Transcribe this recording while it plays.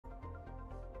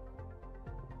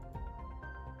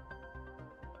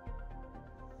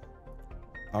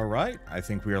All right, I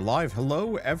think we are live.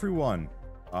 Hello, everyone.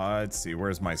 Let's see,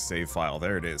 where's my save file?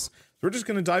 There it is. So we're just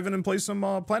going to dive in and play some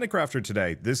Planet Crafter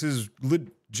today. This is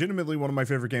legitimately one of my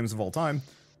favorite games of all time.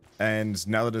 And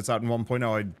now that it's out in 1.0,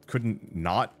 I couldn't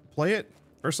not play it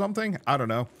or something. I don't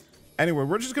know. Anyway,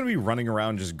 we're just going to be running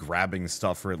around just grabbing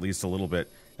stuff for at least a little bit.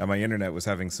 And my internet was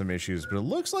having some issues, but it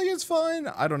looks like it's fine.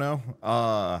 I don't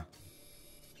know.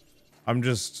 I'm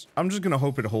just gonna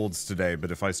hope it holds today,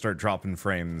 but if I start dropping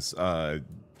frames,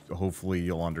 hopefully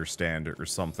you'll understand or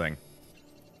something.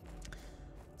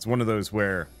 It's one of those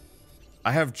where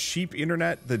I have cheap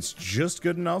internet that's just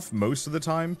good enough most of the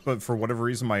time, but for whatever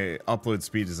reason my upload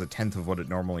speed is 1/10 of what it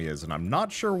normally is, and I'm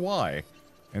not sure why.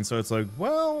 And so it's like,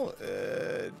 well,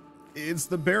 it's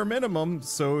the bare minimum,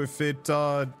 so if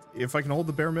I can hold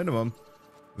the bare minimum,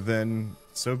 then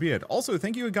so be it. Also,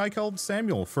 thank you, a guy called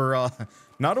Samuel, for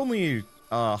not only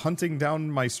hunting down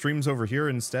my streams over here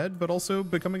instead, but also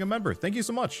becoming a member. Thank you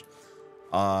so much.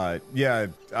 Yeah,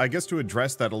 I guess to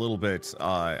address that a little bit,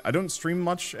 I don't stream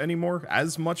much anymore,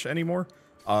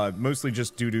 mostly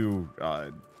just due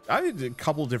to, I had a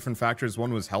couple different factors.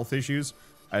 One was health issues.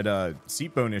 I had a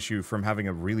seat bone issue from having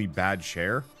a really bad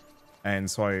chair,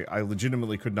 and so I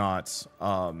legitimately could not,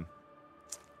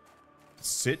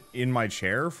 sit in my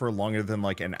chair for longer than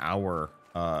like an hour,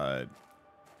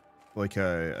 like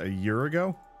a year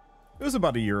ago. It was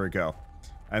about a year ago,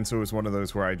 and so it was one of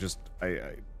those where I just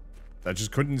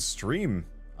couldn't stream.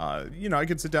 You know, I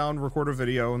could sit down, record a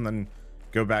video, and then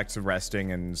go back to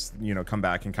resting, and you know, come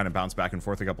back and kind of bounce back and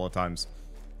forth a couple of times.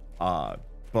 But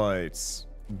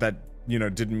that, you know,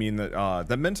 didn't mean that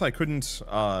that meant I couldn't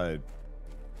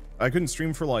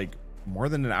stream for like more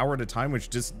than an hour at a time, which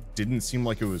just didn't seem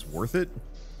like it was worth it.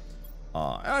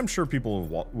 I'm sure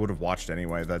people would have watched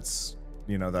anyway. That's,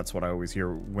 you know, that's what I always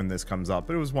hear when this comes up.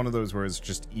 But it was one of those where it's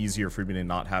just easier for me to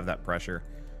not have that pressure.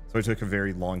 So I took a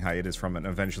very long hiatus from it and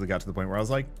eventually got to the point where I was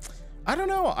like, I don't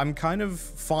know, I'm kind of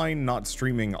fine not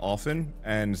streaming often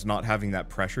and not having that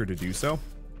pressure to do so.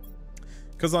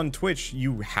 Because on Twitch,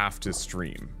 you have to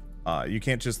stream. You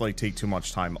can't just like take too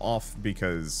much time off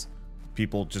because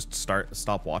people just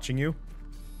stop watching you.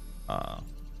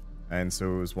 And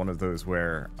so it was one of those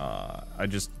where I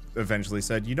just eventually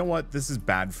said, you know what, this is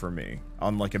bad for me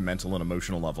on like a mental and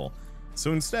emotional level.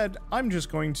 So instead, I'm just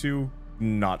going to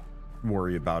not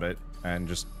worry about it and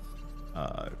just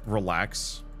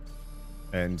relax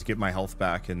and get my health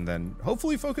back, and then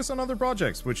hopefully focus on other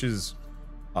projects, which is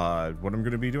what I'm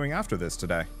going to be doing after this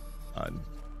today. I'm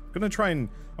gonna try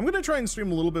and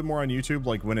stream a little bit more on YouTube,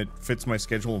 like when it fits my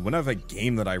schedule, when I have a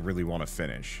game that I really want to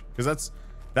finish, because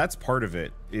that's part of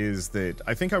it, is that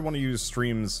I think I want to use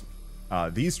streams,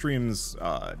 these streams,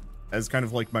 as kind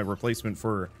of like my replacement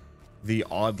for the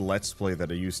odd Let's Play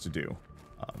that I used to do.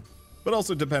 But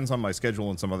also depends on my schedule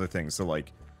and some other things. So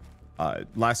like,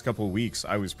 last couple of weeks,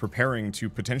 I was preparing to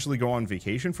potentially go on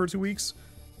vacation for 2 weeks,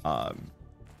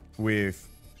 with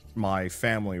my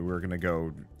family. We were gonna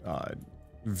go,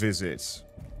 visit.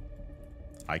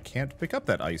 I can't pick up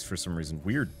that ice for some reason.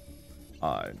 Weird.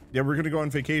 Yeah, we're gonna go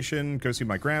on vacation, go see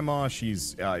my grandma.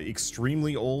 She's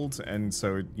extremely old, and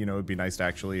so, you know, it'd be nice to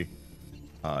actually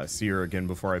see her again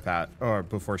before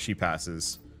before she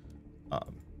passes.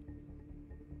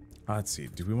 Let's see,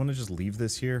 do we want to just leave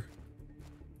this here?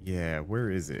 Yeah, where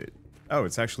is it? Oh,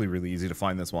 it's actually really easy to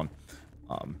find this one.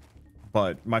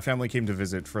 But my family came to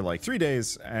visit for like 3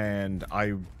 days, and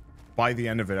by the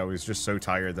end of it, I was just so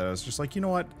tired that I was just like, you know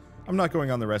what? I'm not going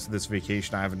on the rest of this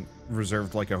vacation. I haven't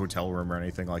reserved like a hotel room or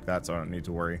anything like that, so I don't need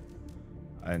to worry.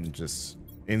 And just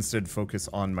instead focus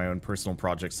on my own personal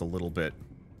projects a little bit.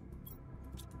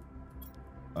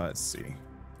 Let's see.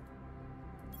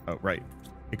 Oh, right.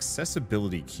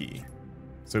 Accessibility key.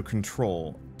 So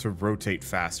control to rotate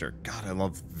faster. God, I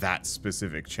love that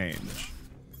specific change.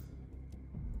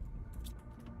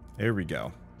 There we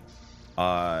go.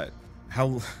 How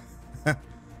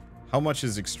much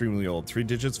is extremely old? 3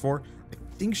 digits for? I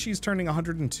think she's turning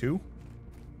 102.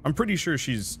 I'm pretty sure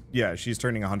she's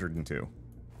turning 102.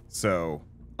 So,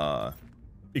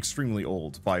 extremely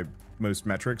old by most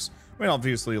metrics. I mean,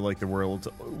 obviously, like the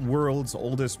world's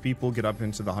oldest people get up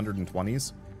into the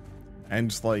 120s.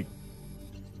 And like,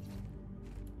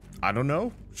 I don't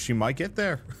know, she might get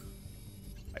there.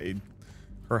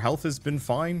 Her health has been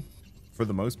fine for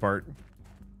the most part.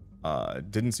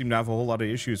 Didn't seem to have a whole lot of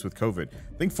issues with COVID.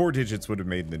 I think 4 digits would have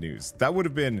made the news. That would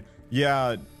have been,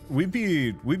 yeah, we'd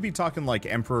be talking like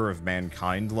Emperor of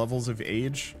Mankind levels of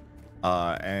age.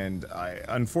 And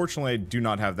unfortunately, I do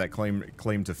not have that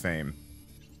claim to fame.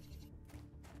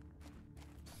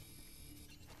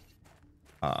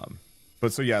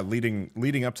 But so yeah,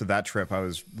 leading up to that trip, I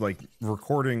was like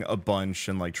recording a bunch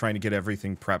and like trying to get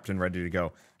everything prepped and ready to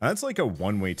go. And that's like a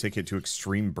one-way ticket to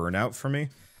extreme burnout for me.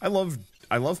 I love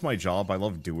my job. I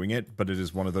love doing it, but it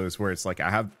is one of those where it's like I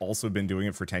have also been doing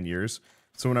it for 10 years.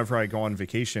 So whenever I go on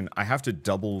vacation, I have to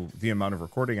double the amount of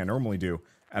recording I normally do.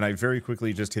 And I very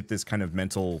quickly just hit this kind of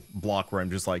mental block where I'm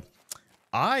just like,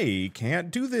 I can't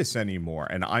do this anymore,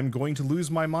 and I'm going to lose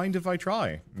my mind if I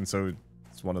try. And so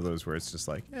it's one of those where it's just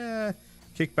like,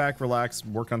 kick back, relax,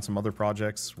 work on some other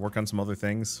projects, work on some other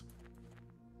things.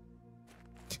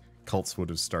 Cults would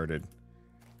have started.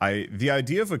 The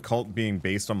idea of a cult being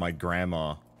based on my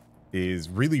grandma is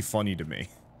really funny to me.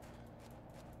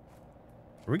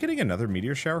 Are we getting another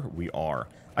meteor shower? We are.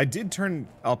 I did turn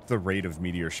up the rate of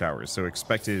meteor showers, so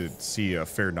expected to see a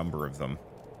fair number of them.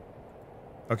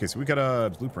 Okay, so we got a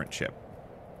blueprint chip.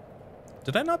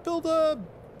 Did I not build a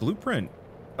blueprint?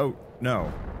 Oh,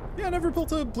 no. Yeah, I never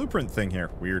built a blueprint thing here.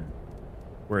 Weird.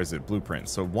 Where is it? Blueprint.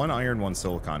 So 1 iron, 1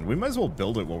 silicon. We might as well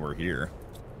build it while we're here.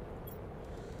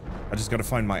 I just gotta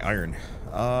find my iron.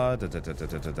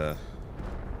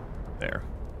 There.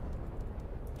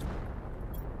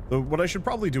 So what I should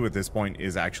probably do at this point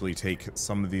is actually take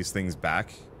some of these things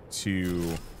back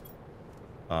to...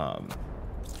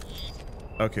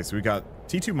 Okay, so we got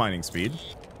T2 mining speed,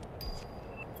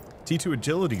 T2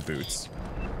 agility boots,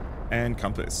 and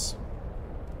compass.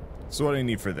 So what do I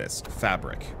need for this?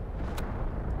 Fabric.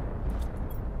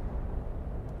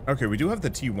 Okay, we do have the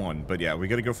T1, but yeah, we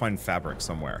gotta go find fabric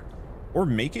somewhere. Or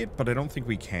make it, but I don't think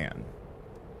we can.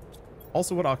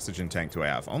 Also, what oxygen tank do I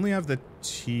have? I only have the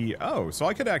T... Oh, so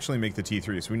I could actually make the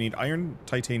T3. So we need iron,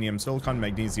 titanium, silicon,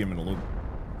 magnesium, and aluminum.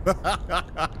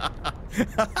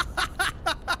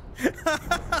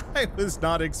 I was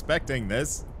not expecting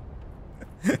this.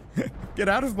 Get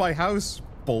out of my house,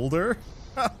 Boulder.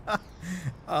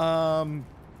 I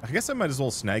guess I might as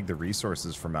well snag the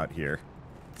resources from out here,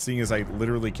 seeing as I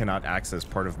literally cannot access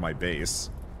part of my base.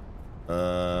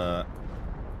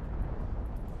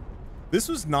 This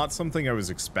was not something I was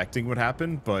expecting would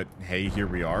happen, but hey, here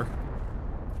we are.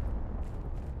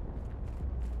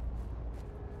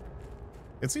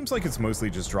 It seems like it's mostly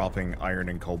just dropping iron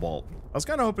and cobalt. I was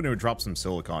kind of hoping it would drop some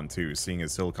silicon too, seeing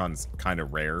as silicon's kind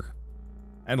of rare.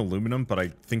 And aluminum, but I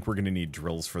think we're going to need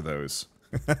drills for those.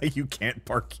 You can't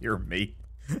park here, mate.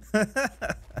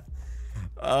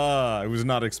 I was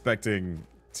not expecting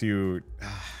to...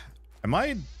 Am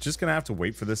I just going to have to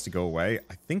wait for this to go away?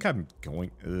 I think I'm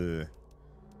going...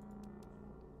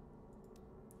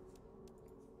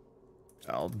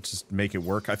 I'll just make it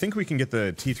work. I think we can get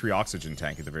the T3 oxygen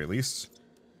tank at the very least.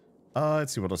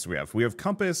 Let's see, what else do we have? We have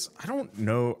compass. I don't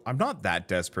know. I'm not that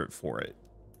desperate for it.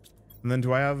 And then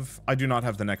do I have... I do not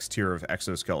have the next tier of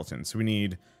exoskeleton. So we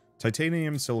need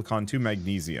titanium, silicon, 2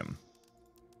 magnesium.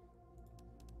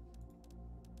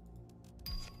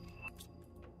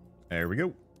 There we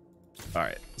go.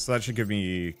 Alright, so that should give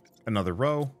me another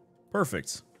row.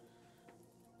 Perfect.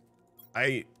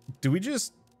 Do we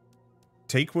just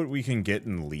take what we can get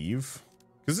and leave?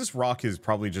 Because this rock is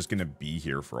probably just going to be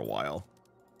here for a while.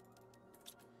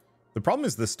 The problem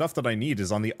is the stuff that I need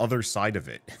is on the other side of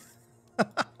it. I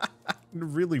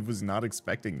really was not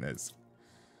expecting this.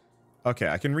 Okay,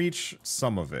 I can reach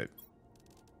some of it.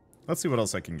 Let's see what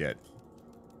else I can get.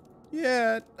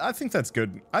 Yeah, I think that's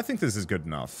good. I think this is good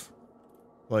enough.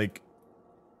 Like,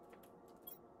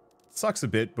 sucks a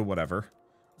bit, but whatever.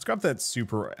 Let's grab that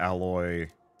super alloy.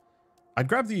 I'd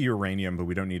grab the uranium, but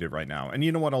we don't need it right now. And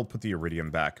you know what? I'll put the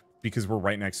iridium back because we're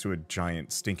right next to a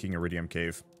giant stinking iridium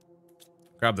cave.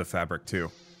 Grab the fabric too.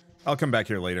 I'll come back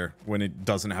here later when it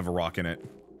doesn't have a rock in it.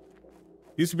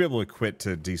 Used to be able to quit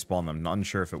to despawn them. Not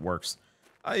sure if it works.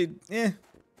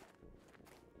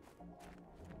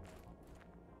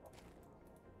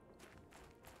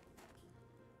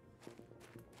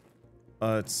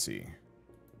 Let's see.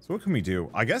 So what can we do?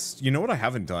 I guess, you know what I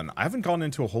haven't done? I haven't gone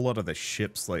into a whole lot of the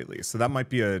ships lately. So that might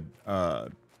be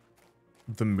the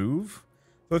move.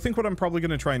 So I think what I'm probably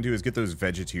going to try and do is get those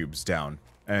vegetubes down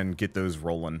and get those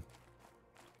rolling.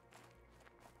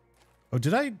 Oh,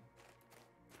 did I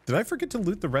forget to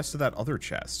loot the rest of that other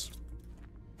chest?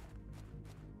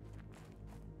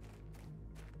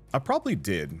 I probably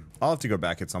did. I'll have to go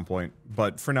back at some point.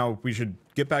 But for now, we should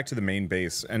get back to the main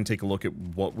base and take a look at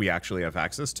what we actually have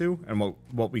access to and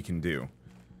what we can do.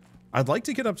 I'd like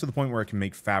to get up to the point where I can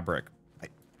make fabric.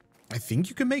 I think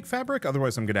you can make fabric.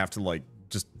 Otherwise, I'm going to have to, like,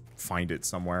 just find it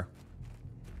somewhere.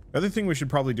 The other thing we should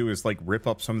probably do is, like, rip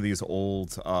up some of these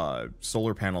old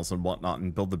solar panels and whatnot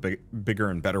and build the bigger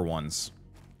and better ones.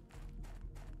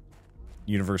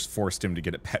 Universe forced him to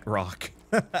get a pet rock.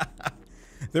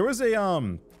 There was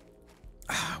a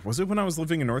Was it when I was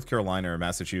living in North Carolina or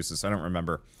Massachusetts? I don't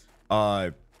remember.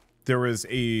 There was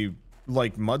a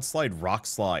like mudslide rock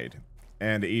slide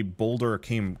and a boulder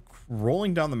came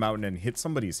rolling down the mountain and hit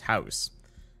somebody's house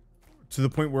to the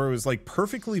point where it was like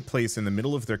perfectly placed in the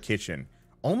middle of their kitchen.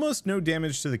 Almost no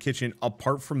damage to the kitchen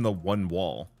apart from the one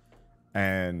wall.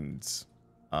 And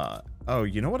oh,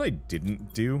 you know what I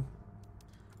didn't do?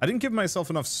 I didn't give myself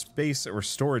enough space or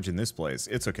storage in this place.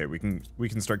 It's okay. We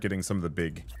can start getting some of the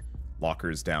big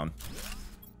lockers down.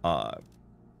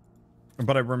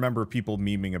 But I remember people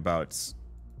memeing about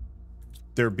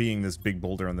there being this big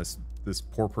boulder in this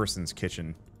poor person's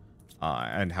kitchen,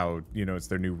 and how, you know, it's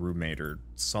their new roommate or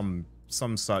some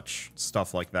such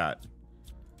stuff like that.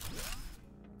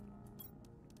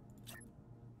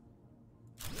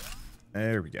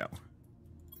 There we go.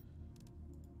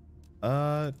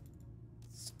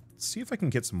 See if I can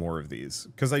get some more of these,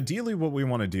 because ideally what we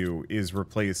want to do is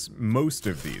replace most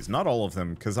of these, not all of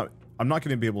them, because I'm not going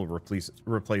to be able to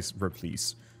replace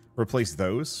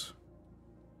those,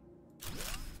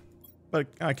 but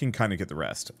I can kind of get the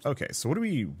rest. Okay, so what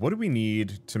do we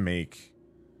need to make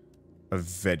a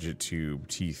Vegetube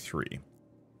T3?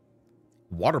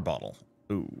 Water bottle.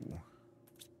 Ooh,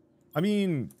 I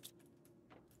mean,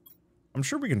 I'm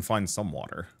sure we can find some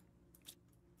water.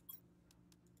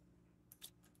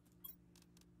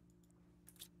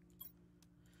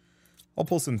 I'll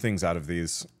pull some things out of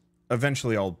these.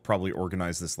 Eventually, I'll probably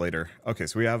organize this later. Okay,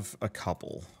 so we have a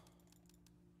couple.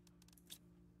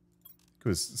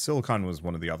 Because silicon was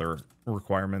one of the other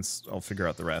requirements. I'll figure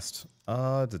out the rest.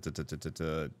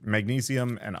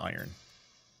 Magnesium and iron.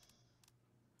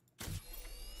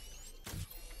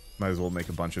 Might as well make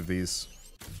a bunch of these.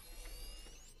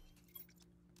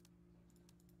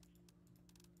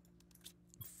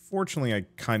 Fortunately, I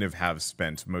kind of have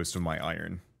spent most of my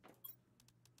iron.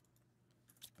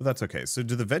 But that's okay. So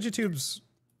do the Vegetubes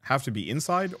have to be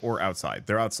inside or outside?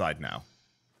 They're outside now.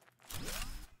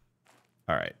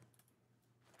 Alright.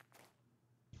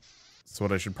 So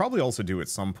what I should probably also do at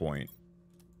some point...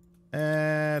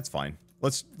 it's fine.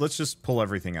 Let's just pull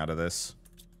everything out of this.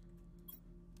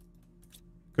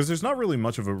 Because there's not really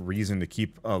much of a reason to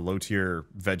keep a low-tier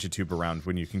Vegetube around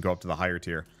when you can go up to the higher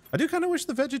tier. I do kind of wish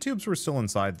the Vegetubes were still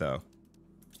inside, though.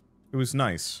 It was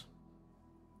nice.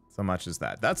 So much as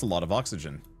that. That's a lot of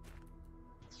oxygen.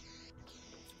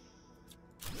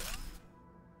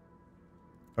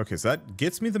 Okay, so that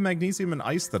gets me the magnesium and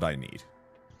ice that I need.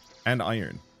 And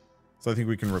iron. So I think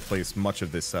we can replace much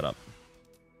of this setup.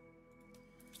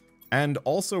 And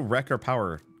also wreck our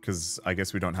power, because I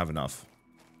guess we don't have enough.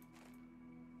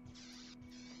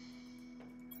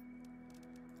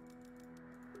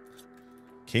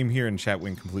 Came here and chat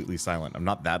went completely silent. I'm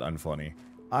not that unfunny.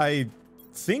 I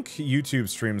think YouTube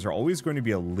streams are always going to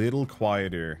be a little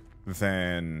quieter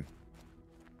than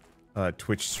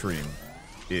Twitch stream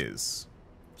is.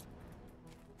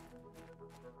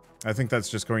 I think that's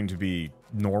just going to be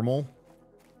normal.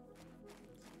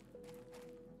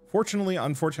 Fortunately,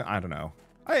 unfortunately, I don't know.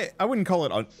 I wouldn't call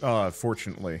it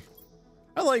fortunately.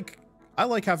 I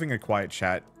like having a quiet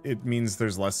chat. It means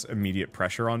there's less immediate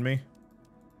pressure on me.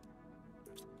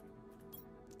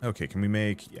 Okay, can we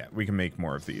make... Yeah, we can make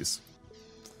more of these.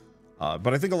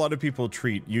 But I think a lot of people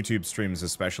treat YouTube streams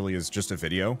especially as just a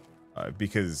video.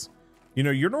 Because, you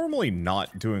know, you're normally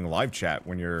not doing live chat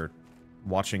when you're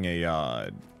watching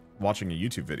a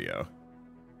YouTube video.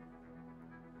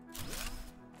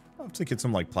 I'll have to get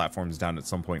some, like, platforms down at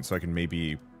some point so I can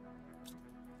maybe...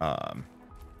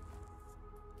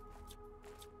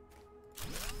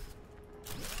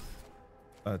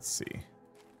 let's see.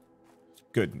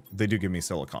 Good. They do give me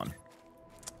silicon.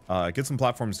 Get some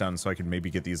platforms down so I can maybe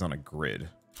get these on a grid.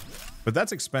 But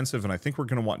that's expensive, and I think we're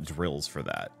going to want drills for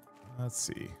that. Let's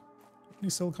see. Any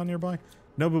silicon nearby?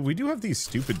 No, but we do have these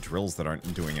stupid drills that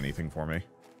aren't doing anything for me.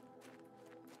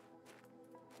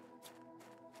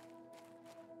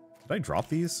 Did I drop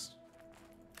these?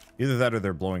 Either that or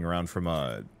they're blowing around from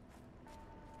a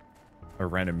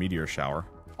random meteor shower.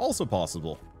 Also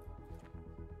possible.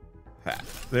 Ha,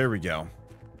 there we go.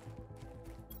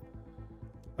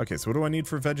 Okay, so what do I need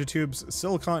for Vegetubes?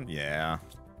 Silicon? Yeah.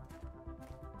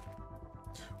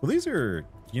 Well, these are...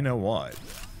 You know what?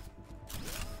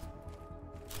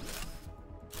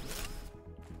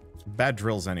 Bad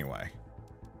drills anyway.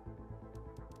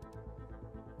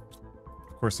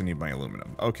 Of course I need my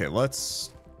aluminum. Okay,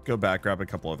 let's go back, grab a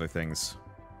couple other things.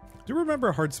 Do you remember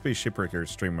a Hard Space Shipwrecker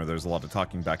stream where there's a lot of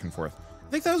talking back and forth? I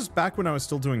think that was back when I was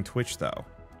still doing Twitch, though.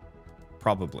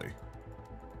 Probably.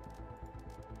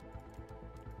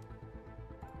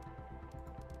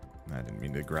 I didn't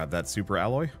mean to grab that super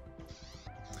alloy.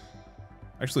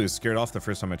 Actually, I was scared off the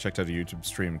first time I checked out a YouTube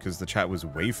stream because the chat was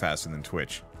way faster than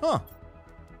Twitch. Huh.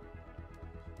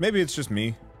 Maybe it's just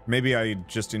me. Maybe I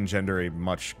just engender a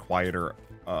much quieter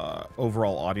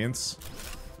overall audience.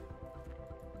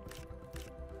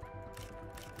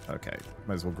 Okay,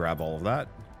 might as well grab all of that.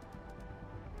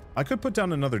 I could put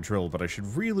down another drill, but I should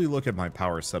really look at my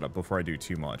power setup before I do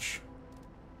too much.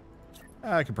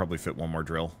 I could probably fit one more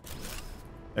drill.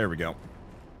 There we go.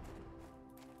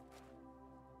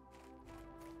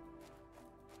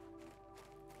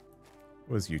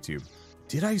 What was YouTube?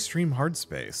 Did I stream Hard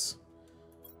Space?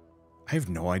 I have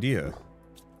no idea.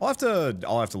 I'll have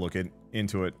to look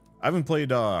into it. I haven't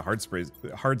played Hard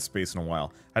Space in a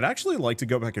while. I'd actually like to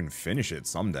go back and finish it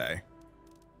someday.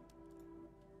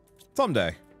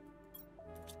 Someday.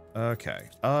 Okay.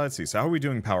 Let's see. So how are we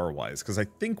doing power-wise? Because I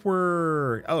think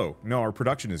we're... Oh, no, our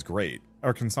production is great.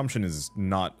 Our consumption is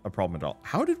not a problem at all.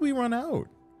 How did we run out?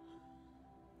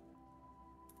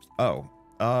 Oh.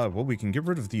 Well, we can get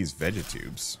rid of these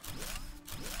vegetubes.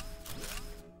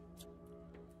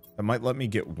 That might let me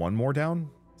get one more down.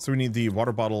 So we need the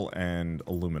water bottle and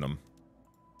aluminum.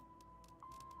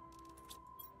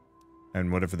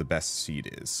 And whatever the best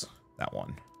seed is. That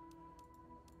one.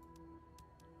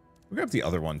 We'll grab the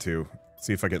other one too.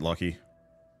 See if I get lucky.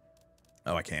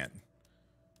 Oh, I can't.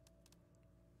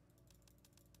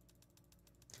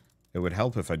 It would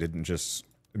help if I didn't just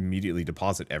immediately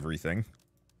deposit everything.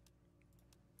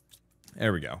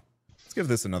 There we go. Let's give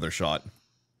this another shot.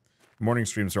 Morning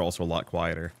streams are also a lot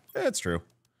quieter. Yeah, it's true.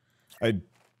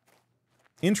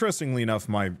 Interestingly enough,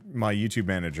 my YouTube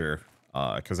manager,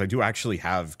 because I do actually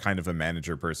have kind of a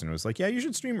manager person who was like, yeah, you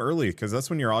should stream early, because that's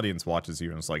when your audience watches you.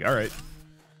 And it's like, all right.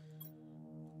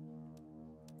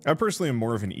 I personally am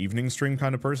more of an evening stream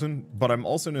kind of person, but I'm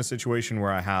also in a situation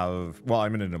where I have, well,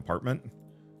 I'm in an apartment,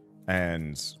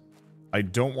 and I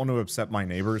don't want to upset my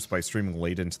neighbors by streaming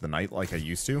late into the night like I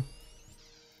used to.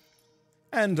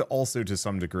 And also, to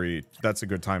some degree, that's a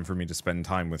good time for me to spend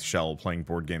time with Shell playing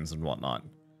board games and whatnot.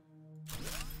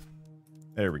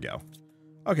 There we go.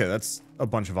 Okay, that's a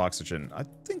bunch of oxygen. I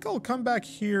think I'll come back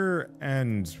here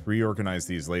and reorganize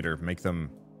these later, make them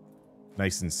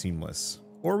nice and seamless.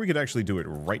 Or we could actually do it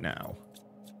right now.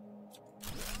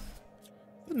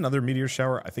 Another meteor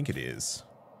shower? I think it is.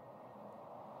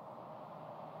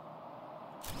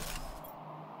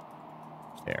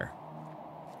 There.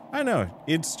 I know,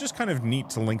 it's just kind of neat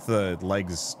to link the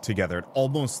legs together. It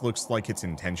almost looks like it's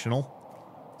intentional.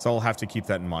 So I'll have to keep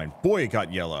that in mind. Boy, it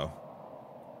got yellow.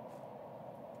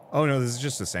 Oh no, this is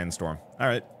just a sandstorm.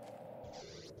 Alright.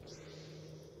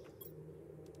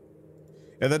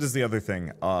 Yeah, that is the other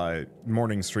thing.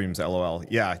 Morning streams, LOL.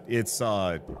 Yeah, it's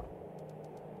not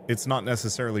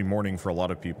necessarily morning for a lot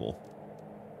of people.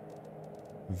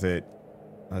 That,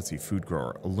 let's see, food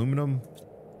grower. Aluminum,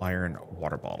 iron,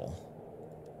 water bottle.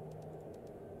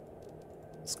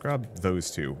 Let's grab those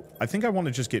two. I think I want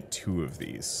to just get 2 of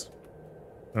these.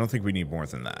 I don't think we need more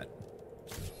than that.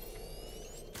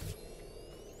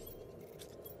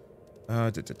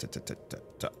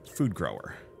 Food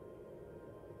grower.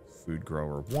 Food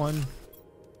grower 1.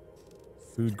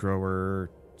 Food grower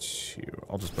 2.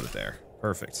 I'll just put it there.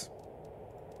 Perfect.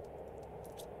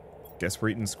 Guess we're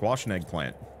eating squash and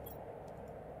eggplant.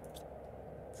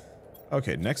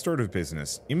 Okay, next order of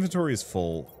business. Inventory is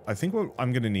full. I think what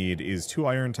I'm going to need is 2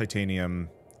 iron, titanium,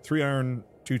 3 iron,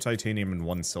 2 titanium, and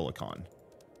 1 silicon.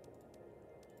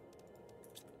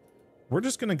 We're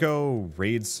just going to go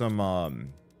raid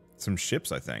some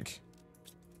ships, I think.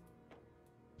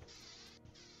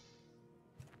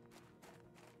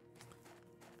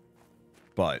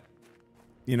 But,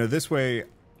 you know, this way,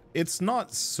 it's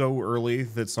not so early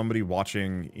that somebody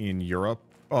watching in Europe,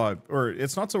 or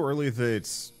it's not so early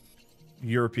that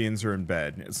Europeans are in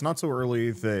bed. It's not so early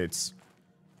that,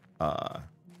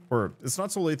 or it's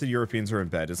not so late that Europeans are in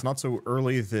bed. It's not so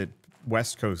early that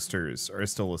West Coasters are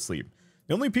still asleep.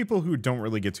 The only people who don't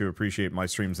really get to appreciate my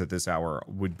streams at this hour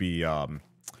would be,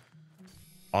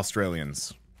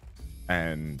 Australians.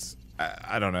 And,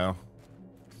 I don't know.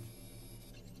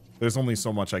 There's only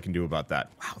so much I can do about that.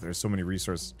 Wow, there's so many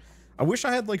resources. I wish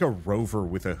I had, like, a rover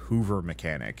with a Hoover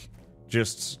mechanic.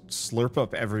 Just slurp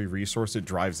up every resource it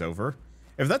drives over.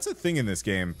 If that's a thing in this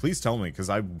game, please tell me, because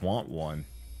I want one.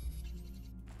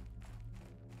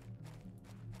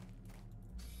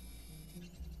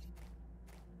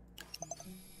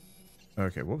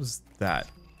 Okay, what was that?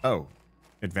 Oh,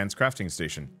 advanced crafting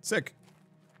station. Sick.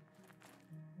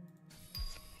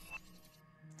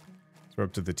 So we're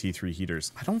up to the T3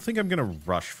 heaters. I don't think I'm going to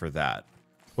rush for that.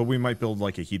 But we might build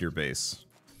like a heater base.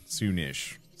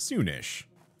 Soonish. Soonish.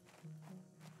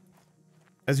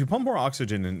 As you pump more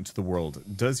oxygen into the world,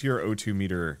 does your O2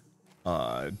 meter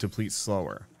deplete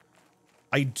slower?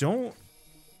 I don't...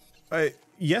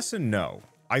 yes and no.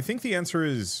 I think the answer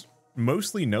is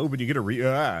mostly no, but you get a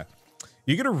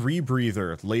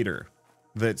rebreather later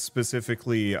that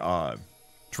specifically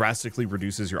drastically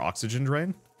reduces your oxygen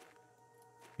drain.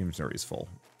 Inventory is full.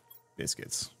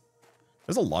 Biscuits.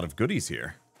 There's a lot of goodies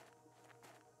here.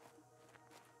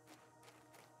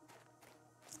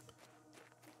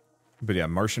 But yeah,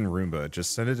 Martian Roomba,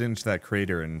 just send it into that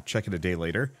crater and check it a day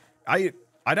later. I'd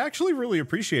actually really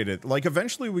appreciate it. Like,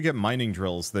 eventually we get mining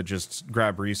drills that just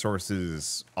grab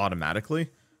resources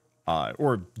automatically,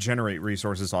 or generate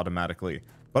resources automatically.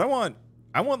 But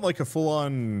I want like a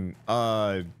full-on,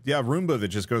 Roomba that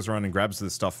just goes around and grabs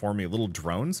this stuff for me. Little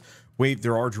drones. Wait,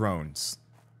 there are drones.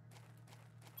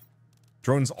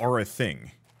 Drones are a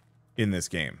thing in this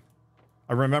game.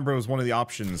 I remember it was one of the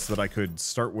options that I could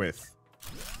start with.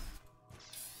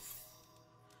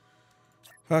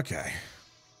 Okay.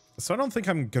 So I don't think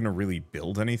I'm going to really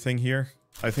build anything here.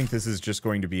 I think this is just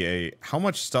going to be a, how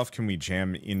much stuff can we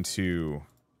jam into,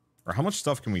 or how much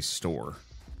stuff can we store?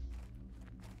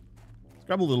 Let's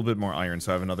grab a little bit more iron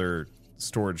so I have another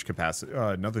storage capacity,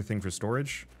 another thing for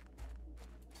storage.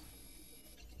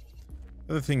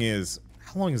 The other thing is,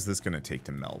 how long is this going to take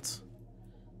to melt?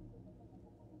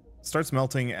 Starts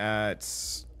melting at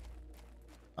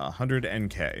 100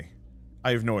 NK.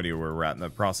 I have no idea where we're at in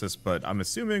the process, but I'm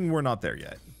assuming we're not there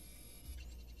yet.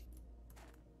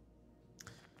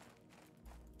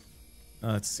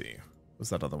 Let's see.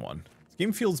 What's that other one? This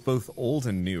game feels both old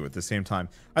and new at the same time.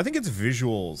 I think its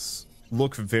visuals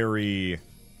look very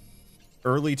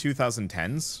early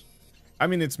 2010s. I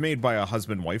mean, it's made by a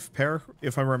husband-wife pair,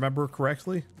 if I remember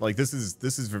correctly. Like, this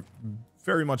is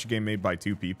very much a game made by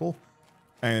two people.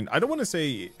 And I don't want to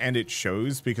say, and it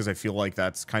shows, because I feel like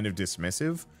that's kind of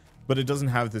dismissive, but it doesn't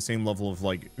have the same level of,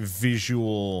 like,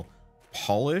 visual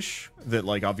polish that,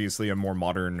 like, obviously a more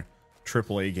modern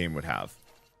AAA game would have.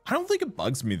 I don't think it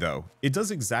bugs me, though. It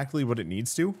does exactly what it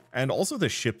needs to, and also the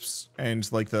ships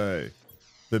and, like, the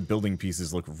building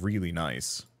pieces look really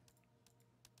nice.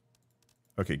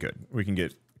 Okay, good. We can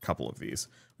get a couple of these.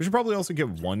 We should probably also get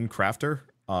one crafter,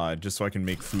 just so I can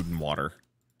make food and water.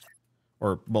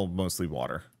 Or, well, mostly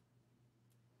water.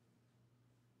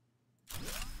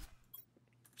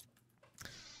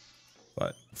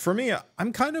 But for me,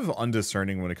 I'm kind of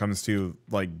undiscerning when it comes to,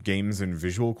 like, games and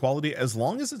visual quality. As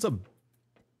long as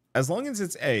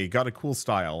it's A, got a cool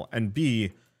style, and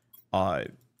B,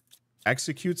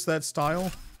 executes that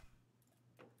style.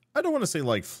 I don't want to say,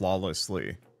 like,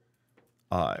 flawlessly.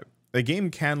 The game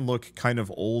can look kind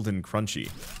of old and crunchy.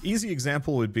 Easy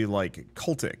example would be, like,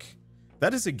 Cultic.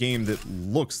 That is a game that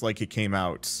looks like it came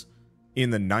out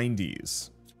in the 90s,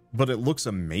 but it looks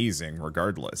amazing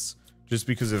regardless, just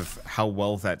because of how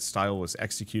well that style was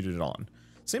executed on.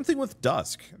 Same thing with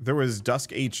Dusk. There was Dusk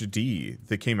HD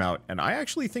that came out, and I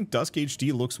actually think Dusk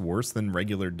HD looks worse than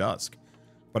regular Dusk,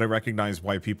 but I recognize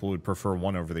why people would prefer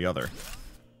one over the other.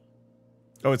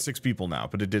 Oh, it's 6 people now,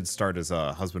 but it did start as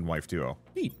a husband-wife duo.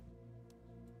 Neat.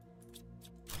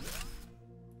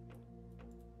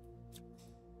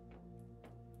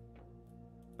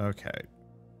 Okay.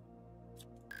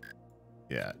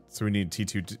 Yeah, so we need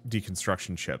T2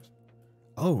 deconstruction chip.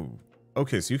 Oh,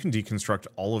 okay, so you can deconstruct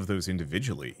all of those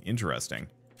individually. Interesting.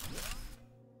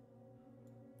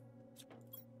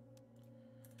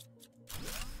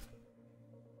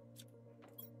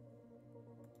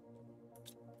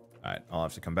 Alright, I'll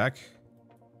have to come back.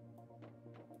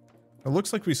 It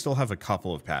looks like we still have a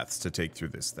couple of paths to take through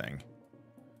this thing.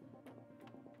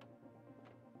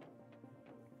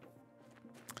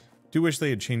 Do wish they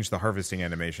had changed the harvesting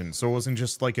animation so it wasn't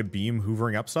just like a beam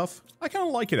hoovering up stuff. I kind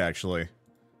of like it actually.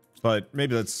 But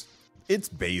maybe that's... It's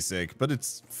basic, but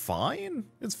it's fine.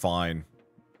 It's fine.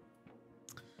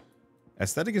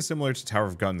 Aesthetic is similar to Tower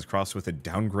of Guns crossed with a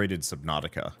downgraded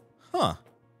Subnautica. Huh.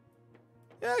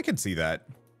 Yeah, I can see that.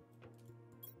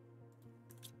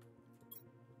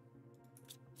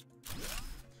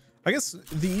 I guess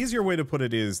the easier way to put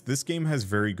it is this game has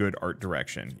very good art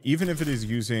direction, even if it is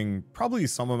using probably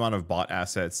some amount of bot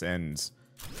assets and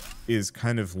is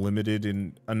kind of limited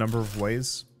in a number of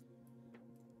ways.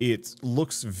 It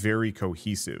looks very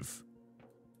cohesive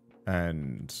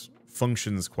and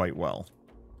functions quite well.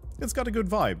 It's got a good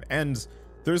vibe, and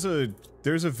there's a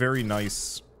very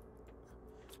nice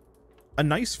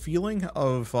feeling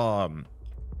of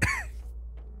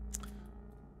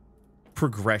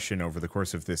progression over the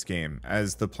course of this game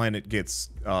as the planet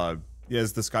gets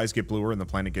as the skies get bluer and the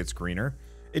planet gets greener.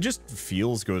 It just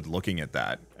feels good looking at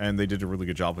that, and they did a really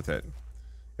good job with it.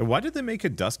 And why did they make a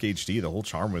Dusk HD? The whole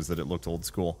charm was that it looked old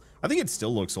school. I think it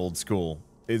still looks old school.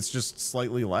 It's just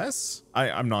slightly less?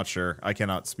 I'm not sure. I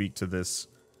cannot speak to this.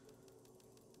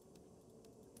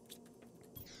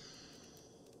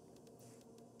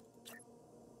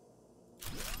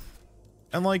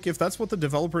 And, like, if that's what the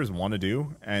developers want to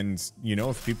do, and, you know,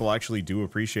 if people actually do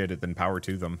appreciate it, then power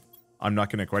to them. I'm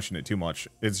not going to question it too much.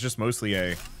 It's just mostly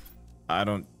a... I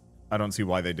don't see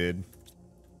why they did.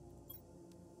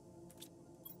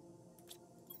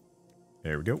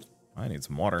 There we go. I need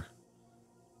some water.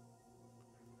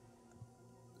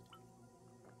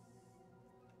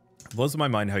 It blows my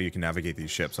mind how you can navigate these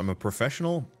ships. I'm a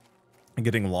professional at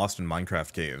getting lost in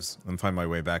Minecraft caves and find my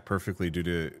way back perfectly due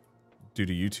to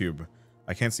YouTube.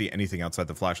 I can't see anything outside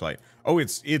the flashlight. Oh,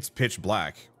 it's pitch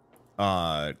black.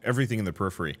 Everything in the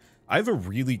periphery. I have a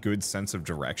really good sense of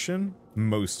direction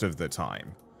most of the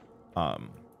time.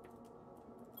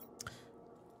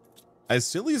 As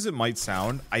silly as it might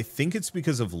sound, I think it's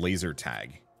because of laser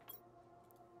tag.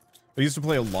 I used to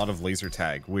play a lot of laser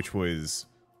tag, which was,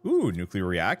 ooh, nuclear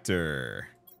reactor.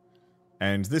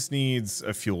 And this needs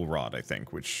a fuel rod, I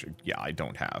think, which, yeah, I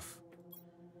don't have.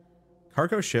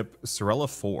 Cargo ship Sorella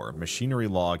 4, machinery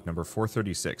log number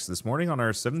 436. This morning on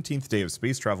our 17th day of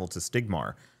space travel to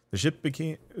Stigmar, the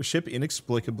ship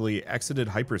inexplicably exited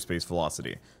hyperspace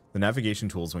velocity. The navigation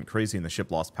tools went crazy and the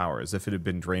ship lost power, as if it had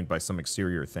been drained by some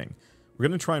exterior thing. We're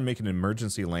going to try and make an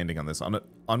emergency landing on this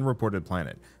unreported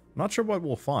planet. I'm not sure what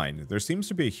we'll find. There seems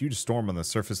to be a huge storm on the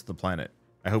surface of the planet.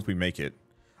 I hope we make it.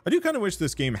 I do kind of wish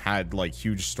this game had, like,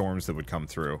 huge storms that would come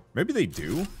through. Maybe they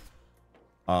do.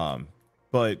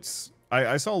 But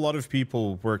I saw a lot of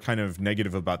people were kind of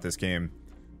negative about this game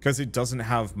because it doesn't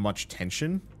have much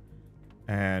tension.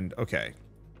 And, okay.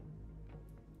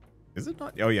 Is it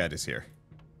not? Oh, yeah, it is here.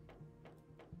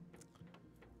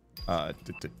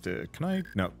 Can I?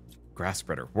 No. Grass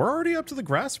spreader. We're already up to the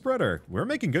grass spreader. We're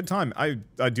making good time. I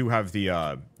do have the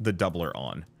doubler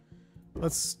on.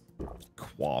 Let's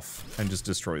quaff and just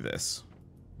destroy this.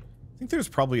 I think there's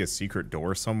probably a secret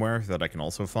door somewhere that I can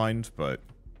also find, but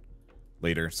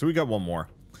later. So we got one more.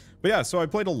 But yeah, so I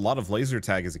played a lot of laser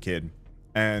tag as a kid,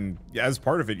 and as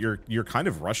part of it, you're kind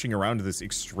of rushing around this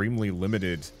extremely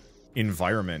limited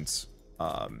environment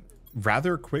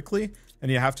rather quickly,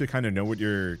 and you have to kind of know what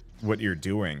you're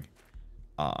doing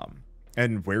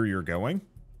and where you're going.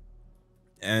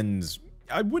 And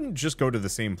I wouldn't just go to the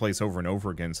same place over and over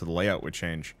again, so the layout would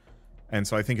change. And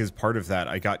so I think as part of that,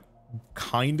 I got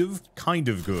kind of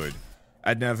good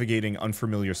at navigating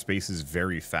unfamiliar spaces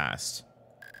very fast.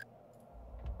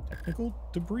 Technical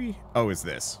debris? Oh, is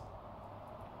this?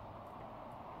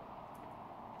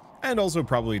 And also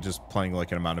probably just playing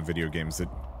like an amount of video games that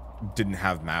didn't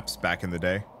have maps back in the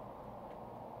day.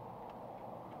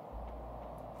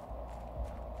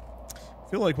 I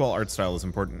feel like while art style is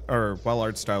important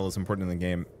in the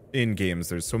game, in games,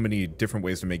 there's so many different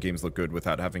ways to make games look good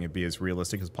without having it be as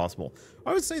realistic as possible.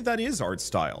 I would say that is art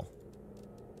style.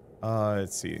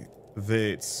 Let's see.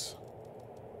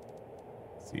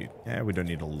 Yeah, we don't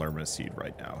need a lerma seed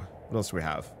right now. What else do we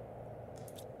have?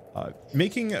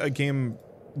 Making a game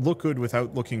look good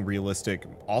without looking realistic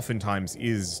oftentimes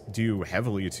is due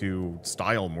heavily to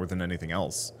style more than anything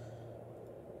else.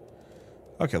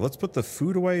 Okay, let's put the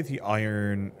food away, the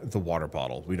iron, the water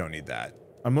bottle. We don't need that.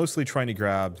 I'm mostly trying to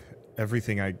grab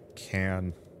everything I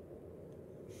can.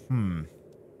 I mean,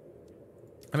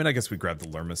 I guess we grab the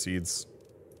lerma seeds.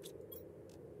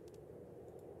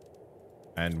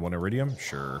 And one iridium?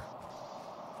 Sure.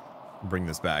 Bring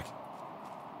this back.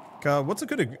 What's a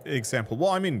good example? Well,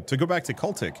 I mean, to go back to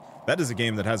Cultic, that is a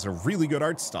game that has a really good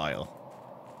art style.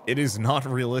 It is not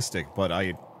realistic, but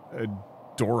I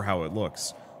adore how it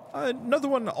looks. Another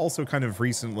one also kind of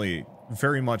recently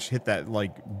very much hit that,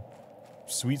 like,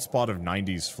 sweet spot of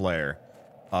 90s flair,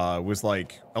 was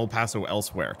like El Paso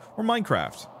Elsewhere, or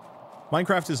Minecraft.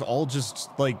 Minecraft is all just,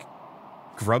 like,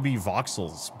 grubby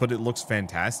voxels, but it looks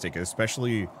fantastic,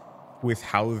 especially with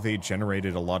how they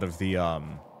generated a lot of the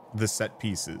set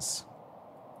pieces.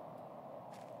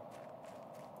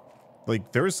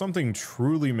 Like, there is something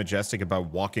truly majestic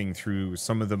about walking through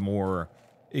some of the more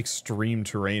extreme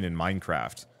terrain in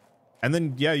Minecraft. And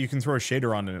then, yeah, you can throw a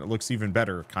shader on and it looks even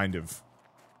better, kind of.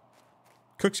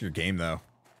 Cooks your game, though.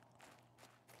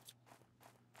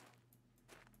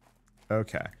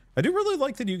 Okay. I do really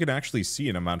like that you can actually see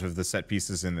an amount of the set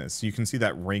pieces in this. You can see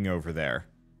that ring over there.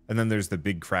 And then there's the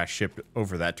big crash ship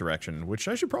over that direction, which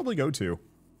I should probably go to.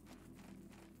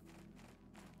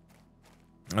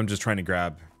 I'm just trying to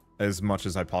grab as much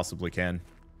as I possibly can.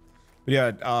 But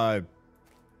yeah,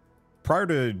 prior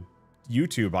to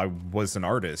YouTube, I was an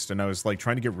artist, and I was like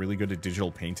trying to get really good at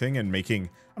digital painting and making,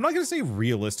 I'm not going to say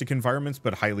realistic environments,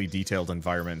 but highly detailed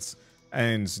environments.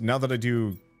 And now that I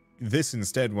do this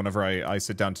instead, whenever I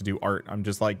sit down to do art, I'm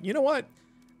just like, you know what?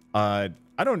 I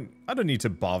don't need to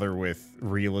bother with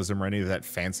realism or any of that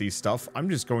fancy stuff. I'm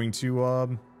just going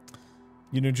to,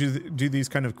 you know, do these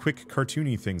kind of quick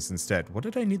cartoony things instead. What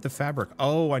did I need the fabric?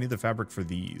 Oh, I need the fabric for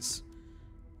these.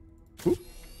 Oop.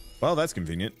 Well, that's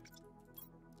convenient.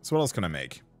 So what else can I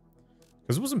make?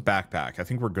 Because it wasn't backpack. I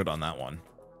think we're good on that one.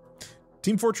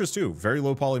 Team Fortress 2. Very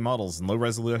low poly models and low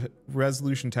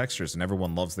resolution textures, and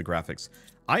everyone loves the graphics.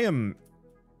 I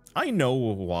know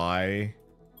why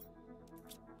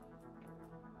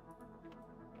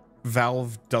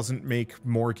Valve doesn't make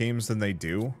more games than they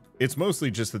do. It's mostly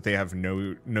just that they have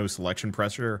no selection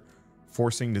pressure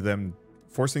forcing them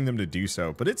to do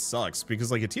so. But it sucks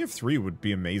because like a TF3 would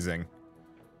be amazing.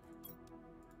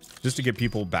 Just to get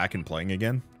people back and playing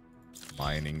again.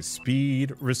 Mining speed,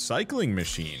 recycling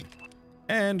machine,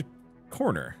 and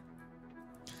corner.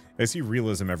 I see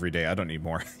realism every day. I don't need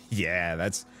more. Yeah,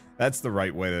 that's the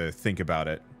right way to think about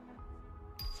it.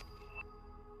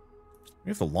 We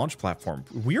have the launch platform.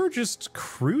 We are just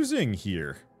cruising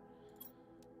here.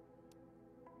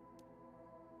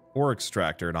 Ore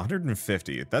extractor at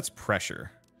 150. That's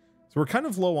pressure. So we're kind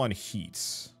of low on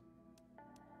heat.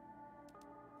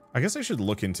 I guess I should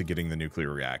look into getting the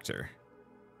nuclear reactor.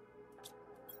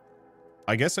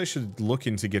 I guess I should look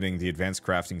into getting the advanced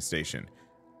crafting station.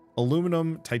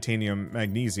 Aluminum, titanium,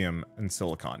 magnesium, and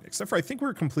silicon. Except for I think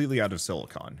we're completely out of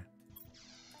silicon.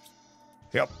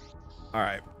 Yep.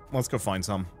 Alright, let's go find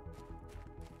some.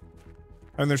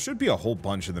 And there should be a whole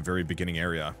bunch in the very beginning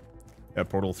area. That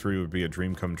Portal 3 would be a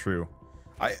dream come true.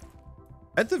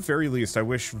 At the very least, I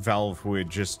wish Valve would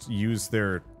just use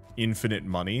their infinite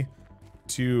money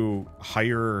to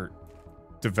hire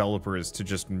developers to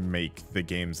just make the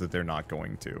games that they're not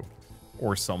going to.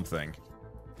 Or something.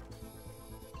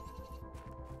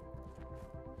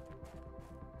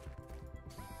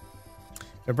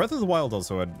 Yeah, Breath of the Wild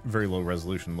also had very low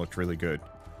resolution, looked really good.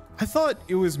 I thought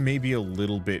it was maybe a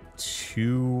little bit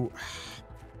too...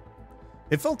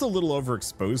 It felt a little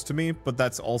overexposed to me, but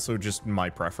that's also just my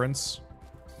preference.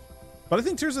 But I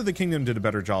think Tears of the Kingdom did a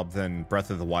better job than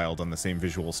Breath of the Wild on the same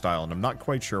visual style, and I'm not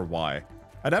quite sure why.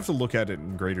 I'd have to look at it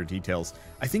in greater details.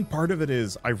 I think part of it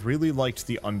is I really liked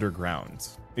the underground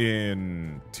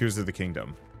in Tears of the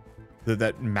Kingdom.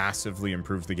 That massively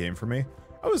improved the game for me.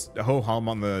 I was ho-hum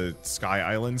on the Sky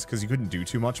Islands because you couldn't do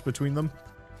too much between them.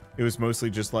 It was mostly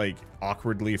just like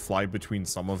awkwardly fly between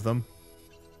some of them.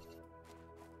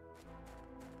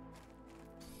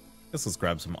 Guess let's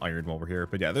grab some iron while we're here.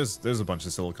 But yeah, there's a bunch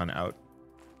of silicon out.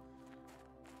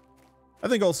 I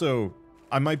think also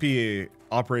I might be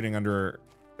operating under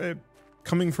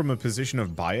coming from a position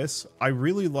of bias. I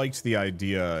really liked the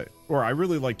idea, or I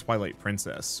really liked Twilight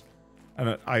Princess,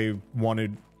 and I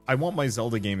want my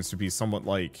Zelda games to be somewhat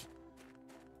like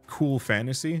cool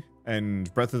fantasy,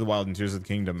 and Breath of the Wild and Tears of the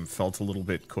Kingdom felt a little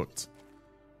bit cooked.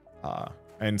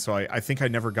 And so I think I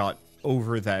never got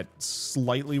over that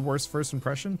slightly worse first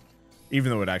impression, even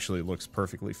though it actually looks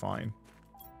perfectly fine.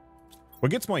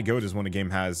 What gets my goat is when a game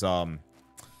has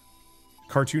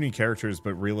cartoony characters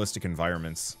but realistic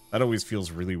environments. That always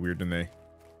feels really weird to me.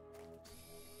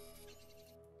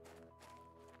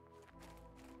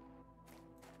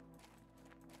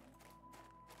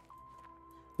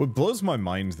 What blows my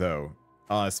mind, though,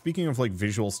 speaking of like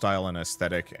visual style and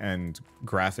aesthetic and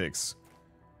graphics,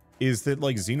 is that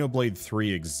like Xenoblade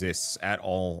 3 exists at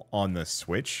all on the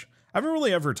Switch. I haven't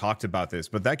really ever talked about this,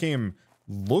 but that game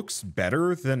looks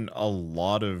better than a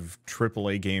lot of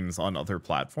AAA games on other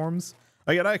platforms.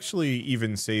 Like, I'd actually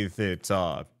even say that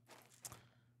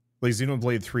like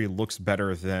Xenoblade 3 looks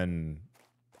better than,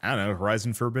 I don't know,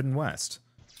 Horizon Forbidden West.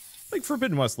 Like,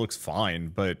 Forbidden West looks fine,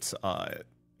 but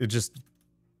it just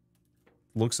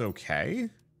looks okay.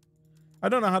 I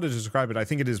don't know how to describe it. I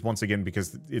think it is, once again,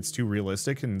 because it's too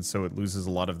realistic, and so it loses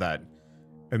a lot of that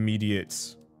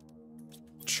immediate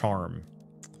charm.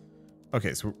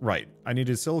 Okay, so, right. I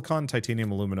needed silicon,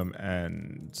 titanium, aluminum,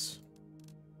 and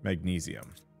magnesium.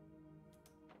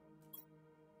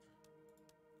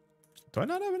 Do I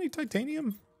not have any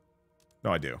titanium?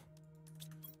 No, I do.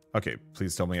 Okay,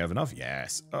 please tell me I have enough.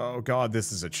 Yes. Oh, God,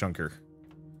 this is a chunker.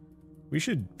 We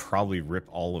should probably rip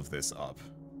all of this up.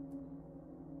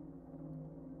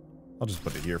 I'll just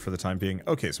put it here for the time being.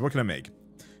 Okay, so what can I make?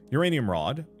 Uranium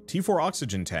rod, T4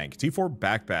 oxygen tank, T4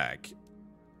 backpack.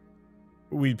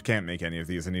 We can't make any of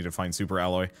these. I need to find super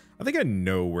alloy. I think I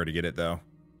know where to get it, though.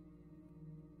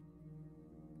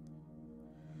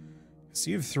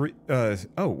 Sea of three.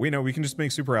 Oh, wait, no, we can just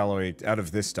make super alloy out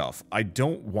of this stuff. I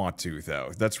don't want to,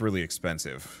 though. That's really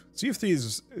expensive. Sea of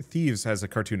Thieves has a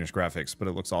cartoonish graphics, but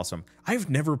it looks awesome. I've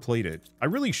never played it. I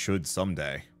really should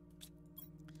someday.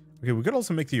 Okay, we could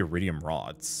also make the iridium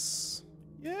rods.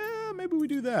 Yeah, maybe we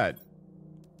do that.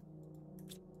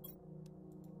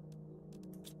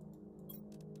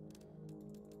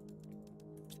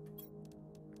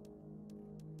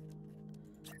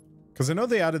 Because I know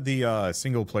they added the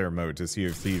single-player mode to Sea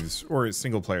of Thieves, or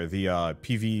single-player, the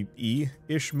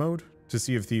PvE-ish mode to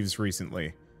Sea of Thieves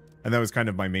recently. And that was kind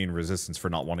of my main resistance for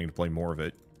not wanting to play more of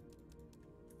it.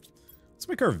 Let's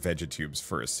make our vegetubes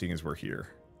first, seeing as we're here.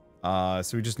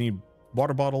 So we just need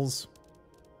water bottles,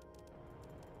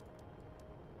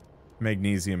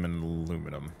 magnesium, and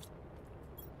aluminum.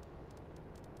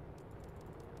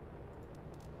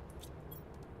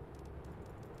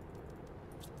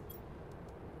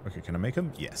 Okay, can I make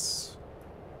them? Yes.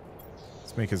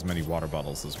 Let's make as many water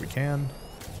bottles as we can.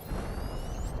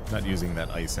 Not using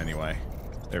that ice anyway.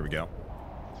 There we go.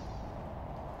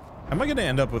 Am I going to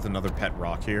end up with another pet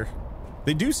rock here?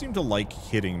 They do seem to like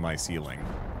hitting my ceiling.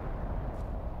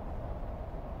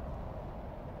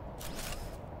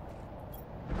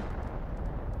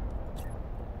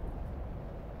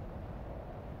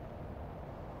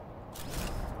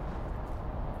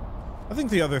 I think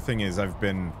the other thing is I've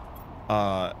been...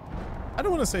 I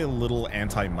don't want to say a little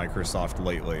anti-Microsoft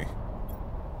lately.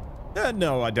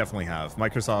 No, I definitely have.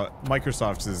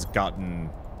 Microsoft has gotten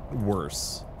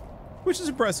worse. Which is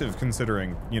impressive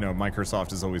considering, you know,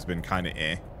 Microsoft has always been kind of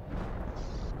eh.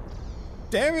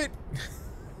 Damn it!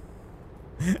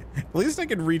 At least I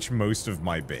can reach most of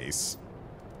my base.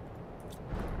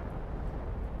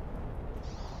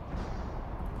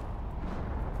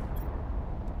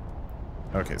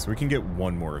 Okay, so we can get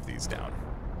one more of these down.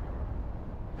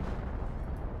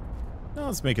 Now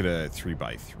let's make it a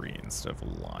 3x3 instead of a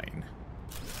line.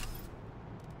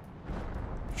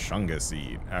 Shunga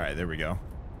seed. Alright, there we go.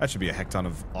 That should be a heck ton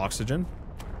of oxygen.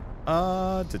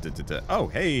 Oh,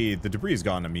 hey, the debris is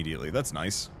gone immediately. That's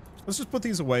nice. Let's just put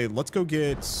these away. Let's go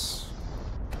get...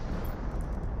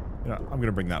 You know, I'm going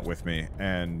to bring that with me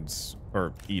and...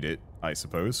 Or eat it, I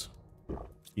suppose.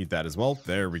 Eat that as well.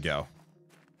 There we go.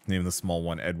 Name the small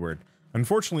one Edward.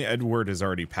 Unfortunately, Edward has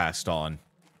already passed on.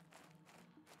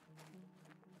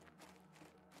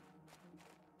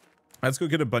 Let's go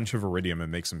get a bunch of iridium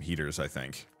and make some heaters, I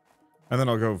think. And then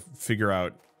I'll go figure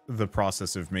out the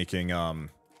process of making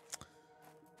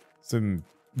some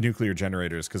nuclear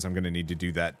generators, because I'm going to need to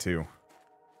do that too.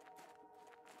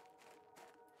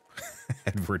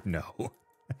 Edward, no.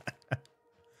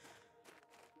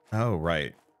 Oh,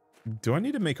 right. Do I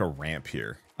need to make a ramp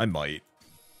here? I might.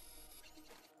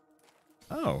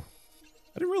 Oh.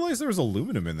 I didn't realize there was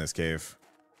aluminum in this cave.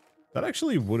 That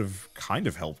actually would have kind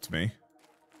of helped me.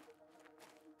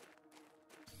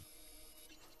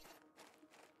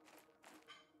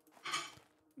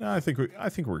 No, I think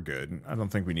we're good. I don't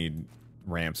think we need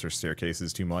ramps or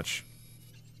staircases too much.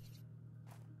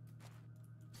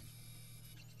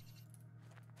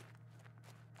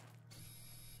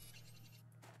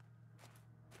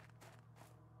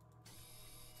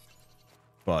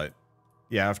 But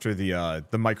yeah, after the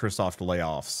Microsoft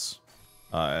layoffs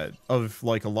of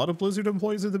like a lot of Blizzard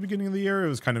employees at the beginning of the year, it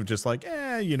was kind of just like,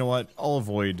 you know what? I'll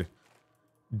avoid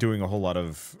doing a whole lot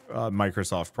of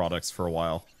Microsoft products for a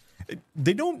while.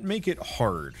 They don't make it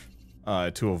hard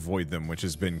to avoid them, which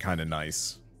has been kind of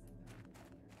nice.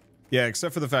 Yeah,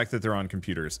 except for the fact that they're on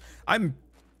computers.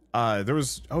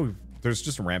 There's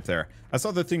just a ramp there. I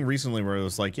saw the thing recently where it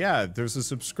was like, yeah, there's a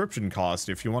subscription cost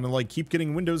if you want to like keep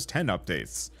getting Windows 10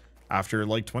 updates after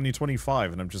like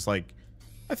 2025, and I'm just like,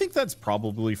 I think that's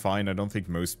probably fine. I don't think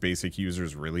most basic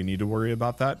users really need to worry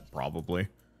about that, probably.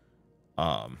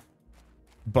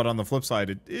 But on the flip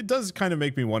side, it does kind of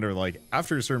make me wonder, like,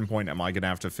 after a certain point, am I going to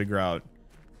have to figure out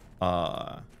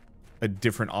a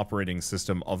different operating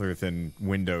system other than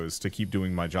Windows to keep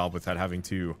doing my job without having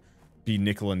to be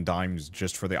nickel and dimes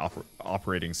just for the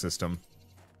operating system?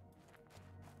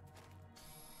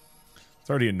 It's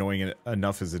already annoying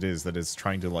enough as it is that it's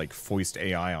trying to, like, foist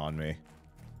AI on me.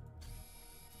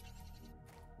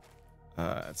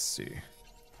 Let's see.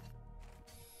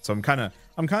 So I'm kind of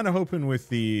hoping with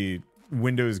the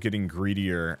Windows getting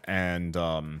greedier and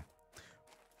the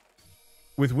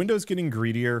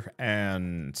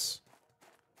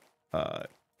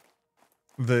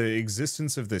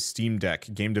existence of the Steam Deck,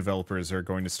 game developers are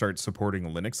going to start supporting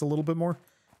Linux a little bit more.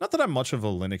 Not that I'm much of a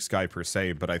Linux guy per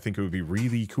se, but I think it would be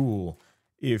really cool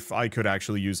if I could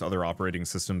actually use other operating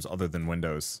systems other than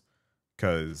Windows.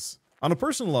 Because on a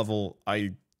personal level,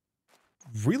 I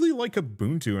really like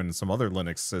Ubuntu and some other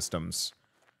Linux systems.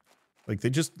 Like, they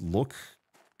just look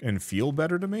and feel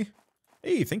better to me.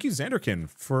 Hey, thank you, Xanderkin,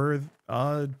 for,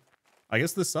 I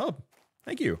guess the sub.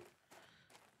 Thank you.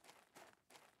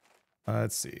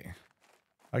 Let's see.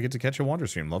 I get to catch a Wander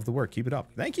stream. Love the work. Keep it up.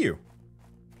 Thank you.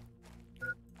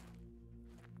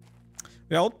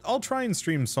 Yeah, I'll try and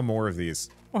stream some more of these.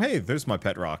 Oh, hey, there's my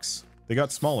pet rocks. They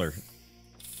got smaller.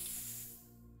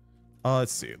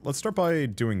 Let's see. Let's start by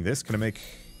doing this. Can I make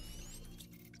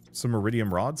some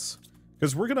iridium rods?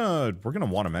 Because we're gonna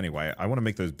want them anyway. I want to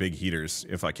make those big heaters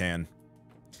if I can.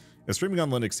 Yeah, streaming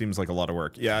on Linux seems like a lot of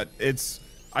work. Yeah,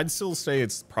 I'd still say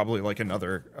it's probably like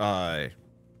another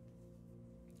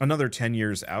 10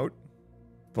 years out,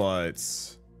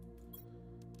 but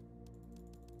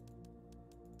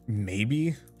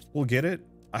maybe we'll get it.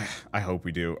 I hope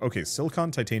we do. Okay,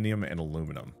 silicon, titanium, and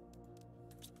aluminum.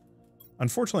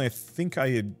 Unfortunately, I think I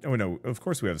had... Oh, no, of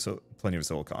course we have plenty of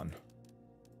silicon.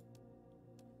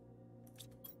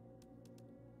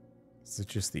 Is it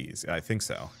just these? I think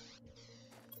so.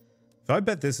 So I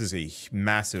bet this is a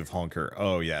massive honker.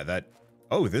 Oh, yeah, that...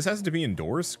 Oh, this has to be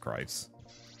indoors? Christ.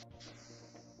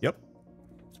 Yep.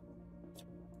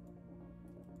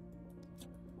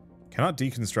 Cannot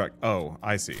deconstruct... Oh,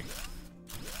 I see.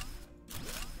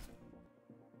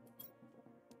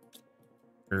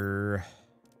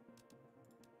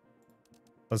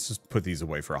 Let's just put these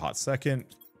away for a hot second.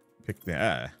 Pick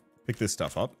this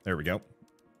stuff up. There we go.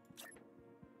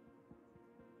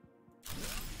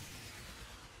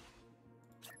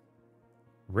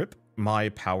 Rip my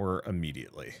power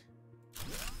immediately.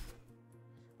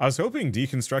 I was hoping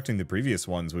deconstructing the previous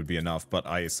ones would be enough, but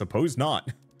I suppose not.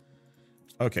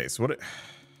 Okay, so what?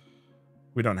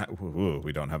 We don't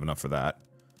have enough for that.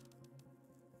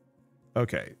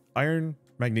 Okay, iron,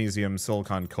 magnesium,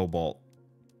 silicon, cobalt.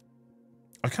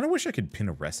 I kind of wish I could pin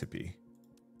a recipe.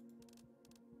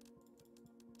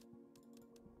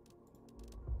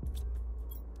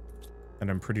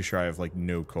 And I'm pretty sure I have like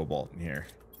no cobalt in here.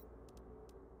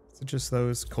 Is it just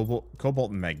those? Cobalt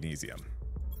and magnesium.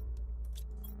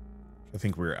 I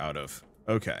think we're out of.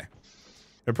 Okay.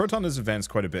 The Proton has advanced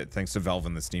quite a bit thanks to Valve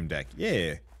and the Steam Deck.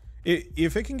 Yeah.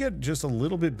 If it can get just a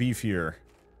little bit beefier,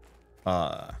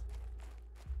 and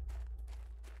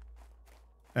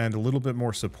a little bit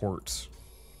more support,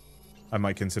 I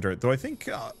might consider it. Though I think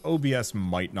OBS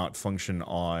might not function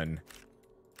on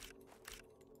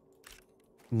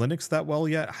Linux that well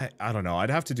yet. I don't know. I'd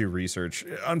have to do research.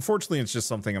 Unfortunately, it's just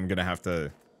something I'm going to have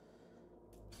to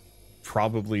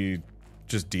probably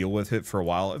just deal with it for a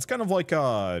while. It's kind of like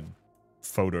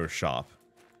Photoshop.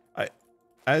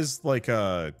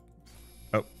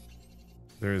 Oh,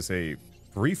 there's a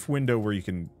brief window where you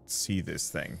can see this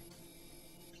thing.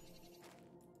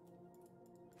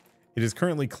 It is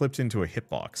currently clipped into a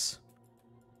hitbox.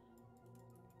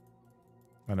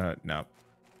 No, not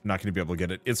going to be able to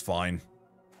get it. It's fine.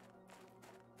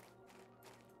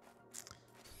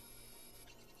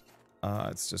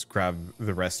 Let's just grab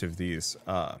the rest of these.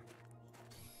 But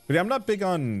yeah, I'm not big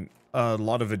on a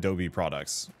lot of Adobe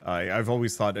products. I've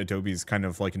always thought Adobe's kind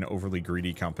of like an overly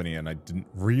greedy company, and I didn't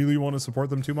really want to support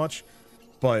them too much.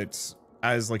 But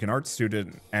as like an art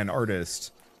student and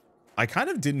artist, I kind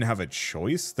of didn't have a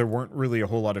choice. There weren't really a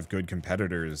whole lot of good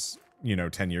competitors, you know,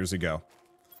 10 years ago.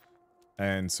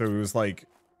 And so it was like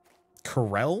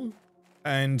Corel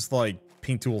and like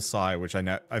Paint Tool Sai, which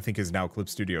I think is now Clip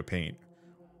Studio Paint.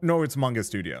 No, it's Manga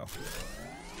Studio.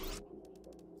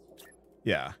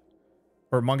 Yeah.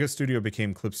 Or Manga Studio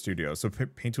became Clip Studio. So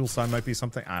Paint Tool Sai might be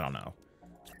something. I don't know.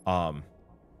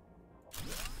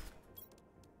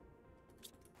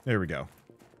 There we go.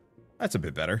 That's a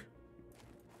bit better.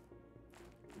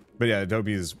 But yeah,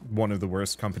 Adobe is one of the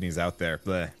worst companies out there.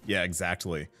 Blech. Yeah,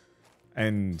 exactly.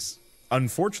 And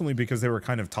unfortunately, because they were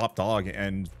kind of top dog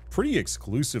and pretty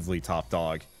exclusively top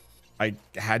dog, I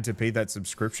had to pay that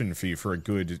subscription fee for a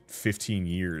good 15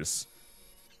 years.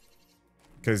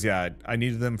 Because, yeah, I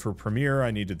needed them for Premiere,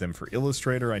 I needed them for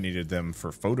Illustrator, I needed them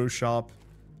for Photoshop.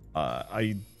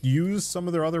 I used some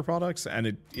of their other products, and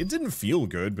it didn't feel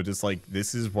good, but it's like,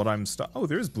 this is what I'm stuck. Oh,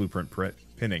 there's blueprint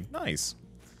pinning. Nice.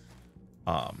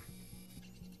 Oh,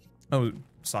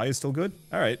 Sai is still good?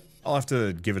 Alright, I'll have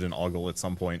to give it an ogle at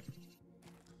some point.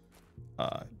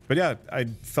 But yeah, I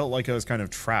felt like I was kind of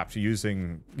trapped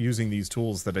using these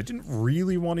tools that I didn't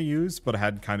really want to use, but I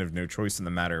had kind of no choice in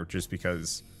the matter just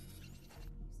because...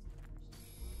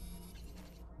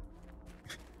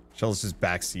 Shell's just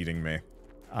backseating me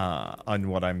on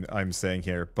what I'm saying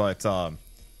here. But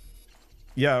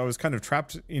yeah, I was kind of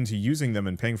trapped into using them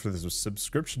and paying for this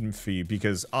subscription fee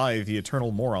because I, the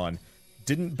eternal moron,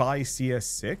 didn't buy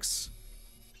CS6.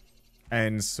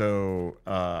 And so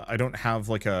I don't have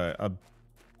like a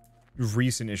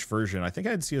recent-ish version. I think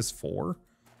I had CS4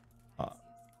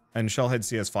 and Shell had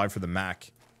CS5 for the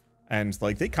Mac. And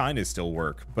like they kind of still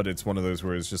work, but it's one of those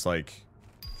where it's just like,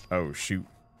 oh shoot.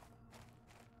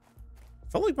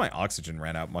 Felt like my oxygen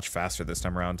ran out much faster this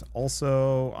time around.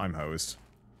 Also, I'm hosed.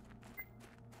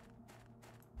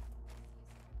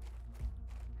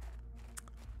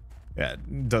 Yeah,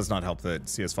 it does not help that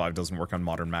CS5 doesn't work on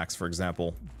modern Macs, for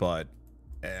example, but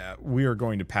we are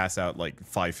going to pass out like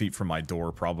 5 feet from my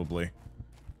door, probably.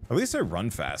 At least I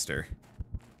run faster.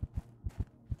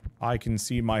 I can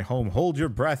see my home. Hold your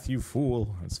breath, you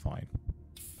fool. That's fine.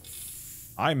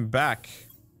 I'm back.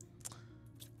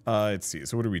 Let's see.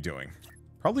 So what are we doing?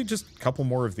 Probably just a couple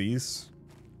more of these.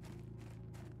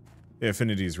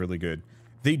 Affinity is really good.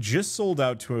 They just sold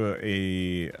out to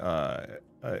a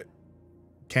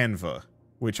Canva,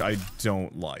 which I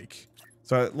don't like.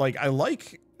 So like I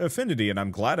like Affinity, and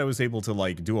I'm glad I was able to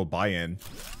like do a buy-in.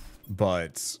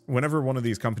 But whenever one of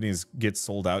these companies gets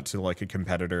sold out to like a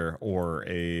competitor or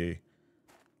a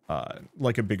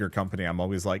like a bigger company, I'm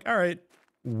always like, all right,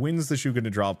 when's the shoe going to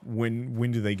drop?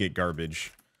 When do they get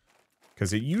garbage?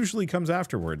 Because it usually comes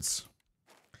afterwards.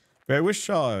 But I wish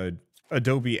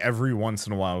Adobe every once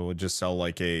in a while would just sell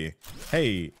like a,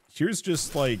 hey, here's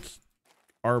just like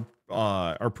our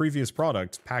previous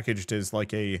product packaged as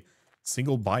like a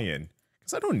single buy-in.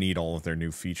 Because I don't need all of their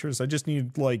new features. I just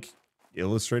need like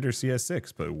Illustrator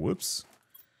CS6, but whoops.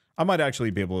 I might actually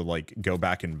be able to like go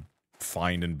back and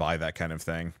find and buy that kind of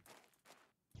thing.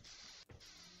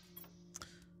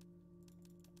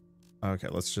 Okay,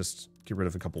 let's just get rid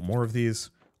of a couple more of these.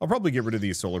 I'll probably get rid of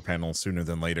these solar panels sooner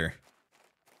than later.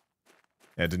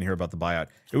 Yeah, I didn't hear about the buyout.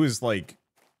 It was like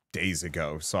days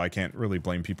ago, so I can't really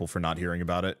blame people for not hearing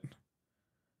about it.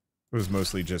 It was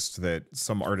mostly just that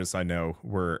some artists I know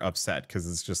were upset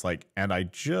because it's just like, and I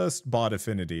just bought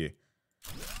Affinity.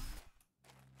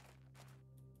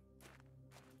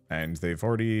 And they've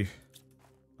already,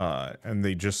 and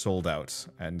they just sold out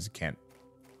and can't,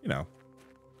 you know.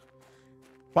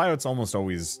 Buyouts almost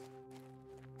always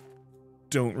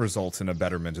don't result in a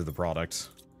betterment of the product.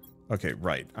 Okay,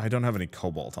 right. I don't have any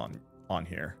cobalt on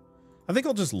here. I think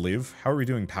I'll just live. How are we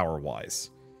doing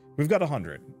power-wise? We've got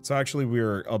 100, so actually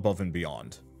we're above and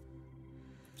beyond.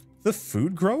 The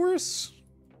food growers?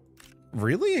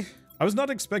 Really? I was not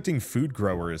expecting food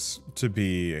growers to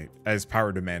be as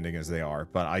power demanding as they are,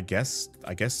 but I guess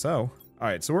so. All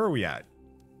right, so where are we at?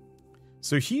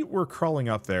 So heat, we're crawling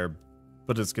up there,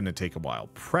 but it's going to take a while.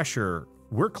 Pressure,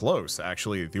 we're close,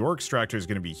 actually. The ore extractor is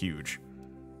going to be huge.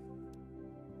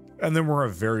 And then we're a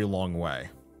very long way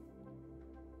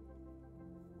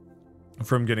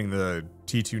from getting the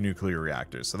T2 nuclear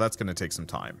reactors, so that's going to take some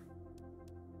time.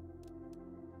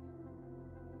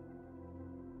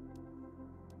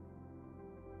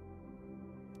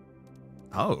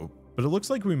 Oh, but it looks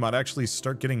like we might actually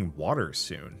start getting water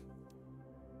soon.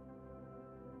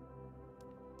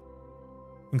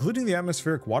 Including the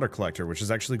atmospheric water collector, which is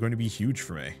actually going to be huge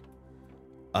for me.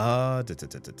 I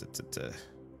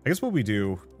guess what we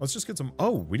do, let's just get some,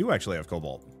 oh, we do actually have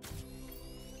cobalt.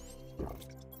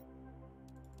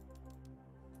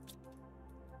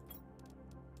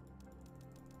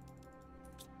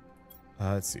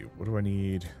 Let's see, what do I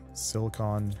need?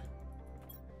 Silicon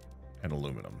and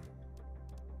aluminum.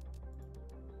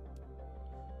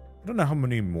 I don't know how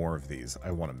many more of these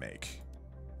I want to make.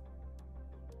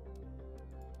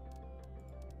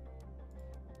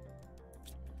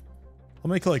 I'll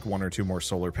make like 1 or 2 more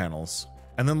solar panels.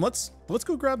 And then let's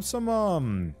go grab some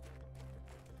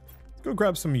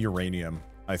uranium,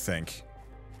 I think.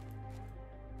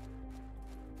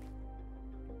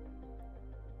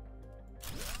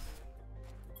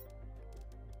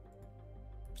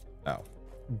 Oh,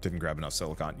 didn't grab enough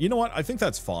silicon. You know what? I think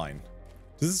that's fine.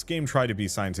 Does this game try to be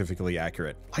scientifically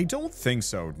accurate? I don't think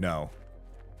so, no.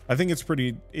 I think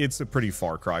it's a pretty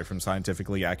far cry from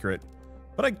scientifically accurate,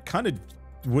 but I kind of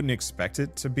wouldn't expect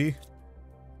it to be.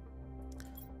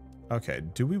 Okay,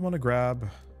 do we want to grab...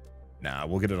 Nah,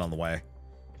 we'll get it on the way.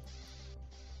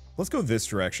 Let's go this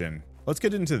direction. Let's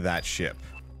get into that ship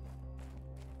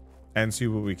and see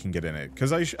what we can get in it,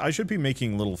 because I should be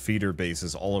making little feeder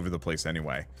bases all over the place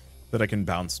anyway that I can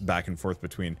bounce back and forth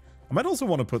between. I might also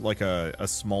want to put like a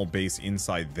small base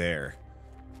inside there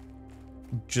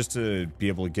just to be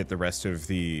able to get the rest of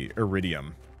the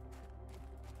iridium.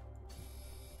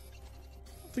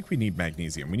 I don't think we need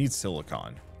magnesium. We need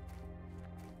silicon.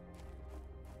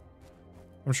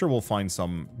 I'm sure we'll find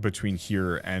some between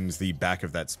here and the back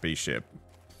of that spaceship.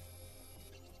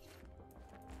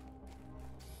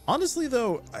 Honestly,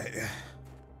 though,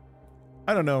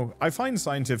 I don't know. I find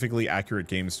scientifically accurate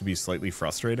games to be slightly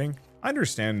frustrating. I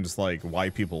understand, like, why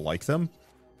people like them,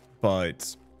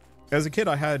 but as a kid,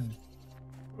 I had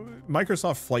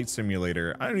Microsoft Flight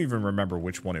Simulator. I don't even remember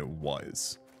which one it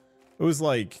was. It was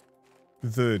like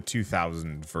the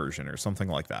 2000 version or something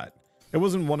like that. It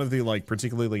wasn't one of the like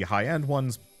particularly high-end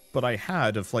ones, but I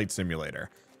had a flight simulator,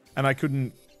 and I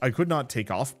could not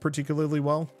take off particularly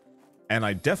well, and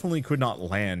I definitely could not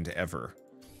land ever.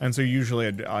 And so usually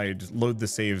I'd load the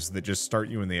saves that just start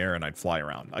you in the air and I'd fly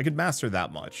around. I could master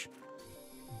that much,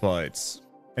 but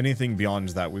anything beyond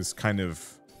that was kind of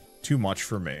too much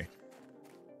for me.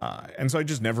 And so I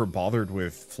just never bothered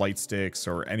with flight sticks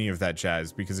or any of that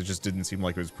jazz because it just didn't seem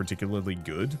like it was particularly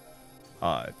good.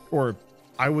 Or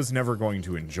I was never going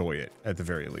to enjoy it at the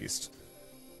very least.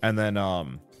 And then,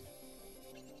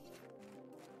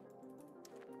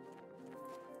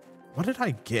 what did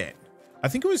I get? I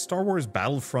think it was Star Wars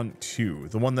Battlefront 2,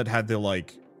 the one that had the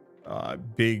like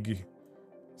big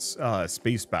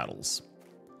space battles.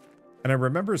 And I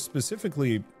remember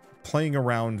specifically playing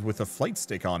around with a flight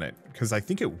stick on it because I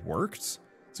think it worked.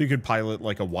 So you could pilot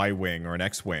like a Y-wing or an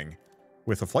X-wing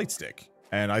with a flight stick.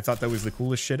 And I thought that was the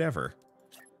coolest shit ever.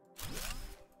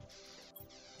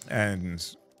 And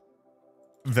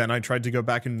then I tried to go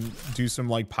back and do some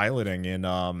like piloting in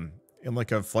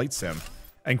like a flight sim,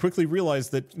 and quickly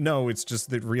realized that no, it's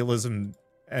just that realism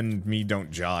and me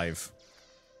don't jive.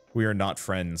 We are not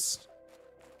friends.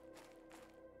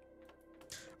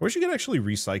 I wish you could actually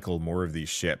recycle more of these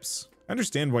ships. I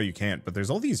understand why you can't, but there's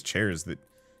all these chairs that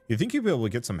you think you'd be able to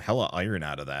get some hella iron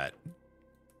out of that.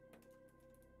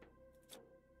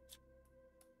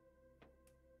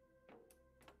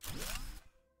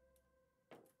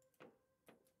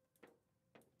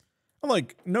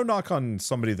 Like, no knock on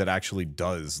somebody that actually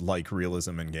does like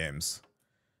realism in games.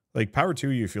 Like, power to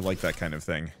you if you like that kind of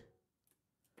thing.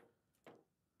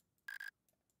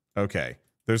 Okay.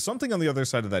 There's something on the other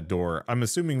side of that door. I'm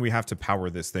assuming we have to power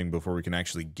this thing before we can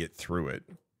actually get through it.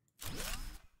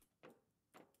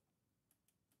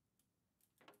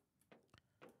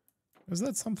 Is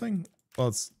that something? Well,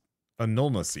 it's a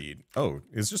Nulna seed. Oh,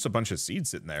 it's just a bunch of seeds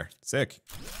sitting there. Sick.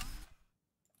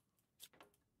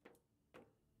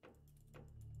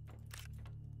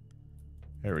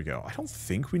 There we go. I don't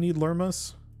think we need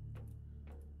Lermas,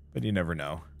 but you never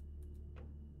know.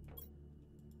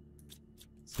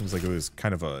 Seems like it was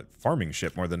kind of a farming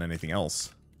ship more than anything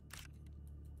else.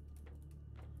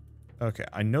 Okay,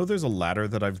 I know there's a ladder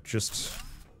that I've just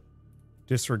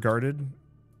disregarded.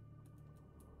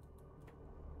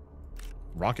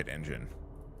 Rocket engine.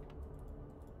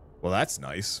 Well, that's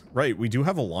nice. Right, we do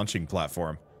have a launching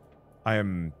platform. Yeah,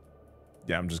 I'm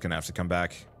just gonna have to come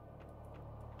back.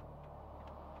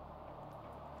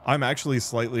 I'm actually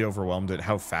slightly overwhelmed at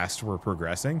how fast we're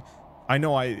progressing. I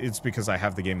know it's because I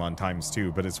have the game on times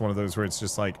 2, but it's one of those where it's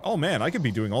just like, oh man, I could be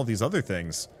doing all these other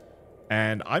things.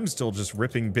 And I'm still just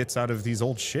ripping bits out of these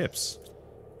old ships.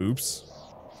 Oops.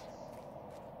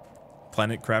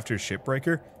 Planet Crafter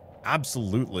Shipbreaker?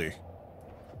 Absolutely.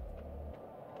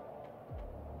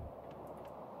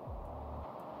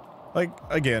 Like,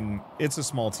 again, it's a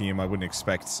small team. I wouldn't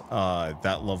expect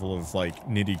that level of, like,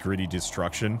 nitty-gritty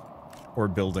destruction or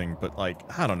building, but, like,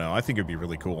 I don't know. I think it'd be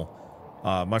really cool.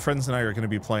 My friends and I are going to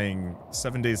be playing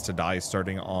 7 Days to Die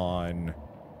starting on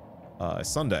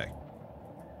Sunday.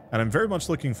 And I'm very much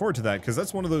looking forward to that, because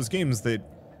that's one of those games that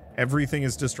everything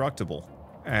is destructible.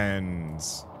 And,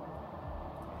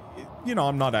 you know,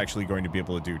 I'm not actually going to be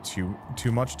able to do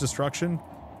too much destruction,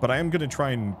 but I am going to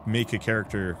try and make a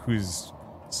character whose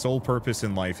sole purpose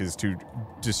in life is to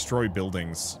destroy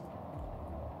buildings.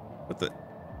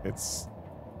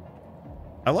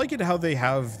 I like it how they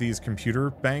have these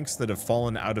computer banks that have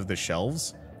fallen out of the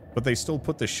shelves, but they still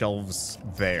put the shelves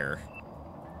there.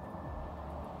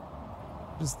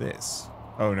 What is this?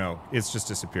 Oh no, it's just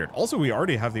disappeared. Also, we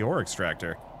already have the ore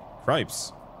extractor.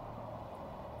 Cripes.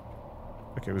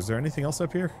 Okay, was there anything else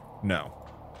up here? No.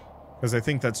 Because I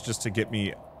think that's just to get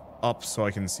me up so I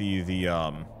can see the,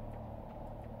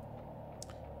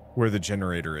 where the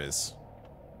generator is.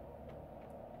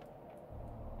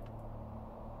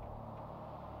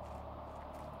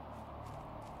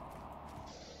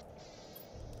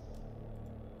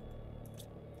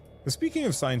 Speaking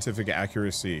of scientific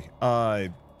accuracy, I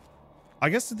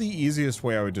guess the easiest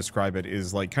way I would describe it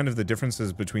is like kind of the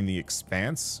differences between The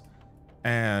Expanse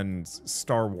and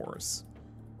Star Wars.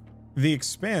 The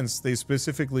Expanse, they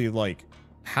specifically like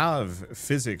have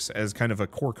physics as kind of a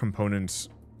core component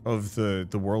of the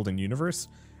world and universe.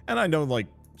 And I know, like,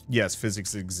 yes,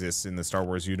 physics exists in the Star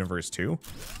Wars universe too.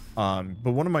 But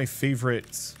one of my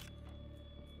favorite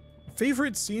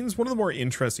favorite scenes, one of the more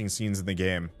interesting scenes in the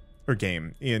game,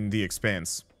 in The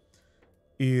Expanse,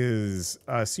 is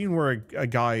a scene where a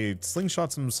guy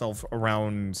slingshots himself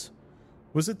around,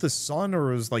 was it the sun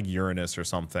or it was like Uranus or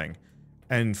something,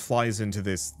 and flies into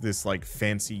this like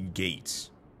fancy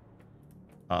gate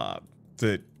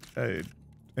that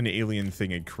an alien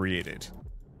thing had created.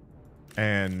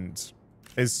 And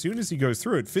as soon as he goes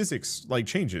through it, physics like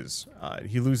changes.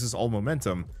 He loses all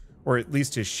momentum, or at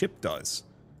least his ship does.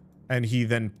 And he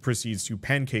then proceeds to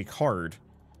pancake hard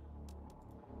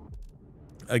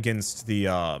against the,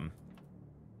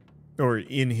 or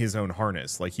in his own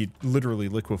harness. Like, he literally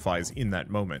liquefies in that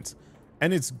moment.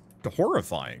 And it's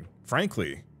horrifying,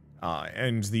 frankly.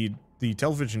 And the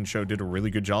television show did a really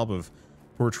good job of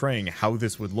portraying how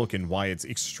this would look and why it's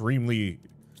extremely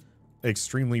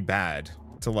bad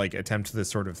to, like, attempt this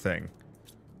sort of thing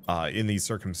in these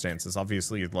circumstances.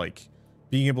 Obviously, like,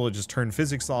 being able to just turn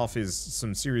physics off is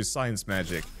some serious science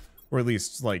magic, or at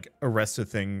least, like, arrest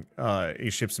a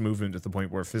ship's movement at the point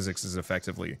where physics is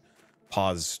effectively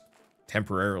paused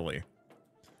temporarily.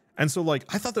 And so,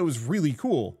 like, I thought that was really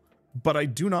cool, but I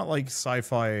do not like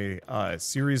sci-fi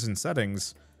series and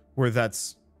settings where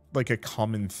that's, like, a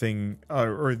common thing,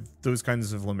 or those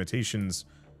kinds of limitations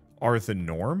are the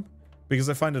norm, because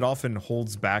I find it often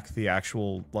holds back the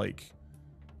actual, like,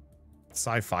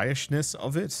 sci-fi-ishness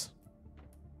of it.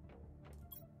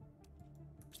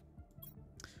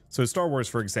 So Star Wars,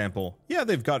 for example, yeah,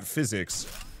 they've got physics,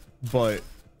 but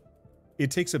it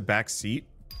takes a back seat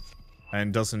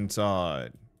and doesn't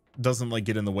like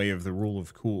get in the way of the rule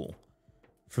of cool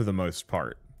for the most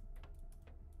part.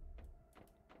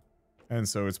 And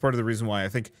so it's part of the reason why I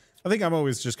think I'm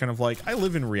always just kind of like, I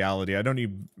live in reality. I don't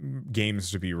need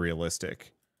games to be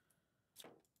realistic.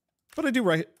 But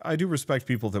I do respect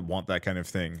people that want that kind of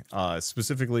thing.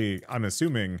 Specifically, I'm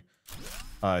assuming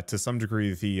to some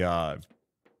degree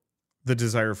the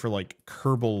desire for, like,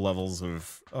 Kerbal levels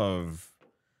of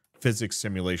physics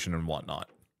simulation and whatnot.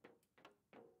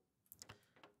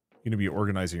 You're gonna be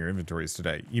organizing your inventories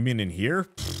today. You mean in here?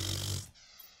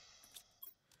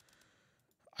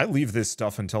 I leave this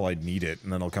stuff until I need it,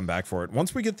 and then I'll come back for it.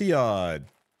 Once we get the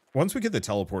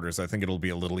teleporters, I think it'll be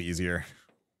a little easier.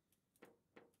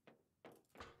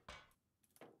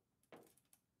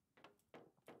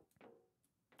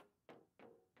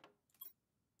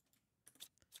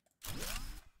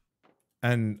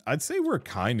 And I'd say we're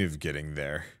kind of getting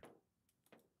there.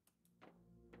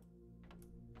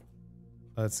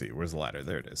 Let's see, where's the ladder?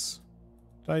 There it is.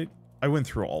 I went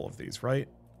through all of these, right?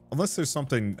 Unless there's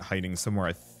something hiding somewhere,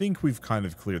 I think we've kind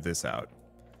of cleared this out.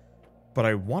 But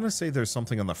I want to say there's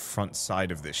something on the front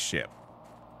side of this ship.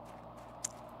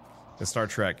 The Star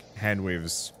Trek hand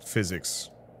waves physics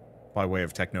by way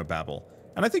of technobabble.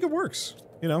 And I think it works,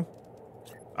 you know?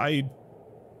 I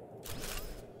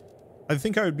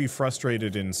think I would be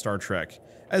frustrated in Star Trek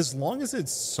as long as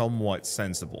it's somewhat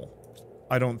sensible.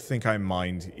 I don't think I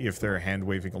mind if they're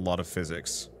hand-waving a lot of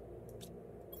physics.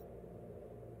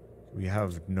 We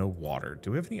have no water.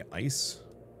 Do we have any ice?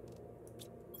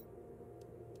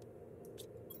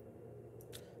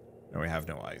 No, we have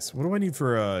no ice. What do I need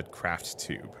for a craft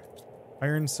tube?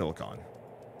 Iron, silicon.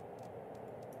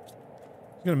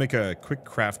 I'm gonna make a quick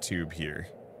craft tube here.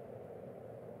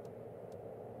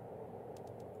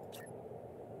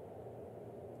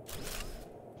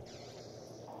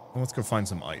 And let's go find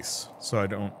some ice, so I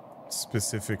don't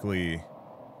specifically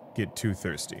get too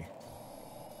thirsty.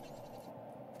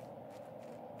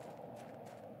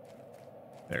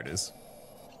 There it is.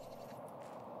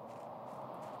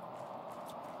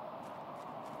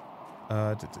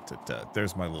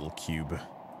 There's my little cube.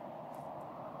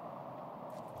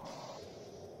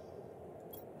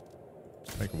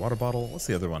 Make a water bottle. What's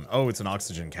the other one? Oh, it's an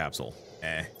oxygen capsule.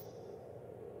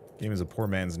 Game is a poor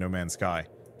man's No Man's Sky.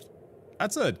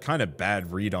 That's a kind of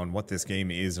bad read on what this game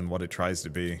is and what it tries to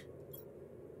be.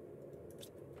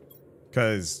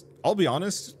 Because, I'll be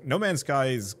honest, No Man's Sky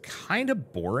is kind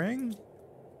of boring.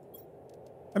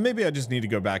 And maybe I just need to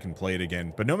go back and play it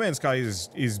again. But No Man's Sky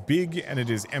is big, and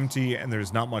it is empty, and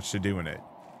there's not much to do in it.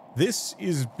 This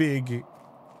is big,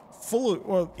 full of,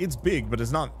 well, it's big, but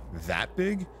it's not that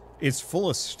big. It's full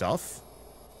of stuff.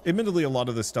 Admittedly, a lot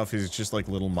of the stuff is just like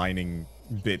little mining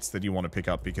bits that you want to pick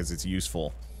up because it's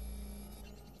useful.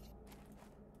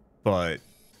 But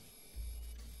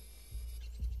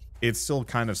it's still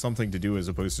kind of something to do as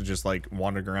opposed to just like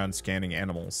wandering around scanning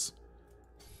animals.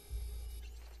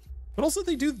 But also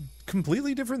they do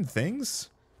completely different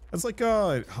things. That's like,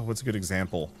 what's a good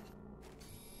example?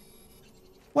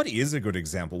 What is a good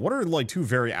example? What are like two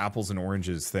very apples and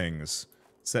oranges things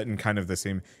set in kind of the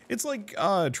same? It's like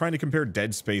trying to compare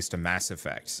Dead Space to Mass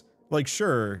Effect. Like,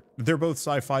 sure, they're both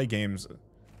sci-fi games,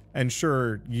 and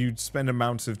sure, you'd spend an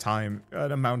amount of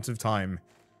time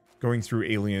going through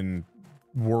alien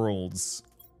worlds,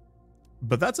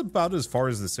 but that's about as far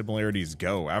as the similarities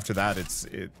go. After that, it's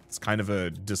kind of a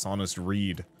dishonest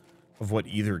read of what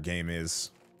either game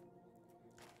is.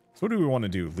 So what do we want to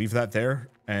do? Leave that there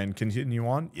and continue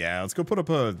on? Yeah, let's go put up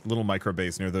a little micro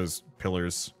base near those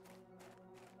pillars.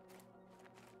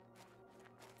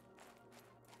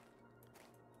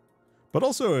 But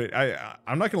also,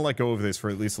 I'm not going to let go of this for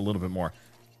at least a little bit more.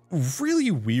 Really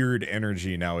weird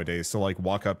energy nowadays to like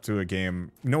walk up to a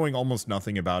game knowing almost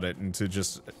nothing about it and to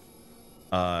just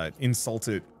insult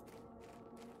it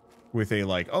with a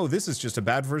like, oh, this is just a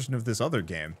bad version of this other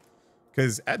game.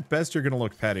 Because at best you're going to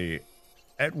look petty.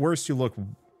 At worst you look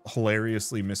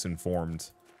hilariously misinformed.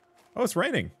 Oh, it's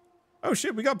raining. Oh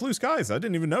shit, we got blue skies. I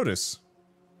didn't even notice.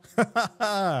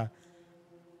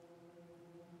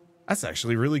 That's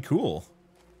actually really cool.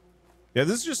 Yeah,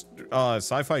 this is just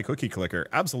sci-fi cookie clicker.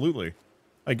 Absolutely.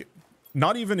 Like,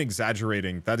 not even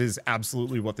exaggerating. That is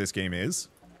absolutely what this game is.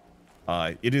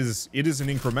 It is an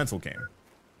incremental game.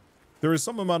 There is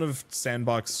some amount of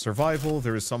sandbox survival.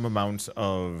 There is some amount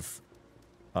of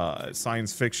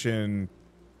science fiction,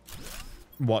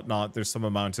 whatnot. There's some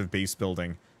amount of base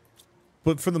building.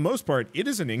 But for the most part, it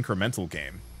is an incremental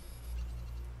game.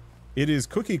 It is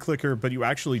cookie clicker, but you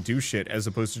actually do shit as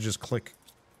opposed to just click.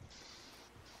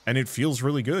 And it feels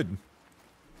really good.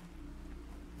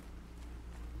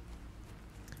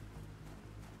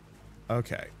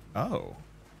 Okay. Oh.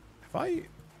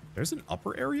 There's an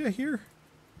upper area here?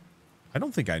 I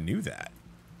don't think I knew that.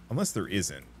 Unless there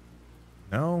isn't.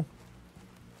 No?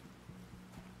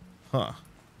 Huh.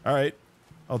 Alright.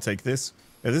 I'll take this.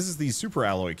 Yeah, this is the super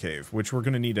alloy cave, which we're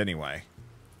going to need anyway.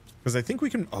 Because I think we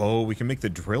can... Oh, we can make the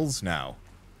drills now.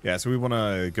 Yeah, so we want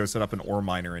to go set up an ore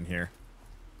miner in here.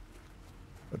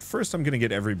 But first I'm going to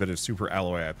get every bit of super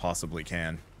alloy I possibly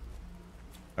can.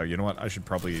 Oh, you know what? I should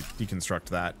probably deconstruct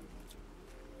that.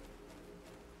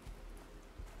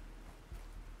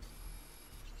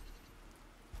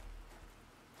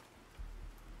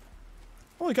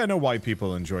 Well, like, I know why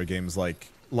people enjoy games like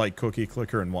Cookie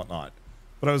Clicker and whatnot.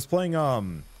 But I was playing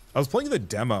the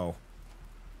demo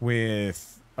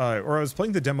with... or I was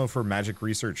playing the demo for Magic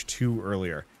Research 2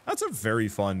 earlier. That's a very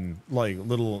fun, like,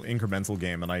 little incremental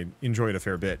game, and I enjoy it a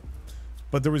fair bit.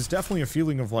 But there was definitely a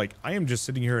feeling of, like, I am just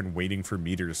sitting here and waiting for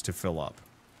meters to fill up.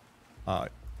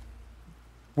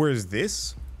 Whereas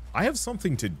this, I have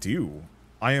something to do.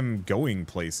 I am going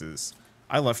places.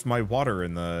 I left my water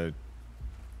in the...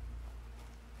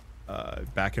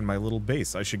 back in my little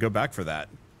base. I should go back for that.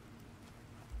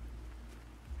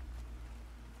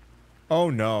 Oh,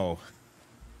 no.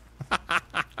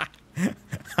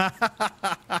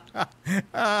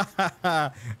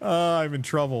 I'm in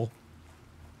trouble.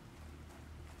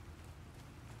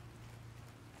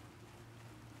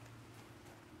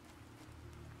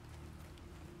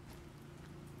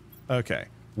 Okay.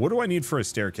 What do I need for a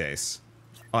staircase?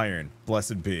 Iron.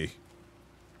 Blessed be.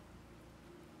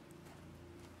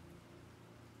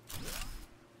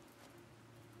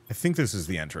 I think this is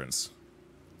the entrance.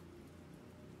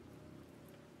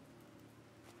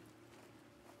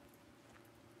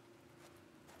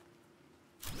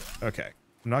 Okay.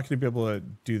 I'm not going to be able to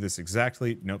do this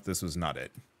exactly. Nope, this was not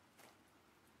it.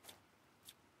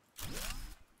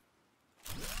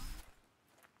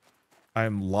 I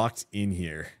am locked in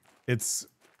here. It's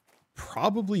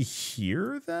probably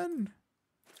here, then?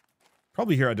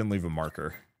 Probably here. I didn't leave a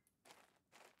marker.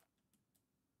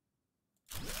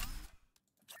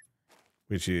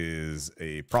 Which is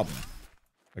a problem.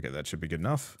 Okay, that should be good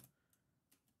enough.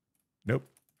 Nope.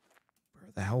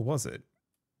 Where the hell was it?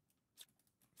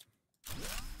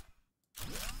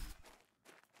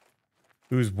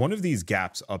 It was one of these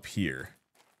gaps up here.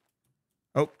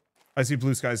 Oh, I see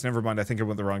blue skies. Never mind. I think I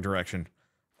went the wrong direction.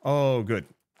 Oh, good.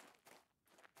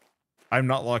 I'm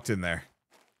not locked in there.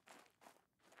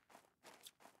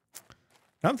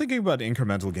 Now I'm thinking about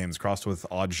incremental games crossed with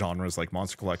odd genres like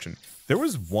Monster Collection. There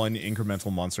was one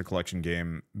incremental Monster Collection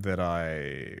game that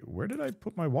Where did I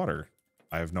put my water?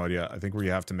 I have no idea. I think we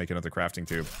have to make another crafting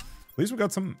tube. At least we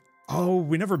got some... Oh,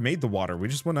 we never made the water. We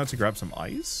just went out to grab some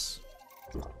ice?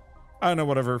 I don't know,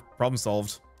 whatever. Problem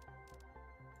solved.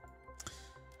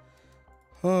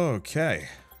 Okay.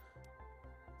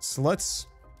 So let's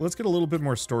get a little bit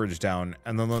more storage down,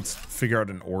 and then let's figure out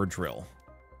an ore drill.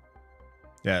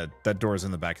 Yeah, that door's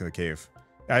in the back of the cave.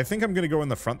 I think I'm going to go in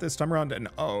the front this time around, and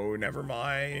oh, never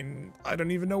mind. I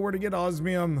don't even know where to get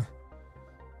osmium.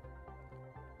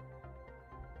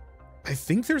 I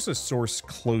think there's a source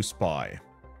close by.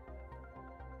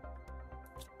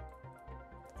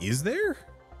 Is there?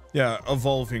 Yeah,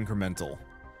 evolve incremental.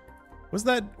 Was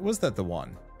that the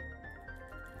one?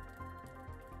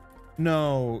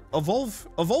 No,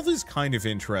 evolve is kind of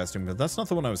interesting, but that's not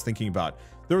the one I was thinking about.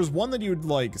 There was one that you would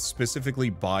like specifically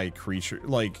buy creature,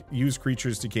 like use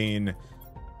creatures to gain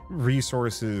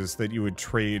resources that you would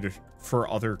trade for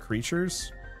other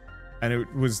creatures. And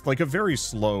it was like a very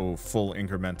slow, full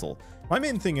incremental. My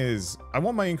main thing is I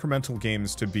want my incremental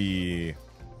games to be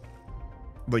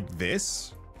like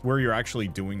this, where you're actually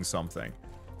doing something.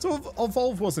 So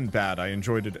Evolve wasn't bad. I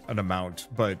enjoyed it an amount,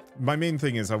 but my main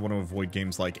thing is I want to avoid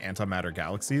games like Antimatter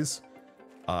Galaxies.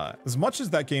 As much as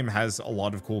that game has a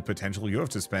lot of cool potential, you have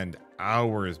to spend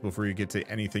hours before you get to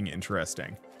anything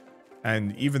interesting.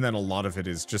 And even then, a lot of it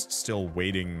is just still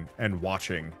waiting and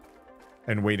watching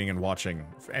and waiting and watching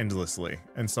endlessly.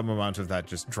 And some amount of that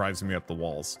just drives me up the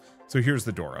walls. So here's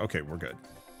the door. Okay, we're good.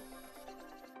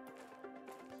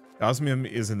 Osmium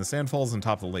is in the Sandfalls on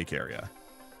top of the lake area.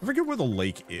 I forget where the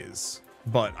lake is,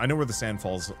 but I know where the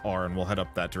Sandfalls are, and we'll head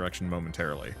up that direction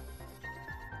momentarily.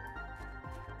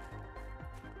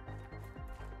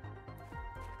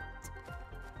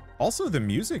 Also, the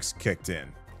music's kicked in.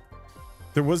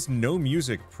 There was no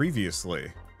music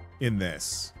previously in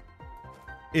this.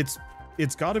 It's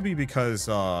got to be because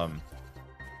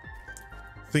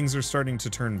things are starting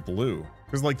to turn blue.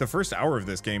 Because like the first hour of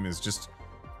this game is just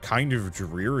kind of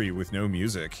dreary with no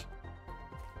music.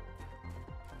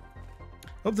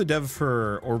 Hope the dev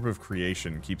for Orb of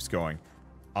Creation keeps going.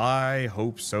 I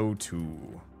hope so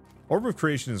too. Orb of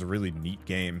Creation is a really neat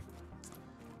game.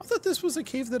 I thought this was a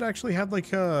cave that actually had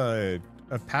like a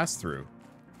pass through.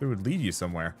 It would lead you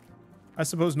somewhere. I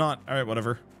suppose not. All right,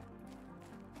 whatever.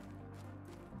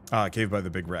 Cave by the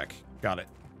big wreck. Got it.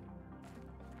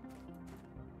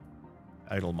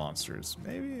 Idle monsters.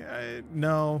 Maybe?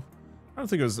 No. I don't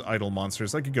think it was idle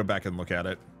monsters. I could go back and look at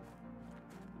it.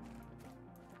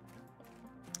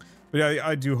 But yeah,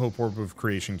 I do hope Orb of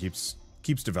Creation keeps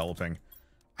developing.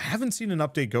 I haven't seen an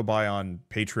update go by on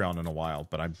Patreon in a while,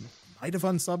 but I might have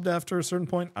unsubbed after a certain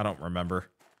point. I don't remember.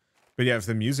 But yeah, if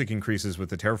the music increases with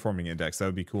the terraforming index, that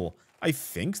would be cool. I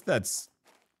think that's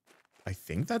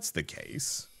the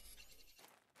case.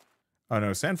 Oh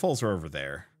no, Sandfalls are over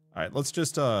there. All right, let's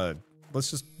just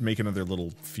make another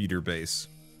little feeder base.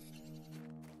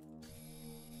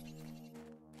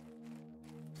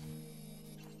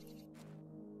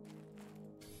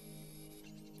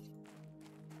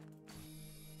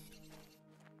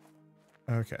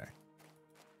 Okay.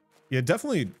 Yeah, it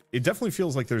definitely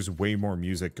feels like there's way more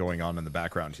music going on in the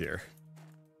background here.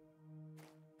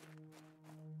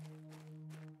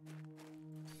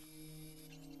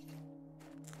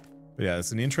 But yeah,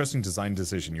 it's an interesting design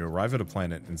decision. You arrive at a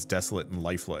planet and it's desolate and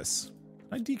lifeless.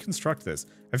 Can I deconstruct this?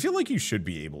 I feel like you should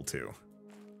be able to.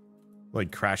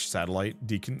 Like crash satellite,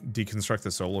 deconstruct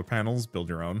the solar panels, build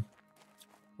your own.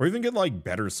 Or even get like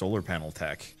better solar panel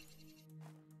tech.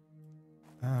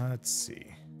 Let's see.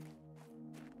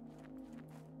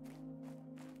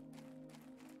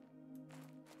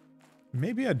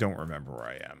 Maybe I don't remember where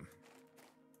I am.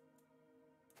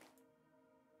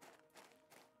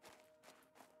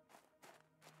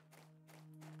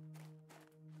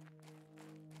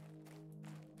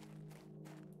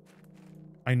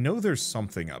 I know there's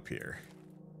something up here.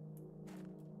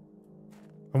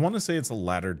 I want to say it's a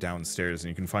ladder downstairs and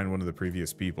you can find one of the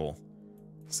previous people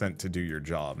sent to do your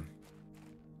job.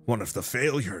 One of the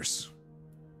failures.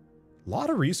 A lot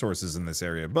of resources in this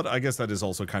area, but I guess that is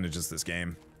also kind of just this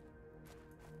game.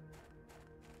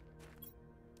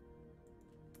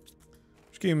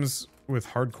 Which games with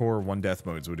hardcore one death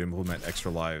modes would implement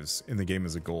extra lives in the game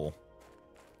as a goal?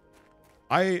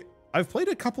 I've played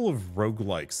a couple of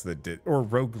roguelikes that did, or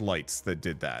roguelites that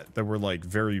did that were like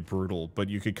very brutal, but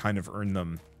you could kind of earn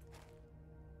them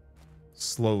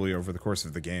slowly over the course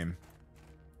of the game.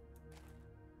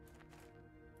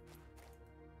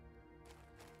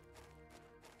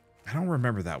 I don't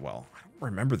remember that well. I don't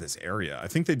remember this area. I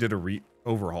think they did a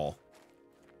overhaul.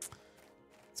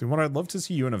 So what I'd love to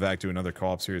see you and Avac do another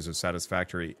co-op series of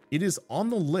Satisfactory. It is on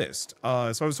the list.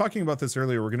 So I was talking about this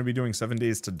earlier. We're going to be doing 7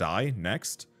 Days to Die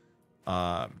next.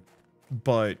 So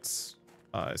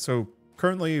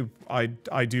currently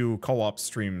I do co-op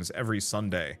streams every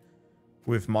Sunday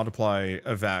with Multiply,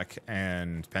 Avac,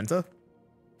 and Penta.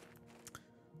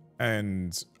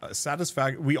 And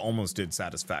we almost did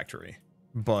Satisfactory,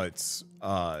 but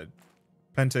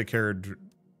Penta cared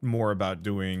more about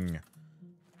doing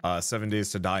 7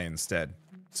 Days to Die instead,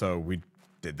 so we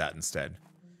did that instead.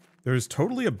 There's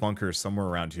totally a bunker somewhere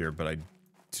around here, but I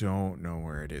don't know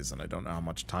where it is, and I don't know how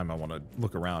much time I want to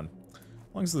look around. How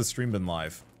long has the stream been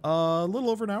live? A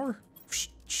little over an hour,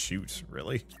 Shoot,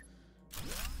 really?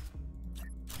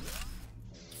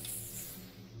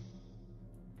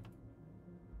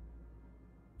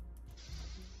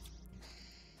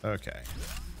 Okay.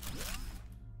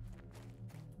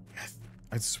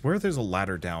 I swear there's a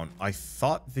ladder down. I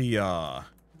thought the,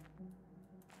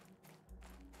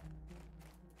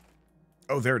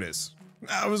 Oh, there it is.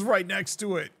 I was right next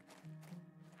to it.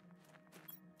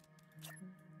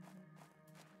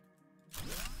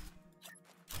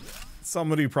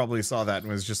 Somebody probably saw that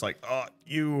and was just like, oh,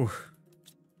 you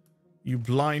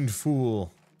blind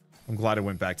fool. I'm glad I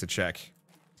went back to check.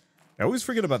 I always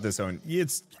forget about this zone.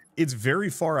 It's very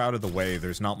far out of the way.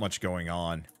 There's not much going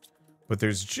on. But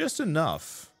there's just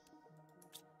enough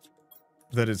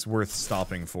that it's worth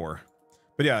stopping for.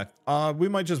 But yeah, we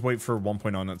might just wait for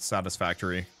 1.0 that's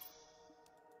satisfactory.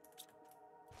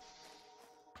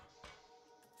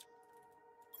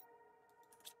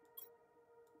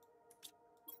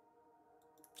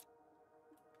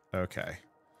 Okay.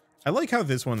 I like how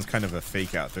this one's kind of a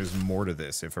fake out. There's more to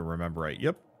this, if I remember right.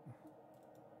 Yep.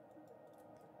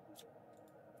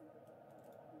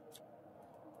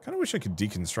 Kind of wish I could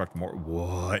deconstruct more.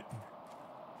 What?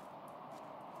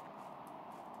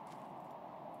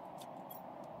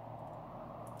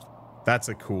 That's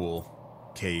a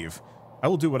cool cave. I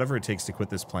will do whatever it takes to quit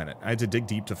this planet. I had to dig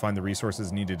deep to find the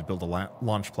resources needed to build a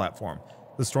launch platform.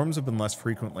 The storms have been less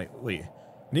frequent lately.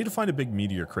 I need to find a big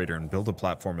meteor crater and build a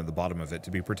platform at the bottom of it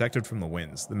to be protected from the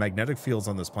winds. The magnetic fields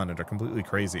on this planet are completely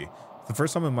crazy. It's the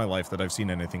first time in my life that I've seen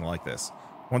anything like this.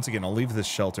 Once again, I'll leave this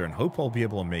shelter and hope I'll be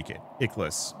able to make it.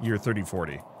 Ichlis, year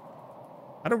 3040.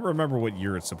 I don't remember what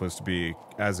year it's supposed to be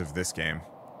as of this game.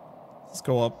 Let's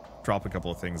go up, drop a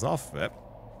couple of things off of it.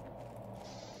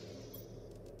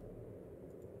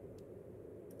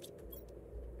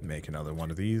 Make another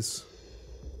one of these.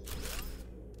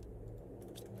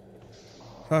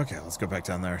 Okay, let's go back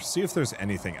down there. See if there's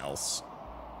anything else.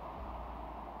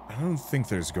 I don't think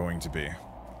there's going to be.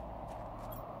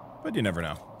 But you never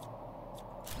know.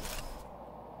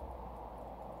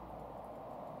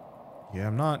 Yeah,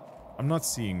 I'm not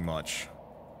seeing much.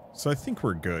 So I think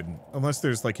we're good. Unless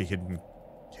there's like a hidden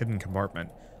compartment.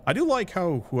 I do like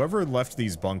how whoever left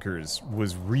these bunkers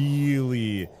was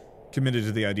really committed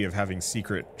to the idea of having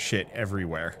secret shit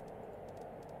everywhere.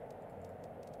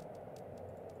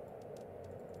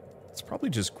 Let's probably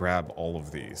just grab all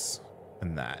of these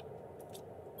and that.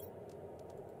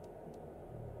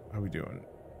 How are we doing?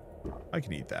 I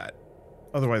can eat that.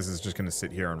 Otherwise, it's just going to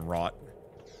sit here and rot.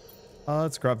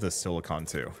 Let's grab this silicon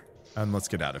too. And let's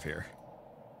get out of here.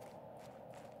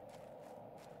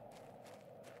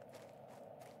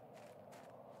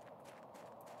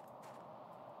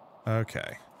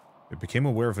 Okay. It became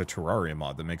aware of a Terraria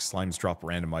mod that makes slimes drop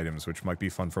random items, which might be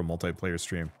fun for a multiplayer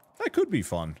stream. That could be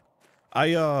fun.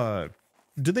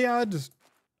 Did they add,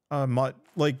 mod,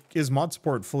 like, is mod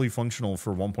support fully functional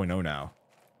for 1.0 now?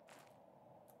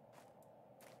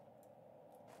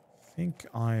 I think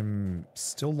I'm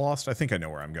still lost. I think I know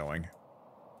where I'm going.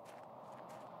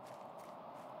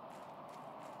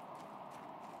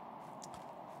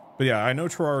 But yeah, I know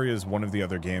Terraria is one of the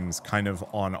other games kind of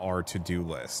on our to-do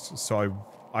list. So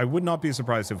I would not be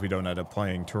surprised if we don't end up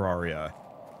playing Terraria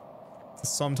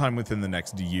sometime within the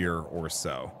next year or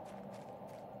so.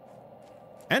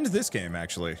 And this game,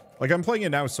 actually. Like, I'm playing it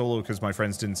now solo because my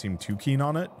friends didn't seem too keen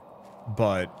on it.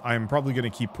 But I'm probably going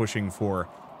to keep pushing for,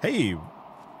 hey,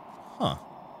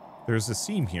 there's a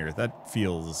seam here. That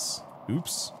feels...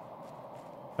 Oops.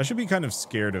 I should be kind of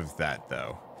scared of that,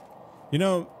 though. You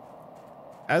know,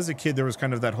 as a kid, there was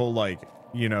kind of that whole, like,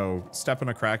 you know, step in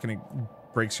a crack and it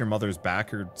breaks your mother's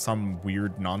back or some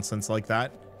weird nonsense like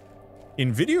that.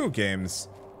 In video games,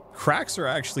 cracks are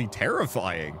actually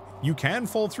terrifying. You can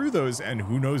fall through those, and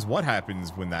who knows what happens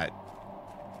when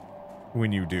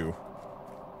you do.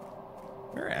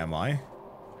 Where am I?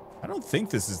 I don't think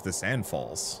this is the Sand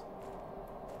Falls.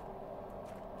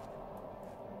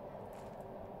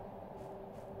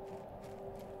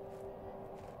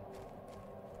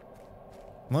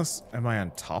 Unless, am I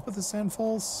on top of the Sand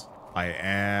Falls? I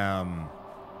am.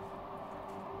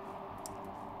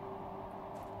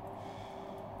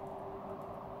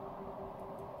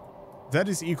 That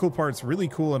is equal parts really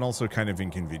cool and also kind of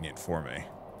inconvenient for me.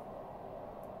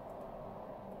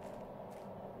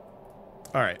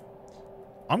 All right.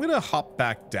 I'm going to hop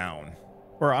back down.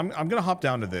 Or I'm going to hop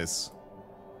down to this.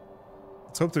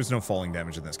 Let's hope there's no falling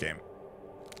damage in this game.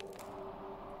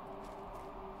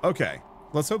 Okay.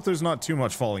 Let's hope there's not too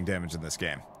much falling damage in this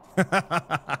game.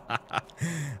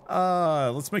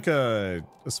 Let's make a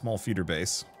small feeder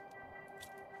base.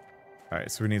 All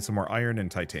right, so we need some more iron and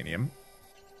titanium.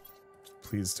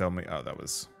 Please tell me... Oh, that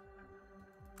was...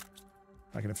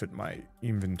 Not gonna fit in my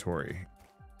inventory.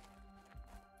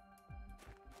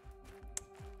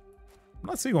 I'm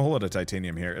not seeing a whole lot of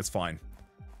titanium here. It's fine.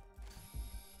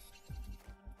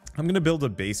 I'm gonna build a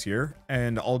base here,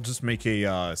 and I'll just make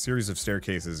a series of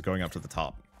staircases going up to the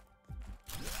top.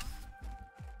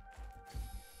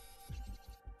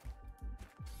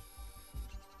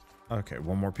 Okay,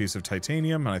 one more piece of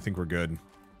titanium, and I think we're good.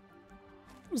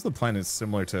 What's the planet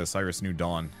similar to Cyrus New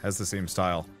Dawn? Has the same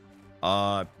style.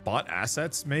 Bought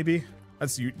assets, maybe?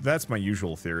 That's my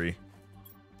usual theory.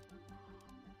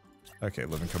 Okay,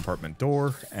 living compartment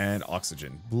door and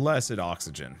oxygen. Blessed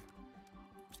oxygen.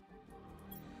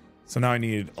 So now I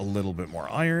need a little bit more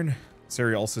iron. This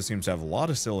area also seems to have a lot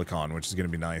of silicon, which is going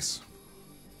to be nice.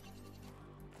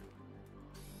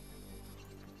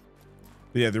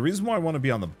 But yeah, the reason why I want to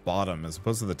be on the bottom as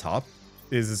opposed to the top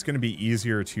is it's going to be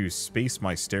easier to space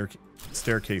my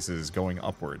staircases going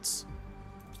upwards.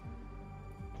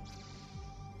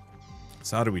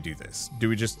 So how do we do this? Do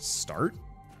we just start?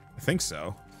 I think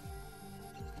so.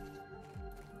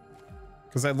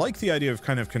 Because I like the idea of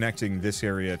kind of connecting this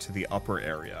area to the upper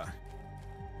area.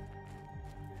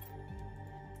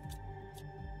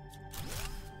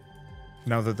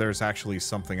 Now that there's actually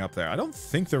something up there. I don't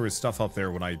think there was stuff up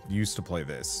there when I used to play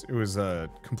this. It was a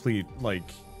complete,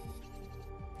 like,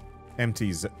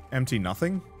 empty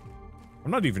nothing.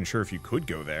 I'm not even sure if you could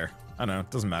go there. I don't know. It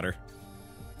doesn't matter.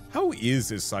 How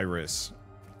is Osiris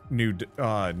New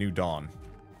Dawn?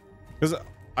 Because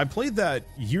I played that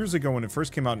years ago when it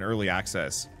first came out in early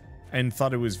access and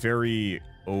thought it was very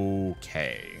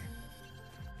okay.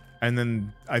 And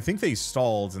then I think they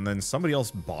stalled and then somebody else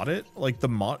bought it. Like the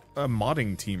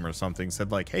modding team or something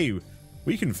said like, hey,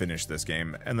 we can finish this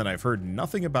game. And then I've heard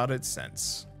nothing about it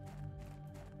since.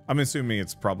 I'm assuming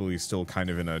it's probably still kind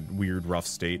of in a weird, rough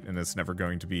state and it's never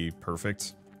going to be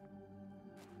perfect.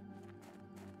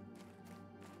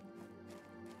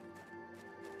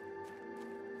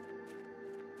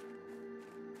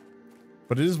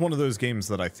 But it is one of those games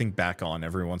that I think back on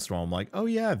every once in a while. I'm like, oh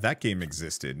yeah, that game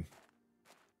existed.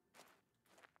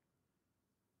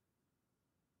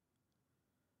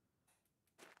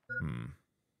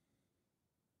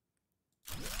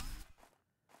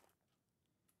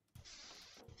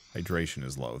 Hydration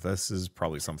is low. This is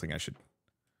probably something I should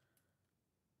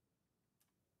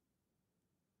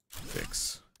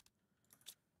fix.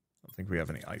 I don't think we have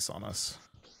any ice on us.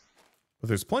 But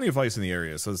there's plenty of ice in the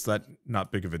area, so it's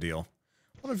not big of a deal.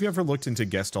 I wonder if you ever looked into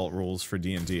Gestalt rules for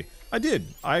D&D. I did.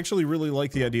 I actually really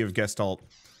like the idea of Gestalt,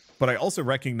 but I also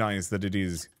recognize that it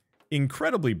is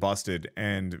incredibly busted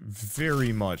and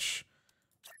very much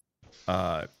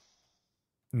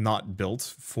not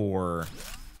built for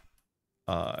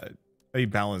a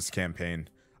balanced campaign.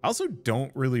 I also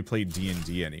don't really play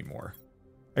D&D anymore.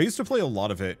 I used to play a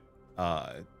lot of it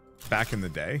back in the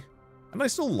day, and I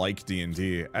still like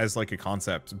D&D as like a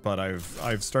concept, but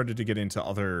I've started to get into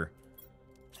other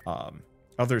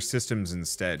systems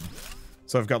instead.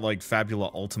 So I've got like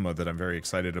Fabula Ultima that I'm very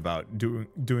excited about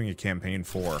doing a campaign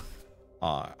for.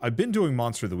 I've been doing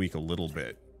Monster of the Week a little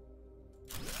bit,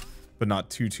 but not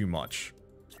too much.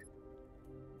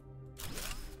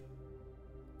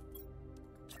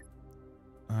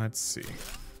 Let's see.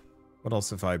 What else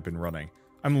have I been running?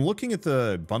 I'm looking at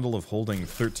the bundle of holding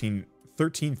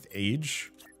 13th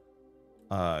Age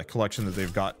collection that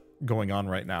they've got going on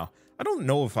right now. I don't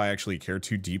know if I actually care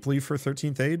too deeply for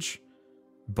 13th Age,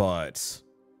 but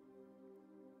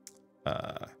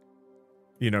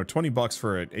you know, $20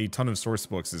 for a ton of source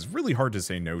books is really hard to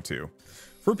say no to.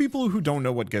 For people who don't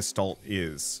know what Gestalt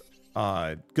is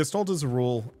a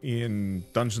rule in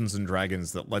Dungeons and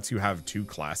Dragons that lets you have two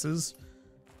classes.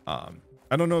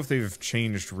 I don't know if they've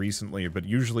changed recently, but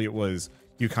usually it was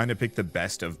you kind of pick the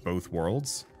best of both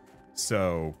worlds.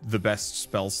 So the best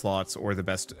spell slots or the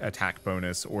best attack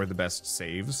bonus or the best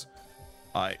saves.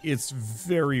 It's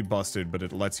very busted, but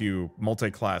it lets you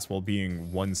multi-class while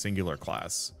being one singular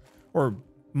class. Or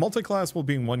multi-class while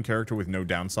being one character with no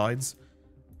downsides.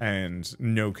 And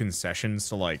no concessions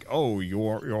to like, oh,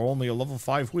 you're only a level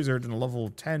 5 wizard and a level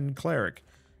 10 cleric.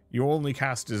 You only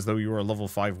cast as though you were a level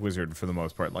 5 wizard for the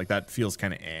most part. Like, that feels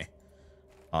kind of eh.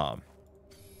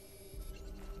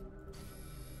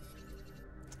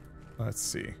 Let's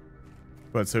see.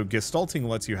 But so Gestalting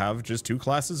lets you have just 2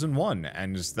 classes in one,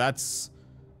 and that's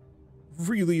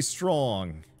really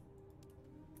strong.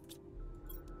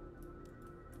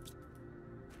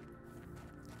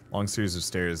 Long series of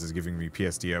stairs is giving me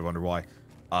PSD. I wonder why.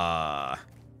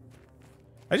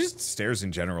 Stairs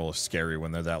in general are scary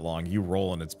when they're that long. You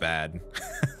roll and it's bad.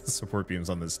 Support beams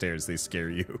on the stairs, they scare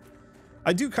you.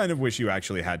 I do kind of wish you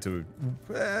actually had to,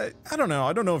 I don't know.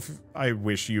 I don't know if I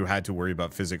wish you had to worry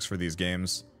about physics for these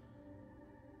games.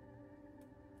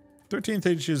 13th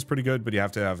age is pretty good, but you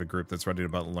have to have a group that's ready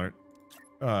to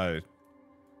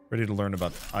learn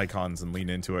about icons and lean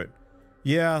into it.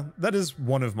 Yeah, that is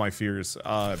one of my fears.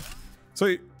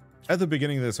 So at the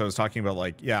beginning of this, I was talking about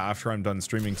like, yeah, after I'm done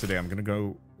streaming today, I'm going to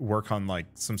go work on like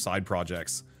some side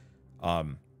projects.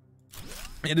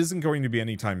 It isn't going to be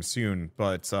anytime soon,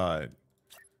 but,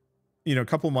 you know, a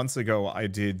couple months ago, I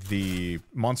did the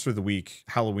Monster of the Week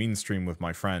Halloween stream with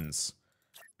my friends.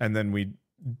 And then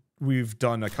we've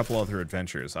done a couple other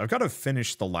adventures. I've got to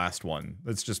finish the last one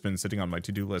that's just been sitting on my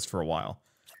to-do list for a while.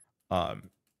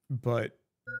 But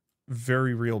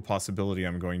very real possibility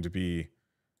I'm going to be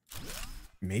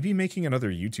maybe making another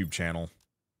YouTube channel.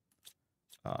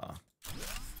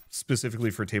 Specifically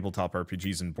for tabletop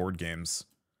RPGs and board games.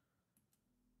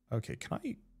 Okay, can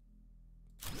I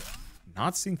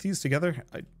not sync these together?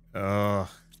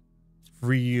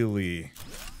 Really?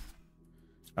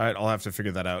 Alright, I'll have to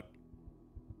figure that out.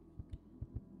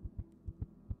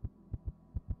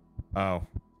 Oh.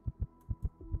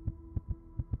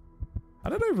 How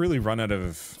did I really run out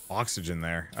of oxygen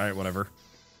there? Alright, whatever.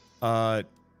 How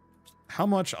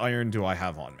much iron do I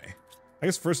have on me? I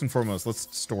guess first and foremost, let's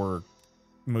store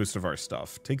most of our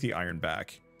stuff. Take the iron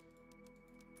back.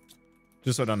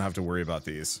 Just so I don't have to worry about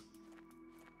these.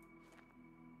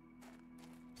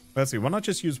 Let's see, why not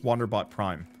just use Wanderbot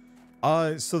Prime?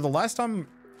 So the last time...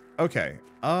 Okay,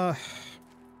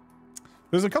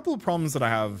 there's a couple of problems that I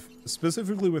have,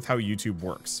 specifically with how YouTube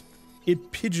works.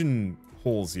 It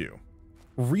pigeonholes you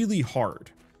really hard.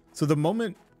 So the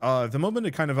moment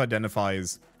it kind of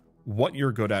identifies what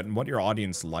you're good at and what your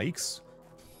audience likes,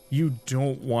 you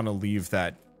don't want to leave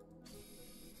that,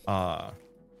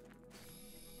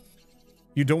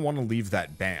 you don't want to leave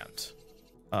that band.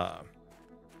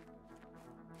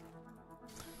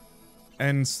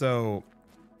 And so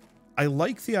I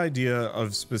like the idea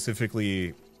of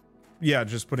specifically, yeah,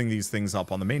 just putting these things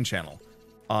up on the main channel.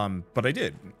 But I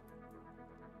did.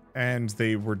 And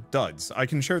they were duds. I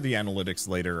can share the analytics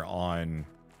later on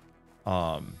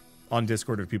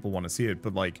Discord if people want to see it.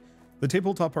 But like the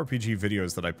tabletop RPG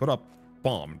videos that I put up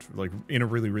bombed, like in a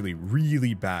really, really,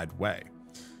 really bad way.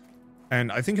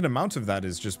 And I think an amount of that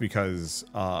is just because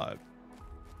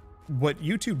what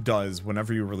YouTube does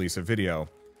whenever you release a video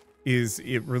is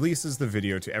it releases the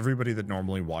video to everybody that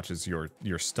normally watches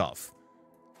your stuff.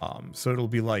 So it'll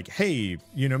be like, hey,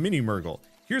 you know, Mini Murgle,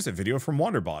 here's a video from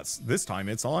Wanderbots. This time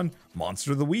it's on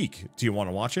Monster of the Week. Do you want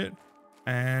to watch it?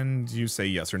 And you say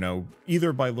yes or no,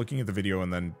 either by looking at the video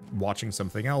and then watching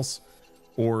something else,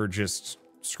 or just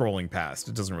scrolling past.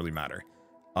 It doesn't really matter.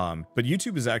 But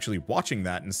YouTube is actually watching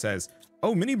that and says,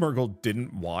 oh, Mini Murgle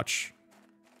didn't watch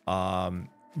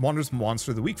Wander's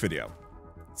Monster of the Week video.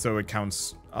 So it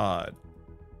counts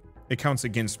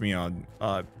against me on,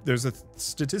 there's a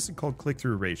statistic called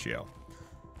click-through ratio,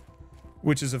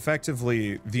 which is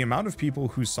effectively the amount of people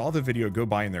who saw the video go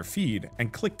by in their feed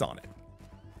and clicked on it.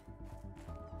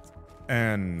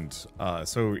 And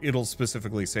so it'll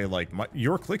specifically say like,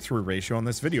 your click-through ratio on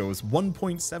this video is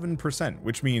 1.7%,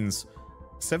 which means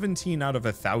 17 out of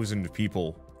 1,000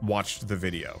 people watched the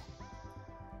video.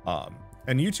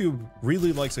 And YouTube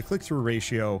really likes a click-through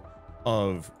ratio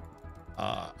of,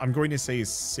 I'm going to say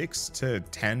 6 to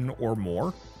 10 or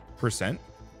more %.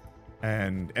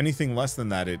 And anything less than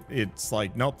that, it's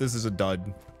like, nope, this is a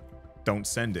dud. Don't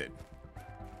send it.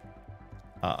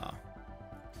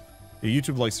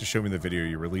 YouTube likes to show me the video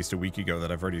you released a week ago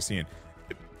that I've already seen.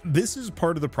 This is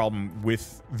part of the problem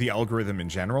with the algorithm in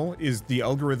general, is the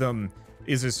algorithm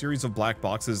is a series of black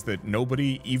boxes that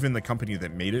nobody, even the company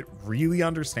that made it, really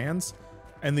understands.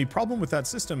 And the problem with that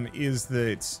system is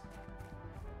that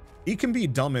it can be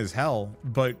dumb as hell,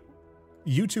 but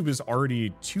YouTube is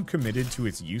already too committed to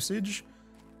its usage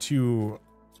to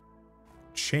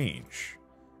change.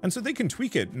 And so they can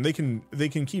tweak it, and they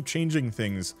can keep changing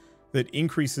things that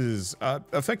increases,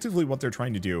 effectively what they're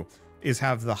trying to do is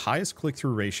have the highest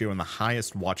click-through ratio and the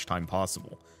highest watch time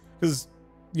possible. Because,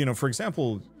 you know, for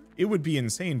example, it would be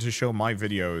insane to show my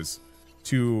videos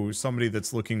to somebody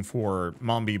that's looking for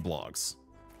Mombi blogs.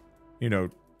 You know,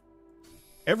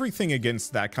 everything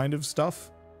against that kind of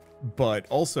stuff, but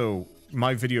also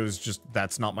my videos just,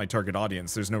 that's not my target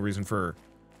audience. There's no reason for,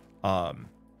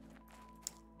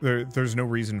 there's no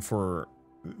reason for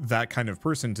that kind of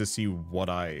person to see what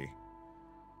I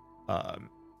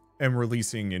am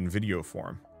releasing in video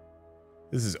form.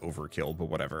 This is overkill, but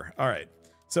whatever. All right.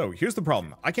 So here's the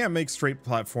problem. I can't make straight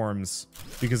platforms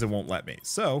because it won't let me.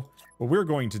 So what we're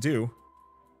going to do...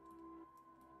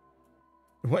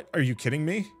 What? Are you kidding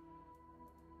me?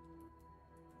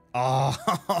 Oh,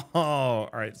 all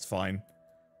right, it's fine.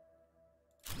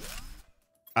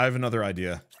 I have another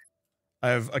idea. I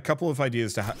have a couple of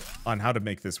ideas on how to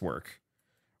make this work.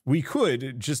 We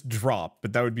could just drop,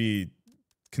 but that would be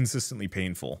consistently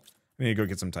painful. I need to go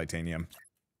get some titanium.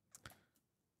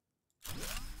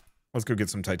 Let's go get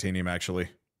some titanium, actually.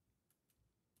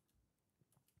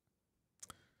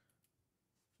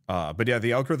 But yeah,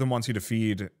 the algorithm wants you to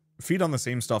feed on the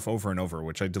same stuff over and over,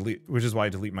 which is why I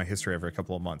delete my history every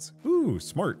couple of months. Ooh,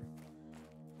 smart.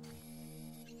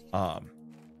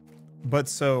 But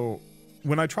so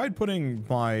when I tried putting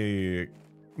my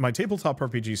tabletop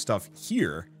RPG stuff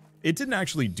here, it didn't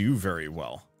actually do very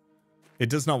well. It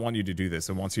does not want you to do this.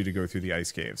 It wants you to go through the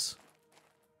ice caves.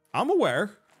 I'm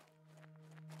aware.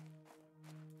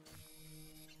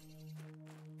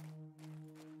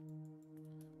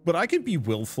 But I can be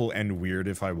willful and weird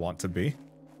if I want to be.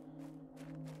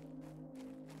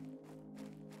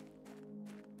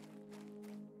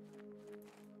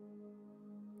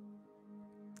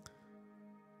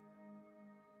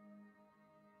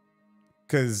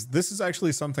 Because this is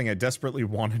actually something I desperately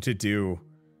wanted to do.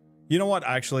 You know what?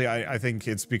 Actually, I think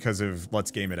it's because of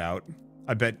Let's Game It Out.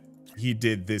 I bet he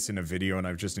did this in a video and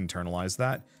I've just internalized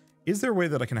that. Is there a way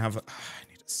that I can have... I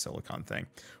need a silicon thing.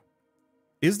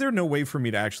 Is there no way for me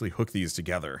to actually hook these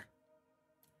together?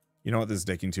 You know what? This is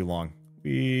taking too long.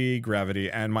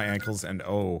 Gravity and my ankles and...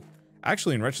 Oh.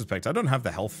 Actually, in retrospect, I don't have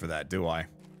the health for that, do I?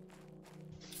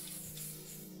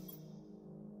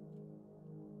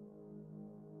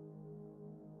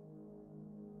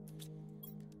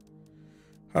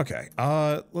 Okay,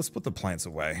 let's put the plants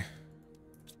away.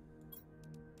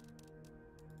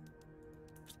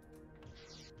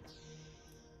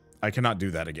 I cannot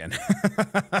do that again.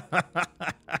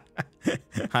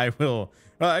 I will.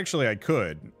 Well, actually, I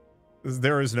could.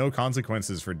 There is no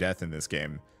consequences for death in this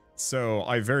game, so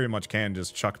I very much can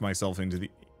just chuck myself into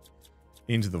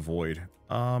the void.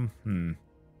 How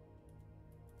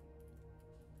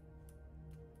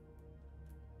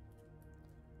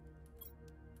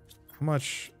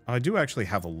much? I do actually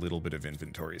have a little bit of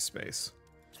inventory space.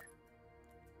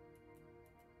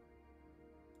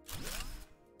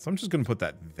 So I'm just going to put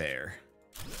that there.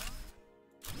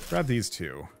 Grab these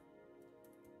two.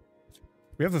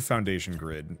 We have a foundation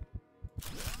grid.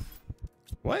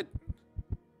 What?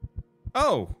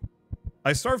 Oh!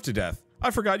 I starved to death.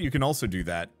 I forgot you can also do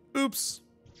that. Oops.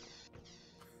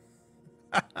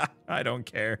 I don't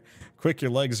care. Quick,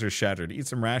 your legs are shattered. Eat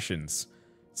some rations.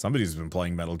 Somebody's been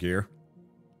playing Metal Gear.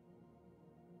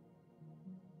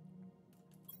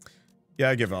 Yeah,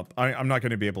 I give up. I'm not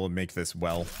going to be able to make this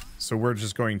well. So we're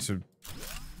just going to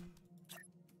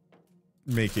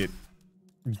make it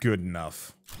good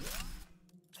enough.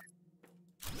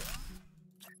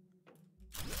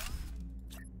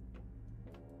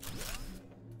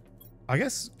 I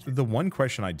guess the one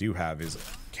question I do have is,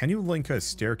 can you link a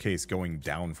staircase going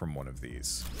down from one of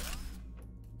these?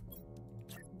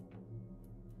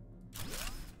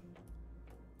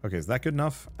 Okay, is that good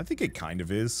enough? I think it kind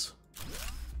of is.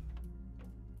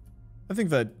 I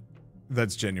think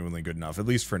that's genuinely good enough, at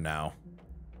least for now.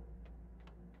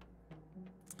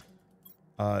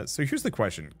 So here's the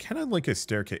question. Can I link a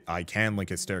staircase? I can link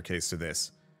a staircase to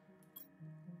this.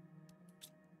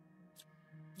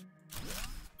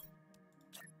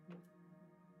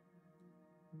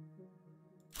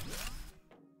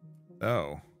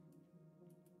 Oh.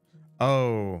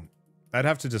 Oh. I'd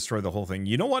have to destroy the whole thing.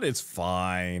 You know what? It's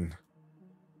fine.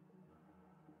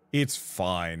 It's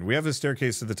fine. We have a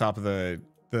staircase to the top of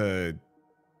the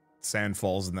sand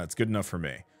falls, and that's good enough for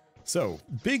me. So,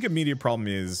 big immediate problem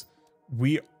is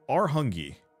we are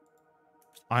hungry.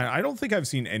 I don't think I've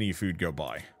seen any food go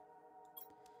by.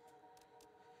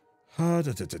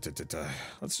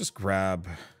 Let's just grab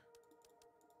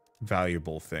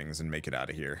valuable things and make it out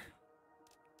of here.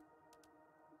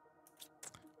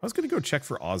 I was going to go check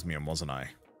for osmium, wasn't I?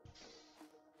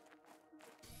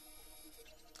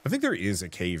 I think there is a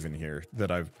cave in here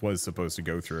that I was supposed to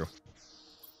go through.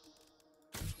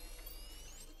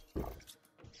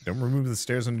 Don't remove the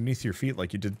stairs underneath your feet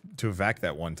like you did to evac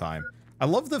that one time. I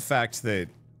love the fact that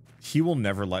he will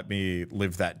never let me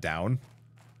live that down.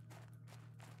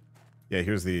 Yeah,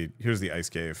 here's the ice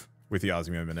cave with the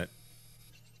osmium in it.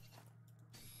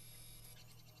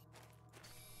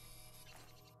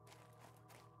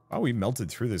 Wow, we melted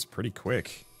through this pretty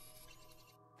quick.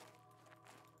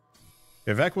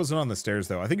 Evac wasn't on the stairs,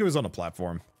 though. I think it was on a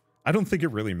platform. I don't think it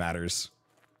really matters.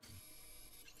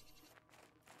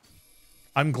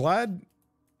 I'm glad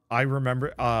I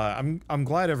remember. I'm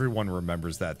glad everyone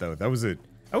remembers that, though. That was a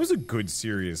good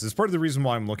series. It's part of the reason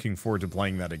why I'm looking forward to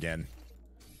playing that again.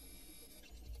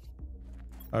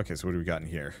 Okay, so what do we got in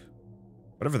here?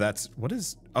 Whatever that's... What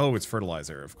is... Oh, it's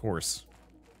fertilizer, of course.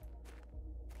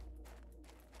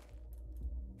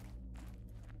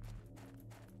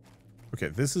 Okay,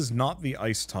 this is not the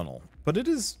ice tunnel, but it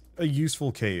is a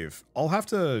useful cave. I'll have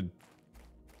to...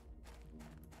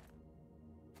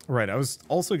 Right, I was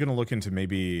also going to look into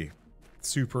maybe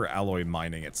super alloy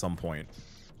mining at some point.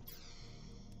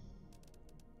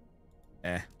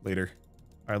 Later.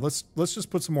 Alright, let's just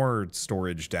put some more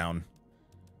storage down.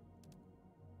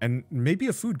 And maybe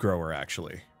a food grower,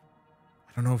 actually.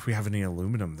 I don't know if we have any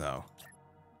aluminum, though.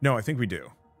 No, I think we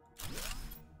do.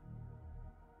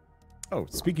 Oh,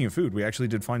 speaking of food, we actually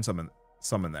did find some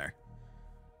in there.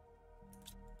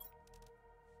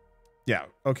 Yeah,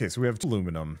 okay, so we have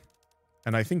aluminum.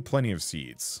 And I think plenty of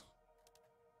seeds.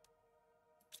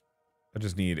 I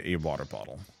just need a water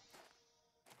bottle.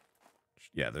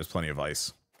 Yeah, there's plenty of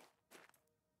ice.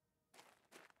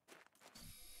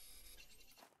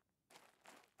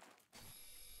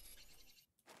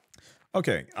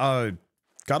 Okay,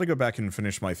 gotta go back and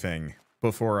finish my thing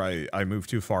before I move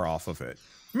too far off of it.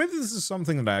 Maybe this is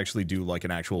something that I actually do like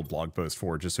an actual blog post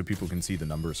for, just so people can see the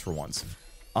numbers for once.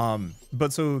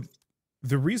 But so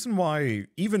the reason why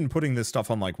even putting this stuff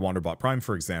on like Wanderbot Prime,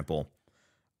 for example,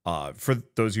 for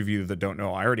those of you that don't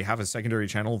know, I already have a secondary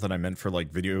channel that I meant for like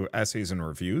video essays and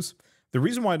reviews. The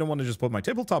reason why I don't want to just put my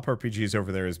tabletop RPGs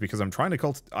over there is because I'm trying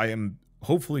to I am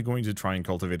hopefully going to try and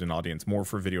cultivate an audience more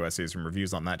for video essays and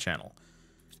reviews on that channel.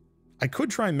 I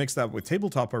could try and mix that with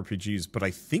tabletop RPGs, but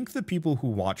I think the people who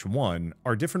watch one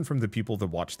are different from the people that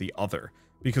watch the other.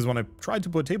 Because when I tried to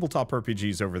put tabletop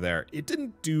RPGs over there, it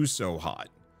didn't do so hot.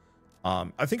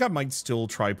 I think I might still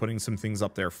try putting some things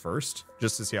up there first,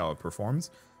 just to see how it performs.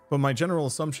 But my general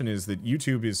assumption is that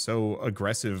YouTube is so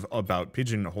aggressive about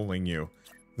pigeonholing you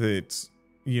that,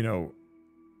 you know,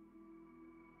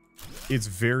 it's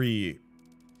very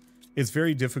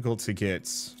difficult to get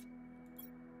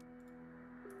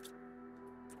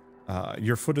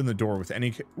your foot in the door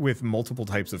with multiple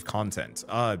types of content.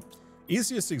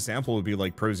 Easiest example would be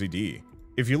like ProZD.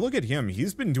 If you look at him,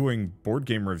 he's been doing board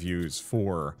game reviews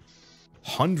for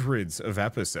hundreds of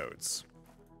episodes,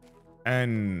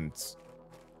 and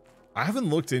I haven't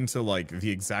looked into like the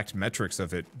exact metrics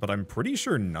of it, but I'm pretty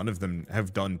sure none of them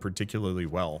have done particularly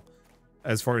well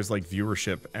as far as like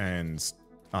viewership and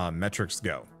metrics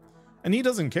go. And he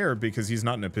doesn't care because he's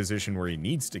not in a position where he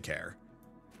needs to care,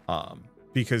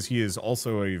 because he is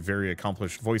also a very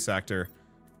accomplished voice actor,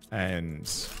 and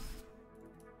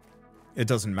it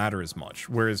doesn't matter as much.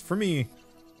 Whereas for me,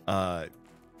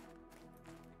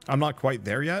 I'm not quite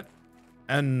there yet,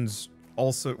 and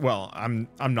also, well, I'm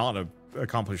not a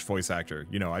accomplished voice actor.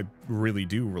 You know, I really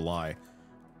do rely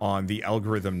on the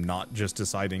algorithm not just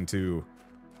deciding to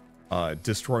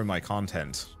destroy my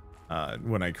content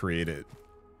when I create it.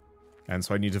 And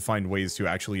so I need to find ways to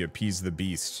actually appease the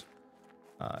beast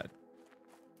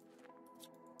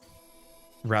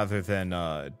rather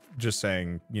than just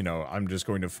saying, you know, I'm just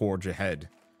going to forge ahead,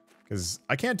 because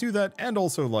I can't do that. And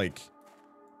also, like,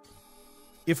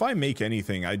 if I make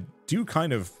anything, I do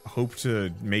kind of hope to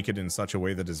make it in such a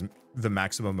way that is the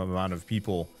maximum amount of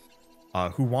people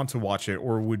who want to watch it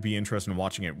or would be interested in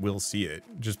watching it will see it.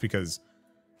 Just because,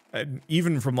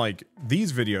 even from like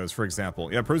these videos, for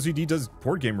example, yeah, ProZD does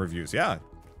board game reviews. Yeah,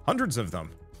 hundreds of them.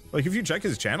 Like, if you check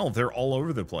his channel, they're all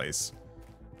over the place.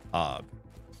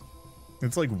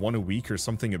 It's like one a week or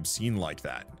something obscene like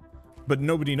that. But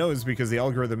nobody knows because the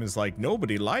algorithm is like,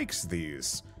 nobody likes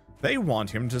these. They want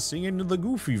him to sing into the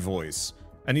goofy voice,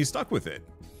 and he's stuck with it.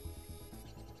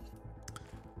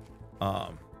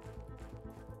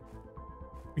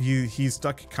 He's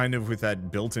stuck kind of with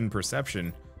that built-in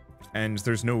perception, and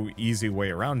there's no easy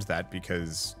way around that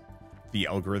because the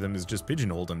algorithm has just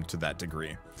pigeonholed him to that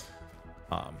degree.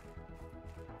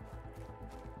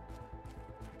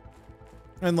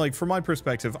 And like, from my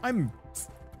perspective,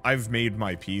 I've made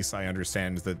my peace. I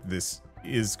understand that this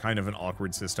is kind of an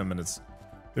awkward system, and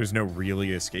there's no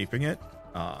really escaping it.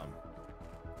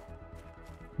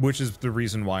 Which is the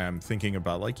reason why I'm thinking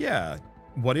about, like, yeah,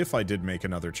 what if I did make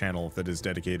another channel that is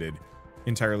dedicated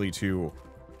entirely to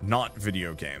not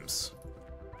video games?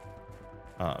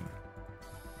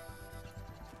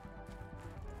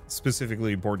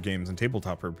 Specifically board games and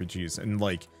tabletop RPGs. And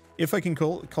like, if I can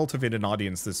cultivate an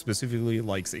audience that specifically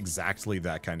likes exactly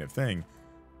that kind of thing,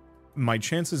 my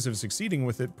chances of succeeding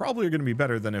with it probably are going to be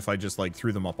better than if I just like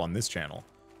threw them up on this channel.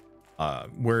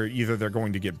 Where either they're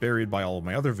going to get buried by all of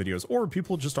my other videos, or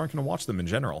people just aren't going to watch them in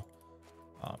general.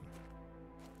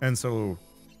 And so,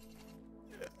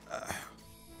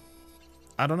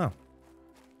 I don't know.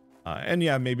 And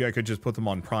yeah, maybe I could just put them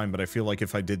on Prime, but I feel like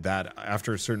if I did that,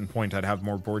 after a certain point, I'd have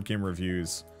more board game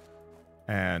reviews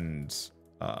and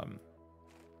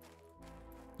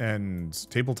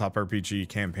tabletop RPG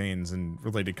campaigns and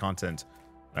related content.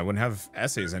 I wouldn't have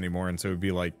essays anymore, and so it would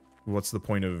be like, what's the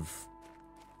point of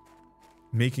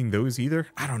making those either?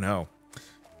 I don't know.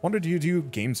 Wonder, do you do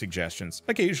game suggestions?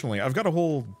 Occasionally. I've got a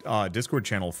whole Discord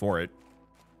channel for it.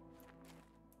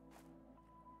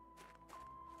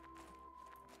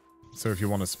 So if you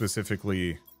want to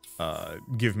specifically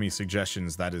give me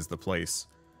suggestions, that is the place.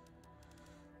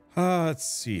 Let's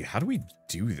see. How do we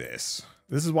do this?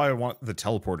 This is why I want the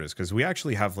teleporters, because we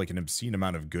actually have like an obscene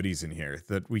amount of goodies in here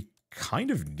that we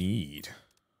kind of need.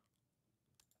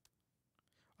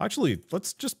 Actually,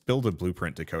 let's just build a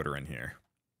blueprint decoder in here.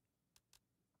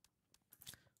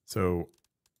 So,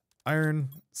 iron,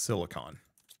 silicon.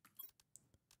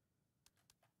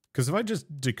 Because if I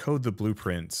just decode the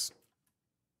blueprints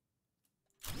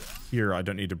here, I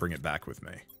don't need to bring it back with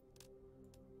me.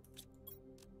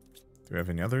 Do we have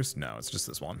any others? No, it's just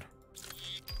this one.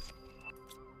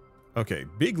 Okay,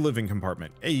 big living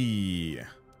compartment. Hey,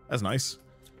 that's nice.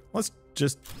 Let's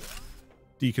just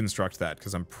deconstruct that,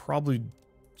 because I'm probably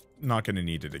not going to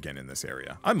need it again in this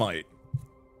area. I might.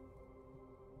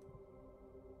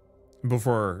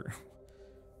 Before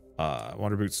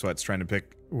Wanderbots Sweat's trying to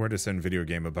pick where to send video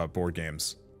game about board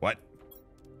games. What?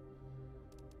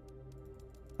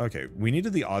 Okay, we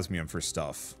needed the osmium for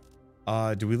stuff.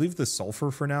 Do we leave the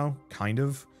sulfur for now? Kind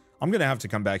of. I'm going to have to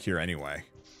come back here anyway.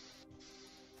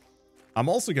 I'm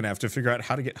also going to have to figure out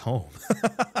how to get home.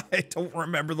 I don't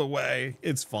remember the way.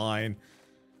 It's fine.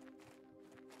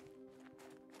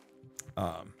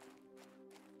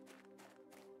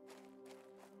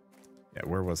 Yeah,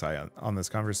 where was I on this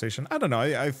conversation? I don't know.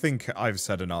 I think I've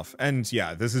said enough. And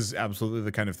yeah, this is absolutely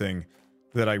the kind of thing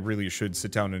that I really should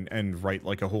sit down and write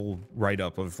like a whole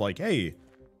write-up of like, hey,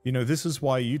 you know, this is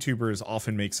why YouTubers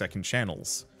often make second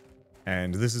channels.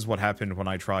 And this is what happened when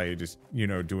I tried, you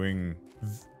know, doing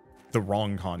the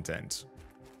wrong content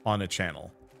on a channel.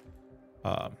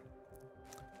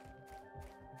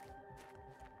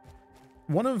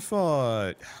 One of,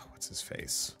 what's his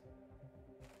face?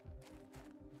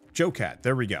 Joe Cat,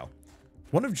 there we go.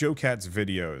 One of Joe Cat's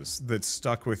videos that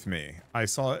stuck with me,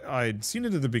 I'd seen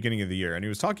it at the beginning of the year, and he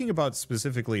was talking about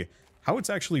specifically how it's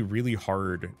actually really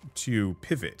hard to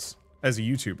pivot as a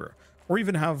YouTuber, or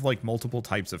even have like multiple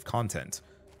types of content.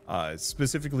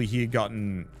 Specifically, he had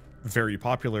gotten very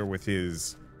popular with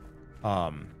his,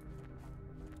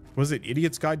 was it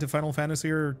Idiot's Guide to Final Fantasy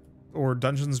or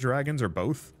Dungeons & Dragons, or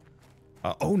both?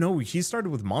 Oh no, he started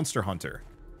with Monster Hunter.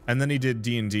 And then he did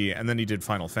D&D, and then he did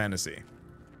Final Fantasy.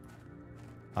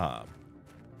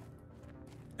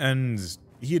 And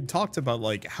he had talked about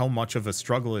like how much of a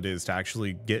struggle it is to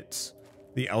actually get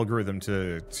the algorithm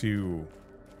to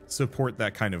support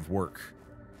that kind of work.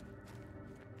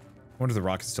 I wonder if the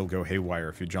rockets still go haywire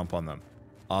if you jump on them.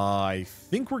 I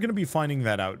think we're going to be finding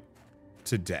that out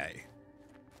today.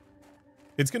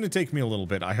 It's going to take me a little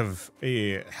bit. I have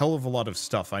a hell of a lot of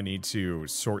stuff I need to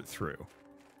sort through.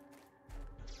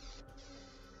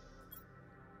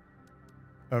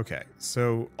 Okay,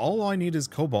 so all I need is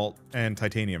cobalt and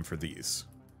titanium for these.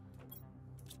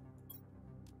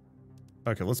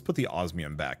 Okay, let's put the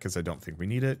osmium back, because I don't think we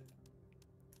need it.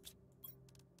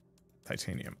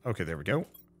 Titanium. Okay, there we go.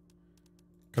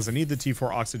 Because I need the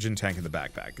T4 oxygen tank in the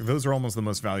backpack. Those are almost the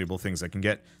most valuable things I can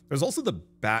get. There's also the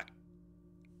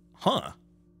Huh.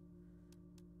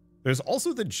 There's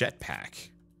also the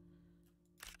jetpack.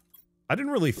 I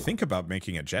didn't really think about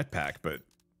making a jetpack, but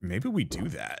maybe we do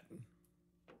that.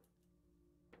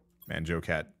 Man, Joe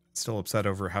Cat still upset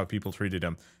over how people treated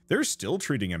him. They're still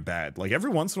treating him bad. Like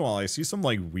every once in a while, I see some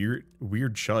like weird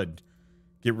chud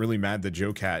get really mad that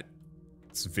Joe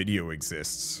Cat's video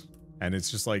exists, and it's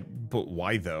just like, but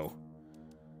why though?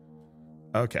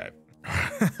 Okay,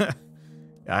 I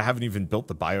haven't even built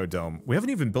the biodome. We haven't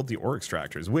even built the ore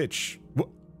extractors. Which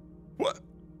what?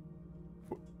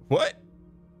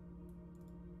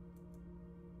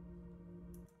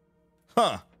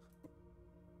 Huh.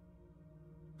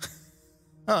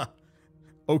 Huh.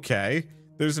 Okay.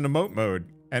 There's an emote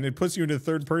mode, and it puts you into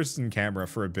third-person camera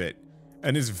for a bit,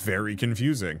 and is very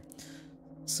confusing.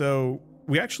 So,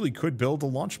 we actually could build a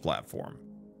launch platform.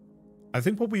 I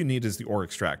think what we need is the ore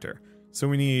extractor. So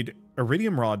we need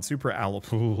iridium rod, super alloy.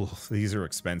 Ooh, these are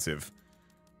expensive.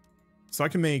 So I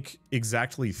can make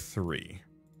exactly 3.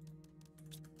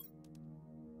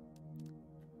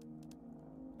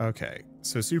 Okay,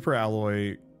 so super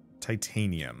alloy,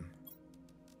 titanium.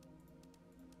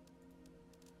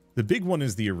 The big one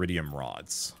is the iridium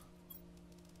rods.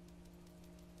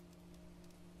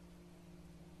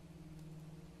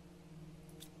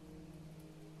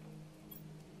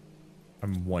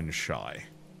 I'm one shy.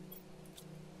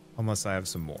 Unless I have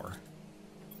some more.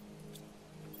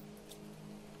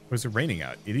 Or is it raining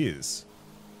out? It is.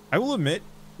 I will admit,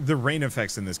 the rain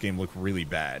effects in this game look really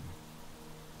bad.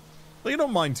 Like, I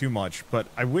don't mind too much, but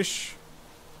I wish...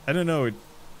 I don't know,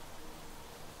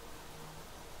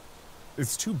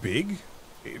 it's too big?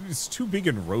 It's too big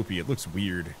and ropey. It looks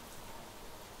weird.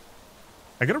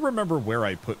 I gotta remember where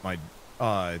I put my,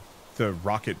 the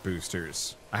rocket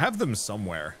boosters. I have them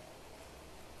somewhere.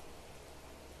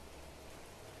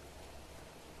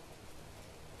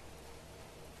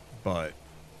 But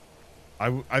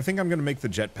I think I'm gonna make the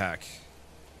jetpack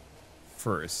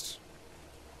first.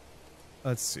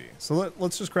 Let's see. So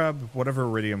let's just grab whatever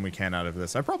iridium we can out of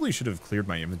this. I probably should have cleared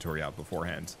my inventory out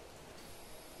beforehand,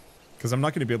 because I'm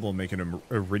not going to be able to make an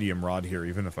iridium rod here,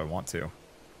 even if I want to.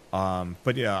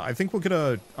 But yeah, I think we'll get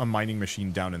a mining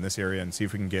machine down in this area and see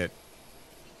if we can get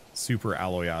super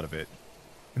alloy out of it.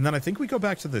 And then I think we go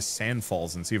back to the sand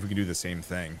falls and see if we can do the same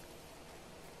thing.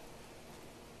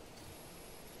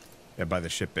 Yeah, by the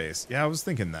ship base. Yeah, I was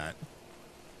thinking that.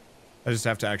 I just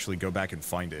have to actually go back and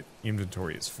find it.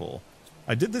 Inventory is full.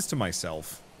 I did this to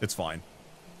myself. It's fine.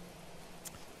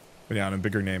 But yeah, on a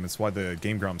bigger name, it's why the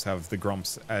Game Grumps have the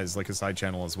Grumps as like a side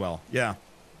channel as well. Yeah.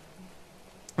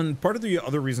 And part of the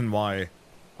other reason why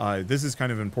this is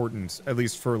kind of important, at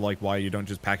least for like why you don't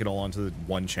just pack it all onto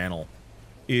one channel,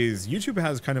 is YouTube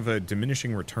has kind of a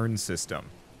diminishing return system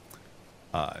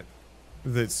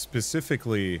that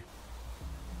specifically...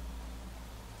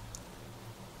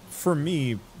 For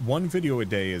me, one video a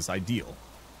day is ideal.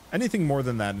 Anything more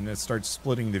than that and it starts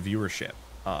splitting the viewership.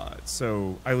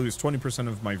 So I lose 20%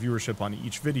 of my viewership on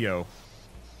each video,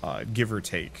 give or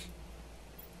take.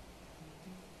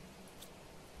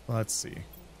 Let's see.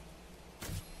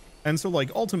 And so, like,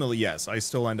 ultimately, yes, I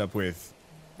still end up with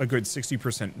a good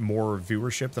 60% more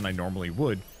viewership than I normally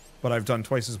would, but I've done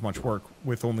twice as much work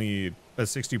with only a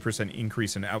 60%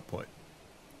 increase in output.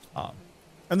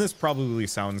 And this probably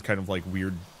sounds kind of like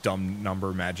weird, dumb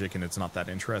number magic, and it's not that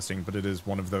interesting, but it is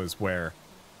one of those where,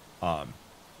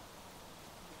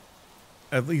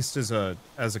 at least as a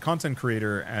content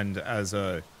creator and as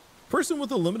a person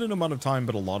with a limited amount of time,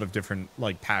 but a lot of different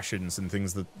like passions and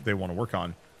things that they want to work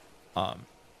on,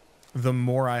 the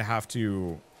more work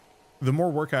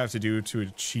I have to do to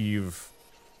achieve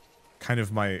kind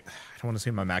of my, I don't want to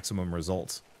say my maximum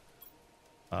results.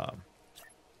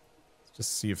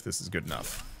 Just see if this is good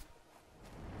enough.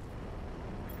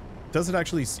 Does it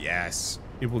actually? Yes,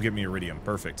 it will give me iridium.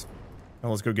 Perfect. Now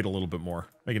let's go get a little bit more.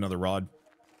 Make another rod.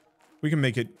 We can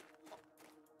make it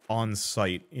on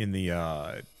site in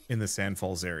the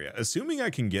Sandfalls area, assuming I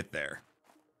can get there.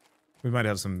 We might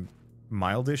have some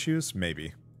mild issues,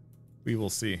 maybe. We will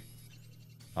see.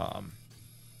 I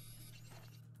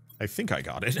think I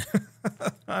got it.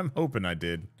 I'm hoping I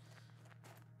did.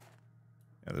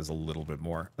 Yeah, there's a little bit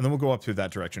more. And then we'll go up through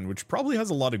that direction, which probably has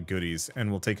a lot of goodies,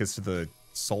 and will take us to the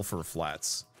sulfur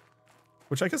flats.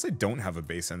 Which I guess I don't have a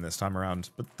base in this time around,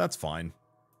 but that's fine.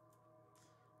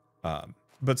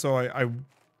 But so I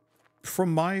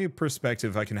from my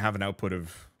perspective, I can have an output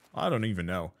of, I don't even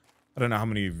know. I don't know how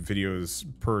many videos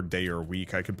per day or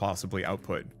week I could possibly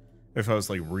output if I was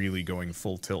like really going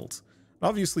full tilt.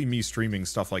 Obviously, me streaming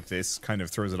stuff like this kind of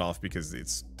throws it off because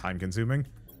it's time consuming.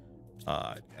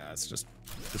 Yeah, let's just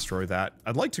destroy that.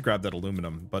 I'd like to grab that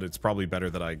aluminum, but it's probably better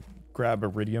that I grab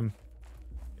iridium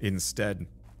instead.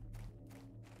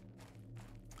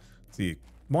 Let's see.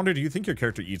 Wander, do you think your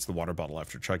character eats the water bottle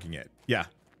after chugging it? Yeah.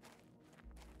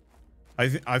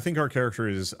 I think our character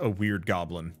is a weird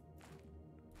goblin.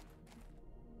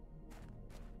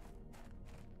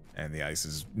 And the ice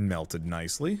is melted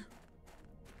nicely.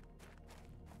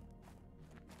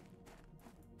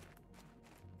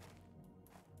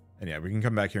 And yeah, we can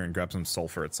come back here and grab some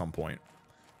sulfur at some point.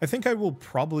 I think I will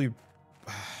probably...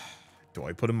 Do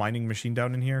I put a mining machine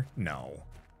down in here? No.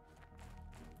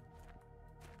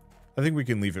 I think we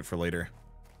can leave it for later.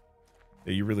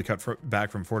 Yeah, you really cut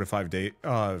back from 4 to 5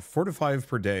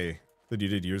 per day that you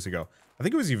did years ago. I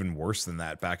think it was even worse than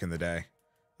that back in the day.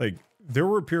 Like, there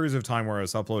were periods of time where I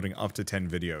was uploading up to 10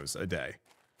 videos a day.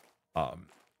 But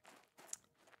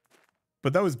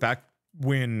that was back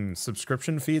when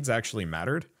subscription feeds actually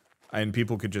mattered. And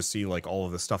people could just see, like, all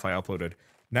of the stuff I uploaded.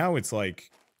 Now it's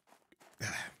like...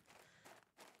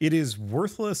 It is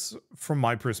worthless from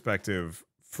my perspective,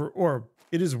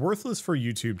 it is worthless for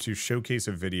YouTube to showcase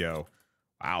a video.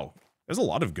 Wow, there's a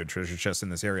lot of good treasure chests in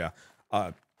this area.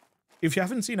 If you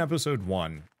haven't seen episode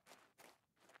 1,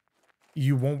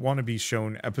 you won't want to be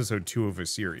shown episode 2 of a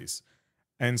series.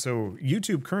 And so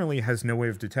YouTube currently has no way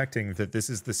of detecting that this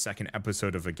is the second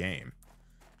episode of a game.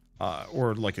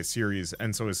 or like a series.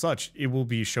 And so as such, it will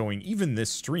be showing even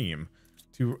this stream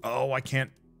to, oh,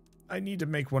 I need to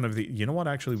make one of the, you know what?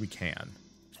 Actually, we can.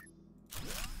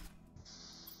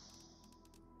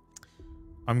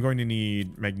 I'm going to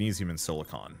need magnesium and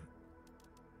silicon.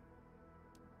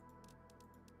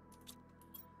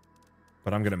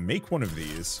 But I'm going to make one of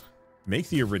these, make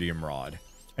the iridium rod,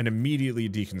 and immediately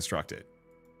deconstruct it.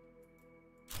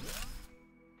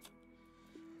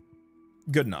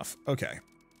 Good enough. Okay.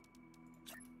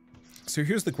 So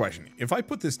here's the question. If I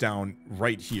put this down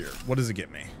right here, what does it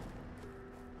get me?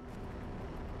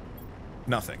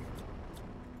 Nothing.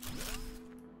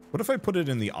 What if I put it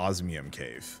in the osmium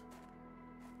cave?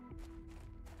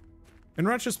 In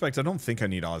retrospect, I don't think I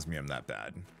need osmium that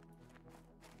bad.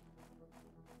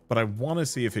 But I want to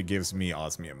see if it gives me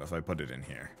osmium if I put it in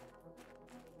here.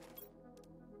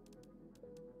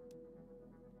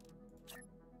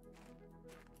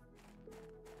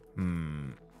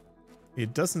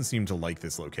 It doesn't seem to like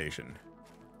this location.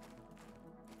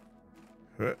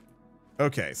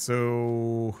 Okay,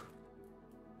 so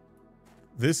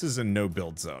this is a no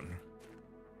build zone.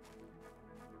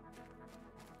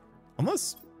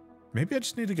 Unless maybe I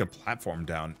just need to get a platform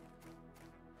down.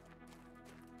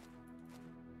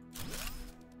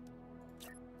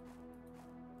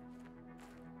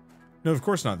 No, of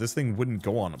course not. This thing wouldn't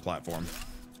go on a platform.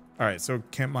 All right, so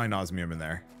can't mine osmium in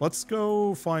there. Let's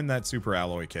go find that super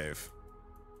alloy cave.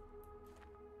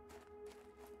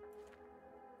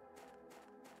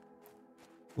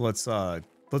 Let's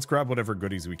grab whatever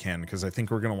goodies we can, because I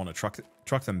think we're gonna want to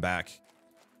truck them back.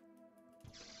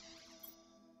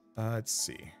 Let's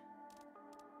see.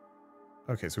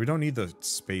 Okay, so we don't need the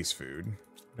space food.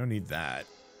 We don't need that.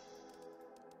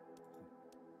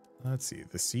 Let's see.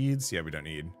 The seeds, yeah, we don't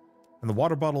need. And the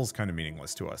water bottle is kind of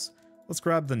meaningless to us. Let's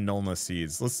grab the nullness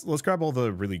seeds. Let's grab all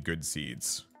the really good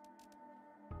seeds.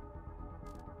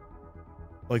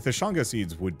 Like the Shanga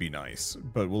seeds would be nice,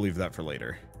 but we'll leave that for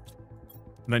later.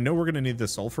 And I know we're going to need the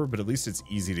sulfur, but at least it's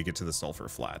easy to get to the sulfur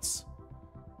flats.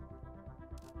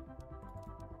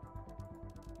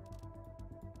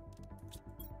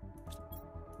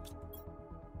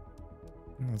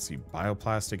 Let's see,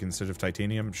 bioplastic instead of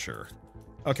titanium? Sure.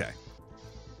 Okay.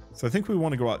 So I think we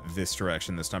want to go out this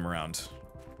direction this time around.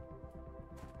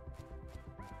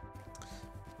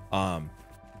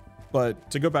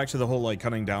 But to go back to the whole like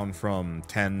cutting down from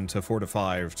 10 to 4 to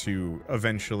 5 to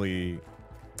eventually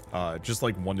just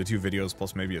like 1 to 2 videos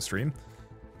plus maybe a stream.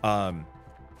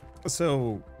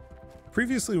 So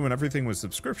previously when everything was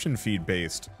subscription feed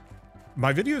based,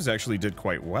 my videos actually did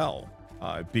quite well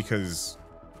because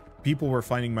people were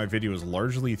finding my videos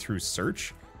largely through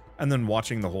search and then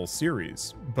watching the whole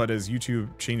series. But as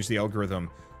YouTube changed the algorithm,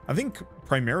 I think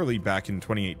primarily back in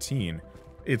 2018,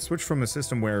 it switched from a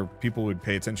system where people would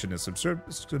pay attention to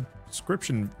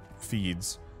subscription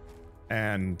feeds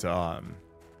and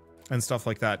stuff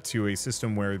like that to a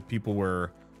system where people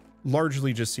were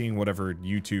largely just seeing whatever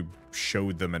YouTube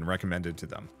showed them and recommended to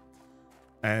them.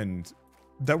 And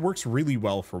that works really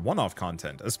well for one-off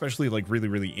content, especially like really,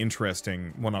 really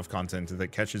interesting one-off content that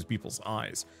catches people's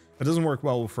eyes. It doesn't work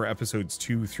well for episodes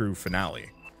 2 through finale,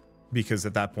 because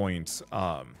at that point,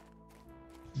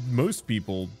 most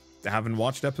people haven't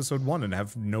watched episode 1 and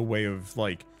have no way of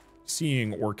like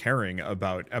seeing or caring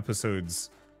about episodes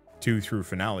 2 through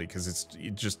finale, because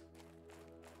it just,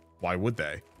 why would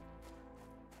they?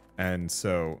 And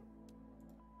so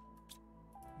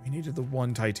we needed the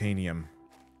 1 titanium.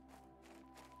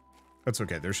 That's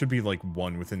okay. There should be like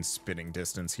 1 within spitting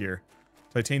distance here.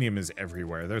 Titanium is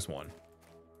everywhere. There's 1.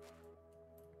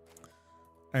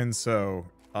 And so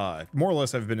more or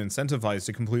less I've been incentivized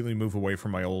to completely move away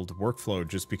from my old workflow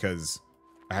just because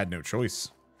I had no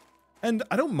choice. And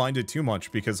I don't mind it too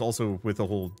much because also with the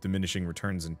whole diminishing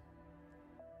returns and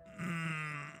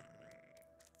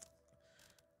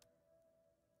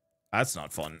that's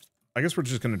not fun. I guess we're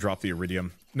just going to drop the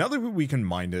iridium. Now that we can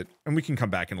mine it, and we can come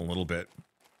back in a little bit.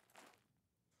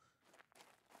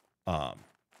 Because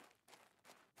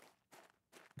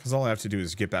all I have to do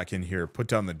is get back in here, put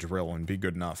down the drill, and be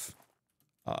good enough.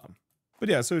 But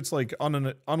yeah, so it's like on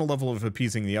a level of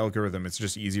appeasing the algorithm, it's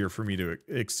just easier for me to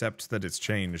accept that it's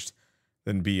changed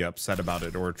than be upset about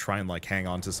it or try and like hang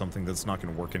on to something that's not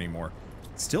going to work anymore.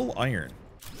 Still iron.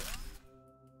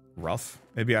 Rough.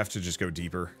 Maybe I have to just go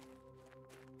deeper.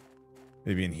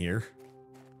 Maybe in here.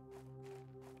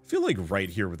 I feel like right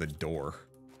here with a door.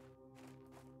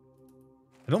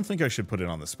 I don't think I should put it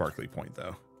on the sparkly point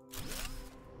though.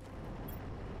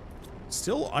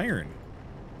 Still iron.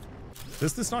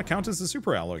 Does this not count as a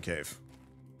super alloy cave?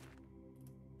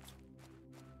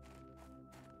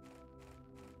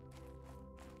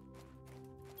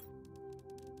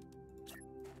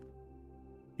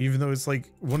 Even though it's like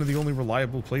one of the only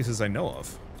reliable places I know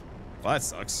of. Well, that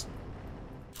sucks.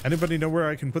 Anybody know where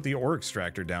I can put the ore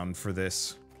extractor down for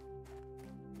this?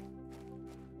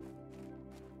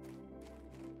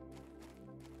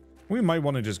 We might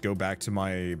want to just go back to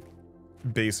my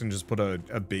base and just put a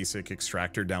basic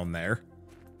extractor down there.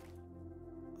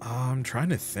 I'm trying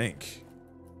to think.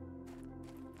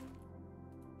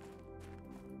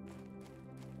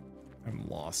 I'm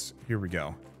lost. Here we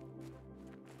go.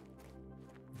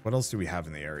 What else do we have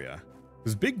in the area?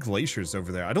 There's big glaciers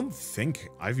over there. I don't think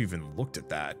I've even looked at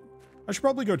that. I should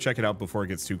probably go check it out before it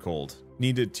gets too cold.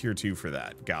 Need a tier 2 for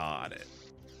that. Got it.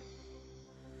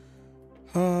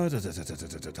 What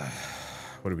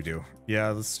do we do? Yeah,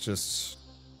 let's just...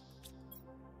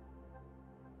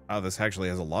 Oh, this actually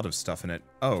has a lot of stuff in it.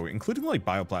 Oh, including like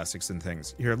bioplastics and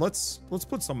things. Here, let's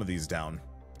put some of these down.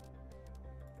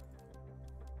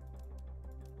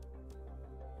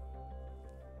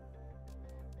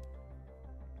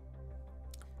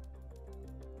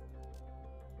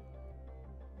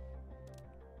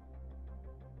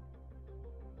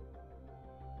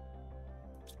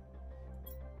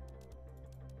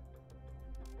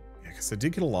 I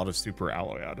did get a lot of super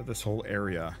alloy out of this whole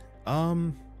area.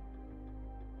 I'm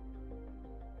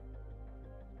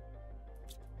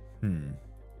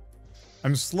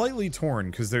slightly torn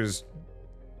because there's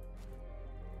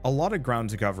a lot of ground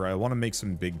to cover. I want to make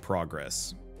some big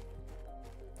progress.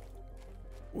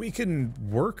 We can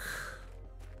work.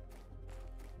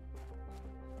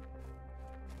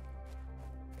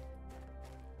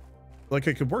 Like,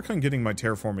 I could work on getting my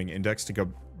terraforming index to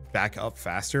go back up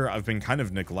faster. I've been kind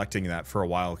of neglecting that for a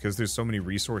while because there's so many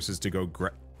resources to go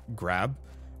grab,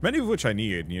 many of which I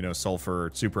need, you know,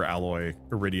 sulfur, super alloy,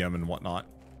 iridium, and whatnot.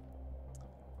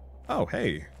 Oh,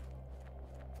 hey.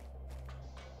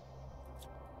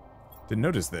 Didn't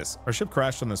notice this. Our ship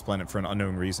crashed on this planet for an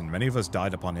unknown reason. Many of us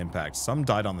died upon impact. Some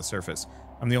died on the surface.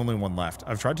 I'm the only one left.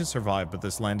 I've tried to survive, but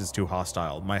this land is too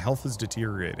hostile. My health is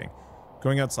deteriorating.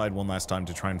 Going outside one last time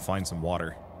to try and find some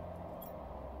water.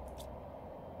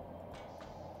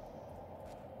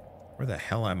 Where the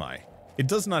hell am I? It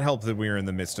does not help that we are in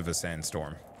the midst of a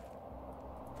sandstorm.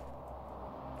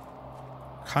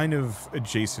 Kind of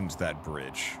adjacent to that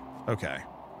bridge. Okay.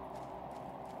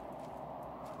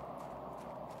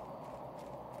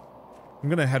 I'm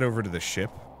gonna head over to the ship.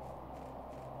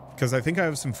 Because I think I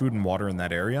have some food and water in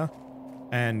that area.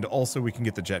 And also we can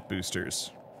get the jet boosters.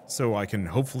 So I can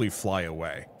hopefully fly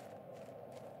away.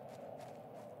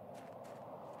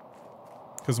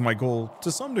 Because my goal,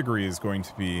 to some degree, is going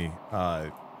to be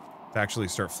to actually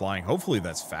start flying. Hopefully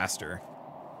that's faster.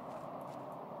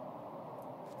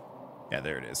 Yeah,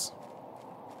 there it is.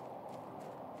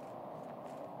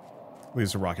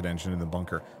 Leaves a rocket engine in the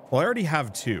bunker. Well, I already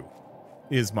have 2,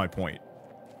 is my point.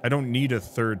 I don't need a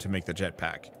 3rd to make the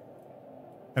jetpack.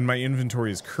 And my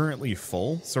inventory is currently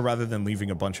full, so rather than leaving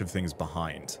a bunch of things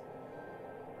behind.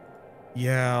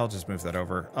 Yeah, I'll just move that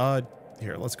over.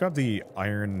 Here, let's grab the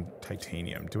iron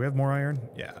titanium. Do we have more iron?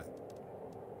 Yeah.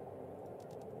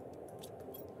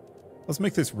 Let's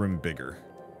make this room bigger.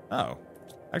 Oh.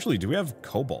 Actually, do we have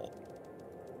cobalt?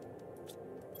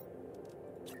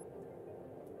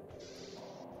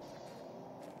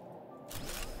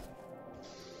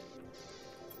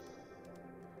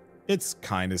 It's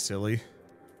kind of silly.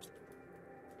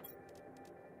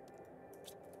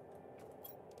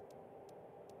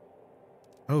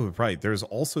 Oh, right. There's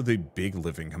also the big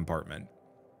living compartment.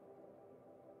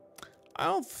 I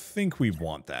don't think we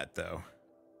want that, though.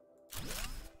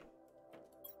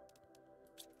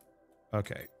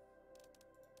 Okay.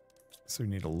 So we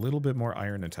need a little bit more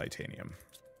iron and titanium.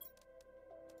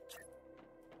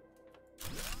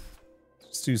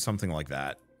 Let's do something like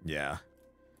that. Yeah.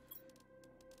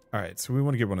 Alright, so we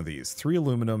want to get one of these. 3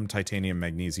 aluminum, titanium,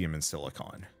 magnesium, and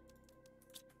silicon.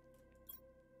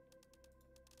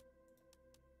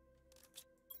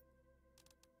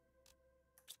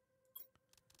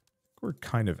 We're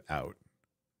kind of out.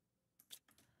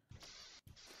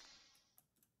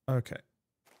 Okay.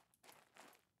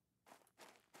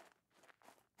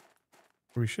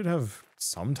 We should have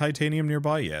some titanium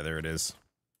nearby. Yeah, there it is.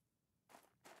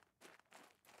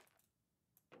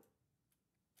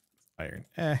 Iron.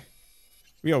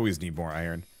 We always need more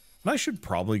iron. And I should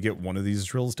probably get one of these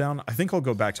drills down. I think I'll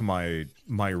go back to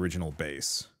my original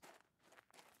base.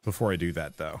 Before I do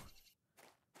that, though.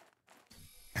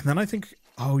 And then I think...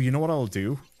 Oh, you know what I'll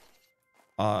do?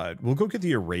 We'll go get the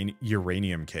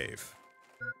uranium cave.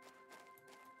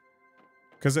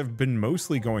 Because I've been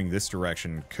mostly going this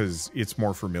direction because it's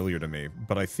more familiar to me.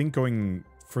 But I think going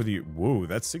for the... Whoa,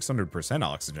 that's 600%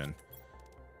 oxygen.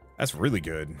 That's really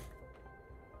good.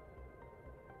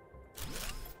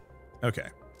 Okay.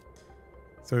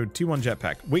 So T1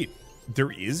 jetpack. Wait,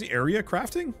 there is area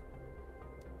crafting?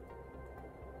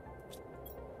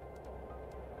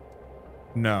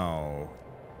 No.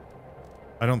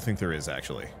 I don't think there is,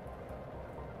 actually.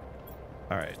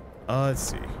 All right. Let's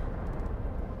see.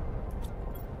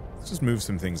 Let's just move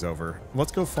some things over.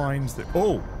 Let's go find the...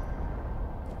 Oh!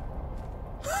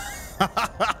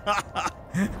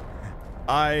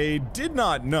 I did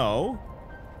not know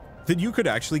that you could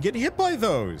actually get hit by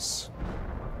those.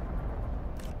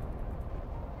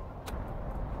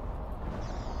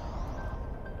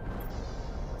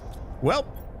 Well,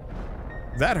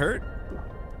 that hurt.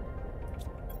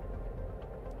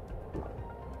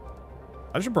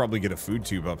 I should probably get a food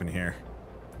tube up in here.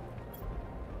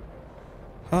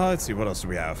 Let's see, what else do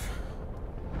we have?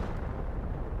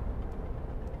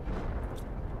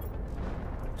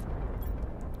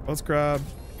 Let's grab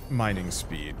mining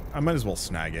speed. I might as well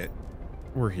snag it.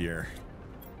 We're here.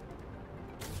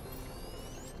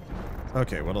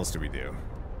 Okay, what else do we do?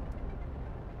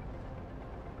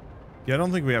 Yeah, I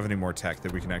don't think we have any more tech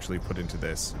that we can actually put into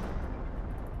this.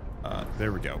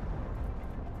 There we go.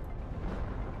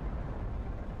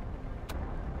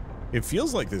 It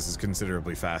feels like this is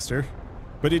considerably faster,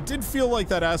 but it did feel like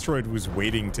that asteroid was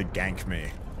waiting to gank me.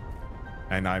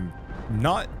 And I'm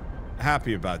not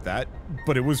happy about that,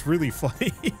 but it was really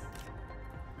funny.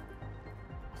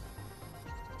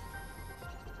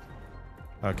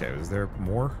 Okay, is there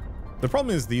more? The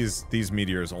problem is these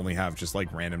meteors only have just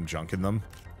like random junk in them.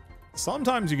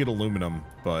 Sometimes you get aluminum,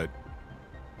 but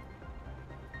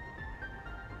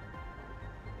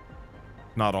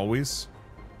not always.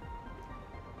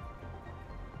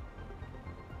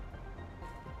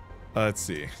 Let's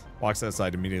see. Walks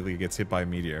outside, immediately gets hit by a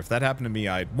meteor. If that happened to me,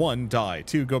 I'd 1, die,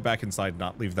 2, go back inside and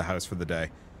not leave the house for the day.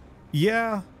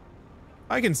 Yeah,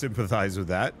 I can sympathize with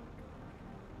that.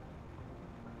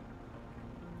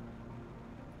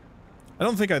 I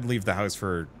don't think I'd leave the house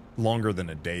for longer than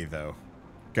a day, though.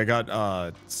 I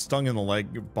got stung in the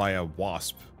leg by a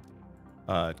wasp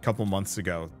a couple months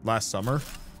ago, last summer.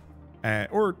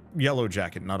 Or yellow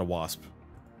jacket, not a wasp.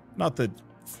 Not that...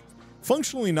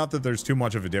 Functionally, not that there's too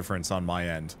much of a difference on my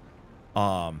end.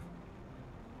 But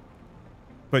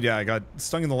yeah, I got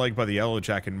stung in the leg by the yellow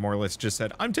jacket and more or less just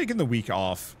said, I'm taking the week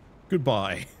off.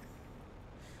 Goodbye.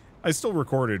 I still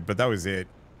recorded, but that was it.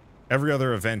 Every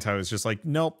other event, I was just like,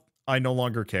 nope, I no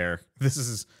longer care. This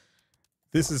is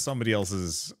somebody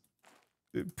else's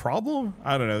problem?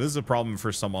 I don't know. This is a problem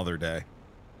for some other day.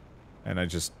 And I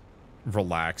just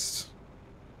relaxed.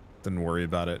 Didn't worry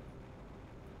about it.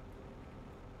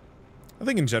 I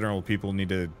think in general, people need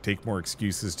to take more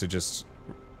excuses to just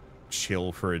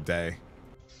chill for a day.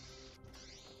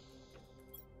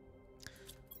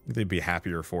 They'd be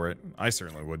happier for it. I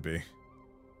certainly would be.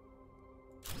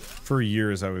 For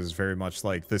years, I was very much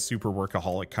like the super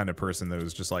workaholic kind of person that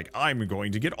was just like, I'm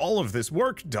going to get all of this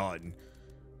work done.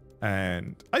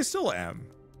 And I still am.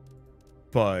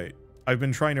 But I've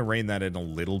been trying to rein that in a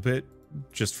little bit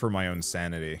just for my own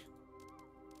sanity.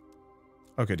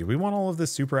 Okay, do we want all of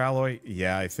this super alloy?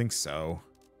 Yeah, I think so.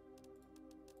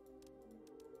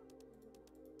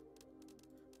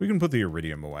 We can put the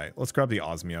iridium away. Let's grab the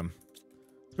osmium.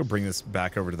 Let's go bring this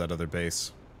back over to that other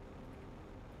base.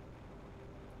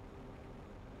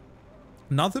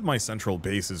 Not that my central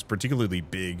base is particularly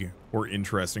big or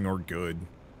interesting or good.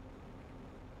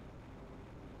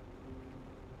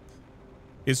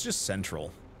 It's just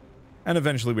central. And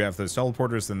eventually we have those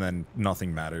teleporters and then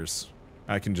nothing matters.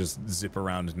 I can just zip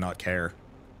around and not care.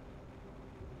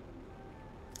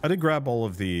 I did grab all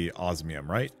of the osmium,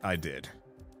 right? I did.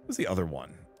 What's the other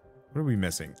one? What are we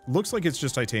missing? Looks like it's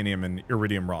just titanium and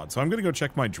iridium rod. So I'm going to go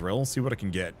check my drill, see what I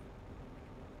can get.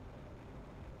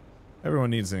 Everyone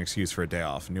needs an excuse for a day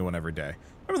off. New one every day.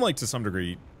 I would like to some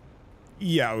degree,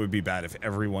 yeah, it would be bad if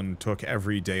everyone took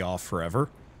every day off forever.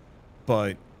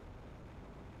 But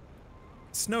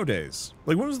snow days.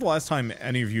 Like, when was the last time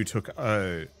any of you took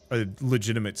a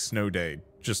legitimate snow day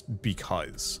just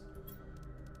because?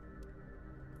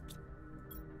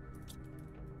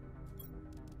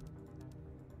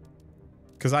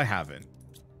 Because I haven't.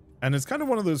 And it's kind of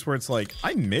one of those where it's like,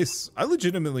 I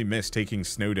legitimately miss taking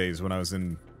snow days when I was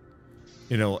in,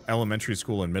 you know, elementary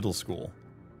school and middle school.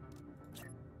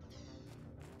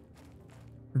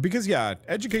 Because, yeah,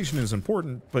 education is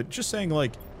important, but just saying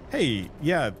like, hey,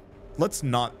 yeah, let's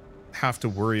not have to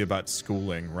worry about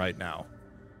schooling right now.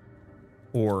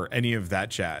 Or any of that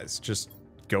jazz. Just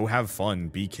go have fun,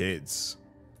 be kids.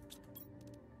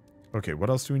 Okay, what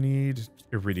else do we need?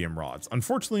 Iridium rods.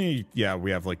 Unfortunately, yeah,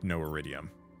 we have like no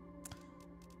iridium.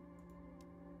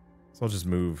 So I'll just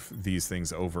move these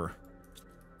things over.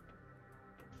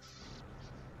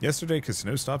 Yesterday, because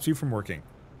snow stops you from working.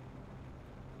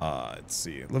 Let's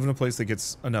see. I live in a place that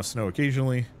gets enough snow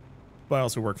occasionally, but I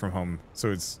also work from home,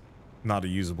 so it's not a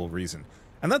usable reason.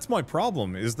 And that's my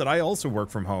problem, is that I also work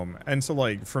from home. And so,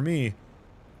 like, for me,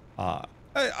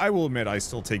 I will admit I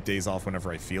still take days off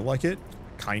whenever I feel like it.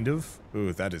 Kind of.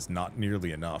 Ooh, that is not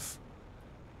nearly enough.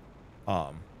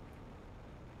 But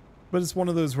it's one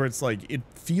of those where it's like, it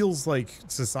feels like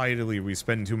societally we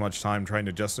spend too much time trying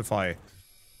to justify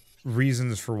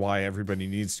reasons for why everybody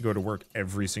needs to go to work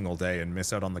every single day and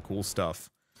miss out on the cool stuff.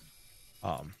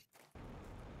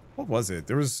 What was it?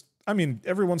 There was, I mean,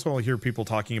 every once in a while I hear people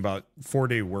talking about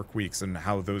 4-day work weeks and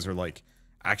how those are like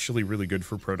actually really good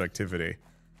for productivity.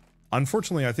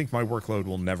 Unfortunately, I think my workload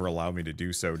will never allow me to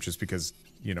do so just because,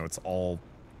 you know, it's all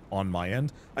on my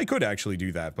end. I could actually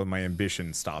do that, but my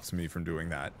ambition stops me from doing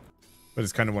that. But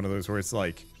it's kind of one of those where it's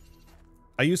like,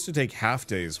 I used to take half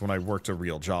days when I worked a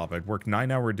real job. I'd work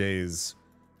 9-hour days,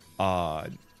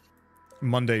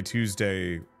 Monday,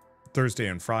 Tuesday, Thursday,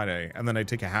 and Friday. And then I'd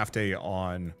take a half day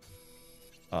on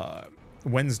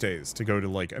Wednesdays to go to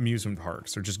like amusement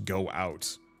parks or just go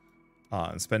out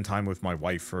and spend time with my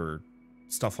wife or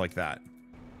stuff like that.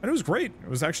 And it was great. It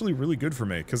was actually really good for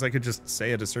me because I could just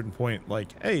say at a certain point,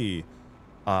 like, hey,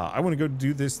 I want to go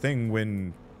do this thing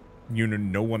when, you know,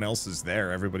 no one else is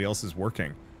there. Everybody else is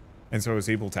working. And so I was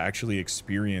able to actually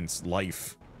experience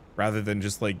life rather than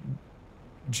just like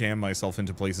jam myself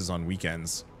into places on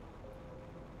weekends.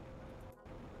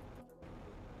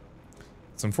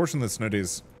 It's unfortunate that snow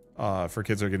days for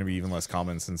kids are going to be even less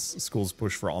common since schools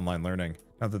push for online learning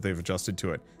now that they've adjusted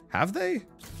to it. Have they?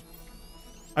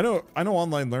 I know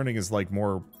online learning is like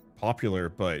more popular,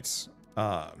 but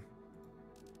I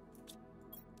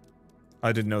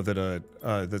didn't know that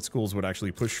that schools would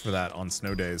actually push for that on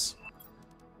snow days.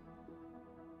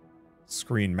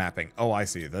 Screen mapping. Oh, I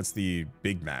see. That's the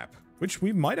big map, which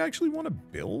we might actually want to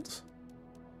build.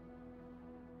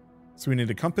 So we need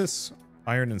a compass,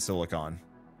 iron, and silicon.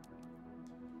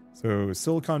 So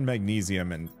silicon,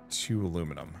 magnesium, and 2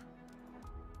 aluminum.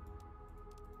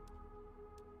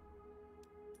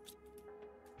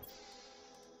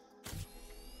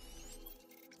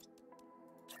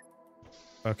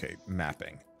 Okay,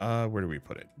 mapping. Where do we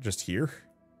put it? Just here?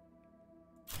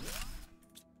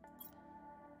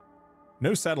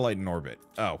 No satellite in orbit.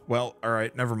 Oh, well, all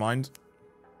right, never mind.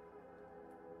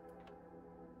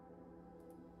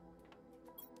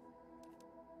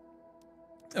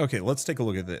 Okay, let's take a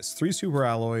look at this. 3 super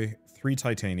alloy, 3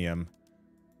 titanium,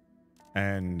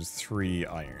 and 3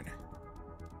 iron.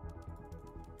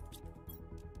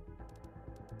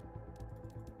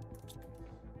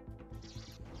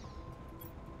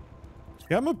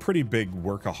 Yeah, I'm a pretty big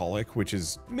workaholic, which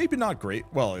is maybe not great.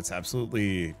 Well, it's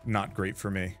absolutely not great for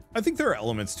me. I think there are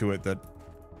elements to it that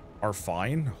are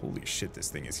fine. Holy shit, this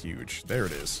thing is huge. There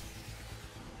it is.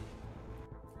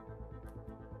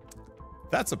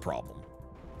 That's a problem.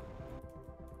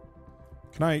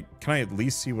 Can I at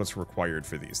least see what's required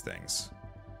for these things?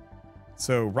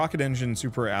 So, rocket engine,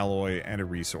 super alloy, and a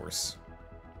resource.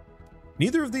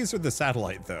 Neither of these are the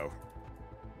satellite, though.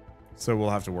 So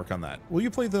we'll have to work on that. Will you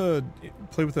play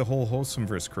with the whole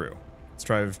Wholesomeverse crew?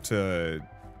 Strive to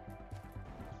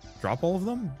drop all of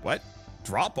them? What?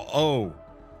 Drop? Oh.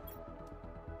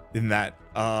 In that,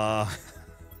 I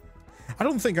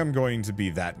don't think I'm going to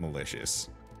be that malicious.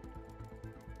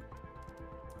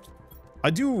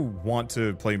 I do want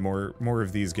to play more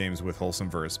of these games with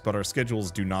Wholesomeverse, but our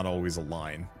schedules do not always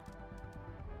align.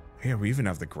 Yeah, we even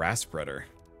have the grass spreader.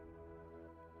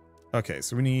 Okay,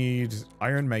 so we need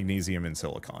iron, magnesium, and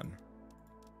silicon.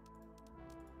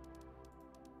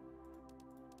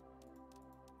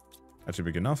 That should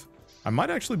be good enough. I might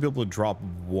actually be able to drop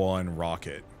 1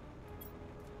 rocket.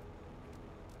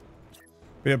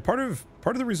 But yeah, part of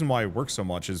the reason why I work so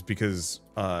much is because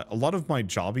a lot of my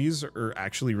jobbies are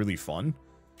actually really fun.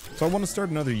 So I want to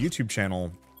start another YouTube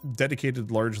channel dedicated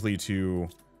largely to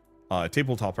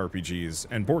tabletop RPGs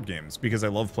and board games because I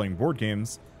love playing board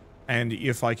games. And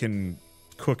if I can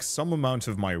cook some amount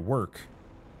of my work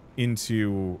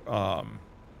into,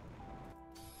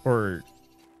 or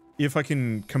if I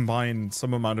can combine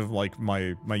some amount of like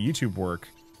my YouTube work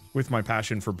with my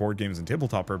passion for board games and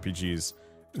tabletop RPGs,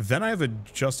 then I have a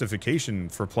justification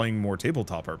for playing more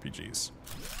tabletop RPGs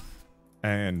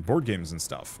and board games and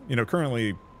stuff. You know,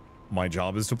 currently my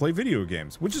job is to play video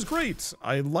games, which is great.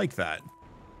 I like that.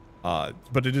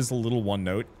 But it is a little one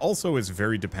note. Also, it's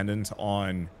very dependent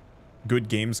on good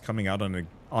games coming out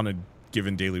on a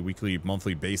given daily, weekly,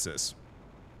 monthly basis.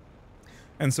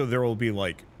 And so there will be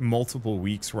like multiple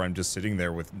weeks where I'm just sitting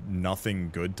there with nothing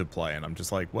good to play, and I'm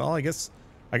just like, well, I guess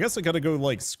I guess I gotta go,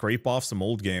 like, scrape off some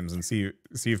old games and see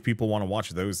if people want to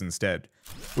watch those instead.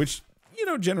 Which, you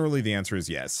know, generally the answer is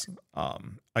yes.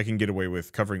 I can get away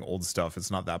with covering old stuff.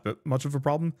 It's not that much of a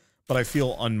problem. But I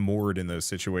feel unmoored in those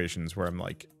situations where I'm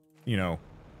like, you know,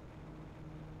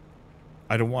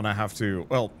 I don't want to have to...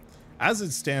 Well, as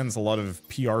it stands, a lot of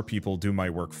PR people do my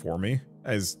work for me.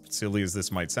 As silly as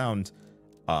this might sound,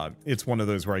 it's one of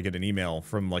those where I get an email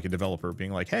from, like, a developer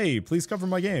being like, hey, please cover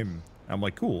my game. And I'm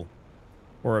like, cool.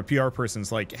 Or a PR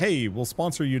person's like, hey, we'll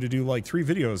sponsor you to do, like, 3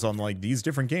 videos on, like, these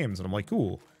different games. And I'm like,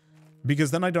 cool.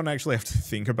 Because then I don't actually have to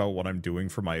think about what I'm doing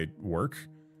for my work.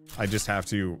 I just have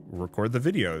to record the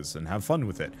videos and have fun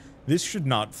with it. This should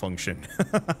not function,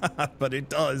 but it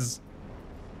does.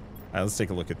 All right, let's take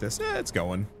a look at this. It's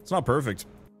going. It's not perfect,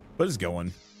 but it's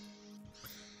going.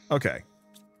 Okay,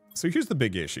 so here's the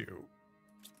big issue.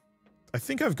 I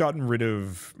think I've gotten rid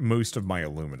of most of my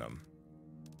aluminum.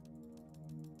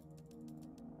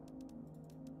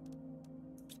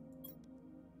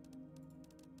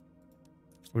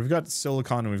 We've got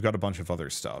silicon and we've got a bunch of other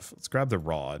stuff. Let's grab the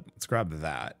rod. Let's grab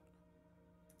that.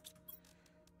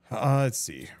 Let's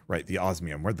see. Right, the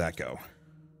osmium. Where'd that go?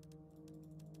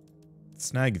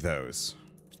 Snag those.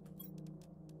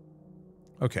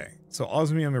 Okay, so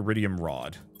osmium, iridium,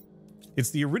 rod. It's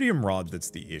the iridium rod that's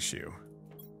the issue.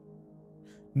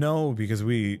 No, because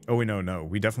we... Oh, wait, no.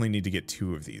 We definitely need to get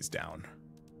 2 of these down.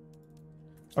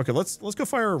 Okay, let's go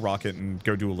fire a rocket and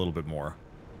go do a little bit more.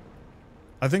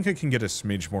 I think I can get a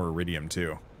smidge more iridium,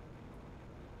 too.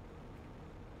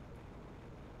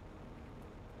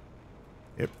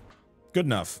 Yep. Good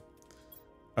enough.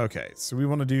 Okay, so we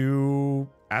want to do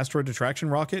asteroid attraction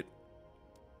rocket.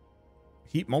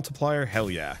 Heat multiplier, hell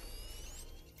yeah.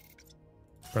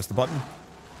 Press the button.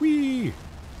 Whee!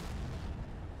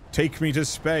 Take me to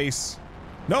space.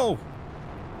 No!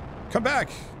 Come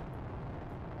back!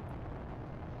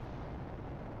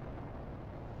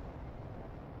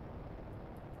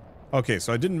 Okay,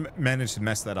 so I didn't manage to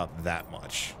mess that up that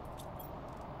much.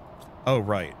 Oh,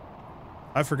 right.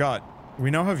 I forgot.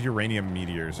 We now have uranium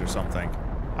meteors or something.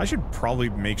 I should probably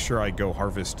make sure I go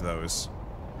harvest those.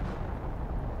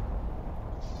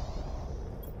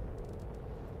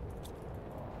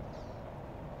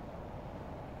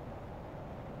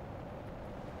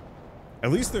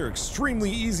 At least they're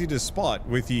extremely easy to spot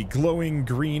with the glowing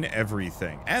green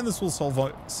everything. And this will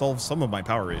solve some of my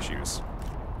power issues.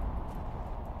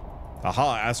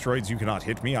 Aha, asteroids, you cannot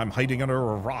hit me. I'm hiding under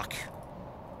a rock.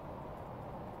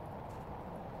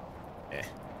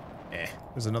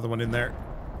 There's another one in there.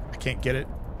 I can't get it.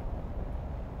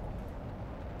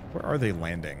 Where are they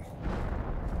landing?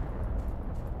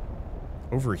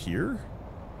 Over here?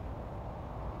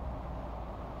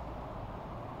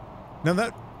 Now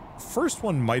that first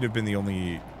one might have been the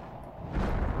only...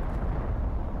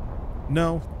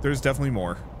 No, there's definitely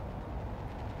more.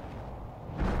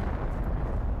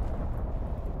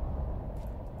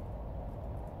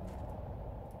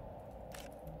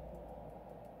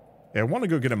 Yeah, I want to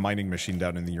go get a mining machine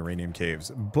down in the uranium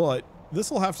caves, but this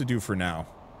will have to do for now.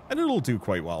 And it'll do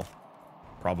quite well.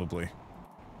 Probably.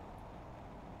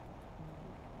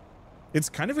 It's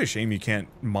kind of a shame you can't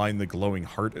mine the glowing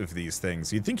heart of these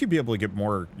things. You'd think you'd be able to get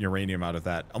more uranium out of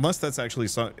that. Unless that's actually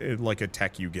like a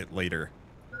tech you get later.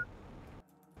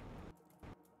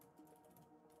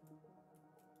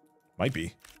 Might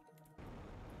be.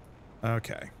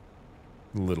 Okay.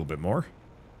 A little bit more.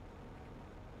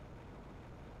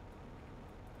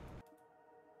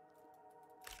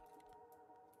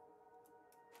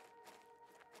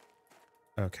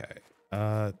 Okay,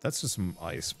 that's just some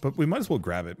ice, but we might as well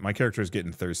grab it. My character is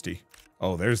getting thirsty.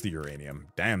 Oh, there's the uranium.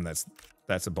 Damn, that's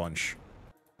a bunch.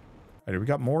 All right, we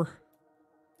got more?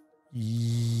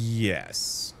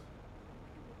 Yes.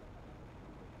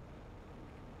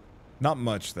 Not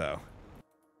much, though.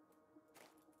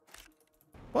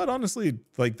 But honestly,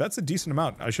 like, that's a decent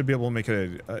amount. I should be able to make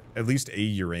at least a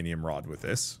uranium rod with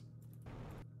this.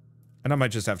 And I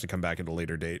might just have to come back at a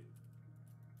later date.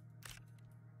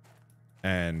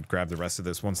 And grab the rest of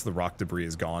this once the rock debris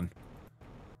is gone.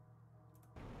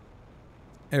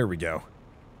 There we go.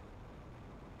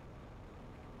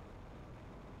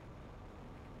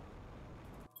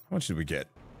 How much did we get?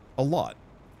 A lot.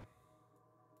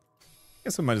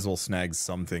 Guess I might as well snag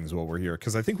some things while we're here,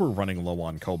 because I think we're running low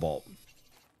on cobalt.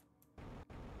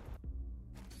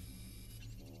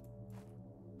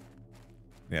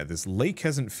 Yeah, this lake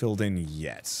hasn't filled in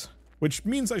yet, which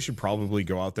means I should probably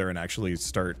go out there and actually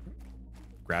start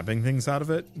grabbing things out of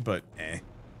it, but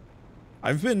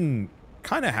I've been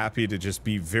kind of happy to just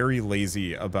be very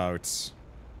lazy about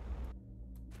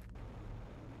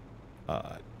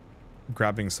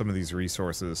grabbing some of these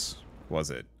resources. was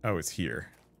it? Oh, it's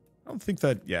here. I don't think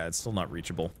that... Yeah, it's still not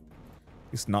reachable.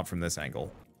 At least not from this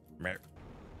angle.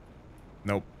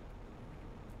 Nope.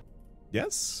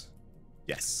 Yes?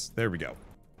 Yes. There we go.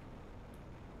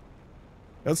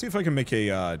 Let's see if I can make a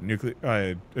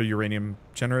a uranium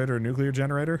generator, a nuclear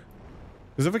generator.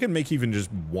 Because if I can make even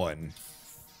just one,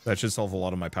 that should solve a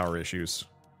lot of my power issues.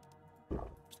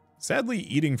 Sadly,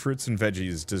 eating fruits and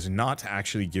veggies does not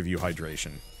actually give you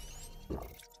hydration.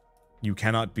 You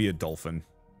cannot be a dolphin.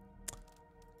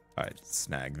 Alright,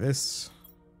 snag this.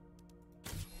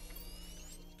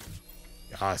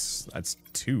 Yes, that's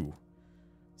 2.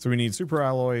 So we need super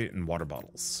alloy and water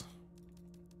bottles.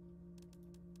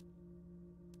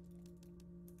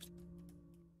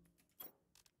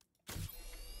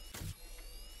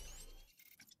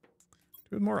 Do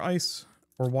we have more ice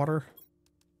or water?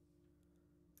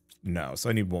 No, so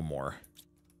I need one more.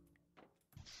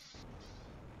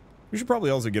 We should probably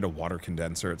also get a water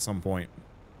condenser at some point.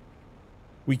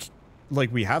 We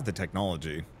have the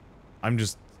technology. I'm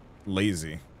just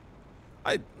lazy.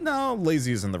 No,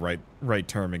 lazy isn't the right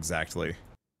term exactly.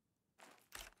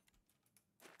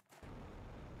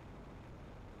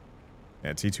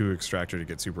 Yeah, T2 extractor to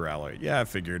get super alloy. Yeah, I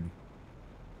figured.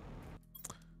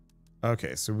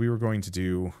 Okay, so we were going to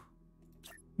do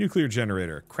nuclear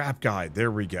generator. Crap guide.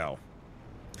 There we go.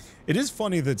 It is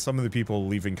funny that some of the people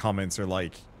leaving comments are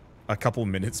like a couple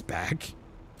minutes back.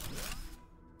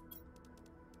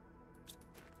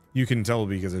 You can tell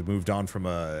because I've moved on from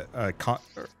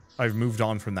I've moved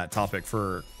on from that topic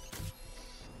for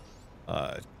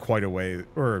quite a way,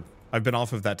 or I've been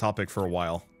off of that topic for a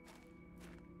while.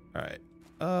 All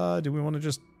right. Do we want to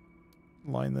just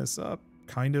line this up?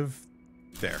 Kind of.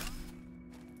 There.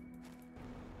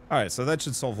 All right, so that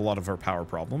should solve a lot of our power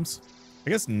problems. I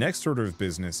guess next order of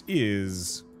business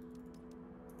is...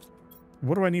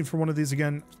 What do I need for one of these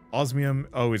again? Osmium.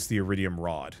 Oh, it's the iridium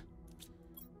rod.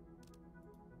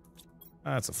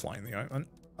 That's a fly in the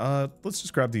eye. Let's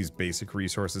just grab these basic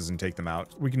resources and take them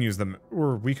out. We can use them,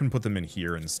 or we can put them in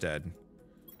here instead.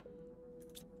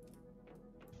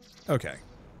 Okay.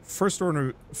 First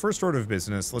order of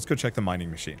business, let's go check the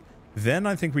mining machine. Then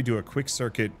I think we do a quick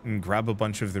circuit and grab a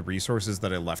bunch of the resources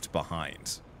that I left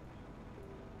behind.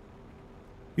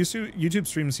 YouTube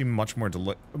streams seem much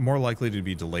more likely to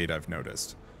be delayed, I've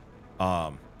noticed.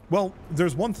 Well,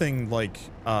 there's one thing, like,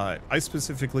 I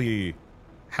specifically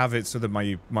have it so that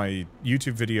my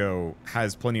YouTube video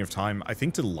has plenty of time, I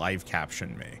think, to live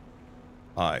caption me.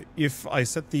 If I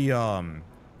set the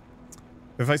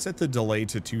delay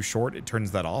to too short, it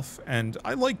turns that off, and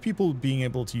I like people being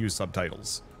able to use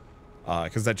subtitles.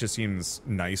 Because that just seems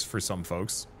nice for some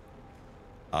folks.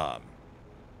 But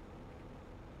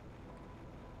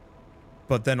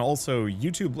then also,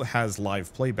 YouTube has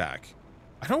live playback.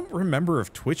 I don't remember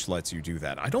if Twitch lets you do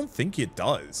that. I don't think it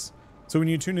does. So when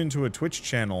you tune into a Twitch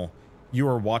channel, you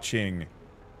are watching...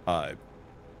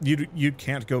 you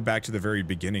can't go back to the very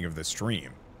beginning of the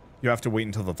stream. You have to wait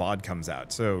until the VOD comes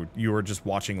out. So you are just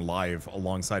watching live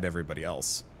alongside everybody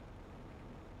else.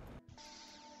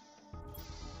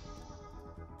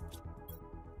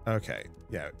 Okay,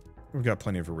 yeah, we've got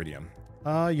plenty of iridium.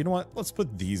 You know what? Let's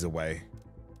put these away.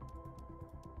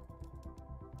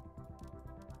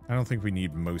 I don't think we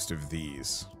need most of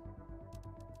these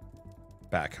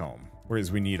back home,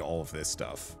 whereas we need all of this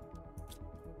stuff.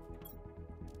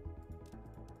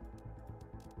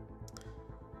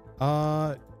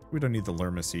 We don't need the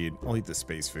lerma seed. I'll eat the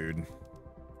space food.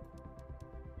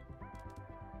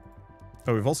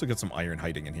 Oh, we've also got some iron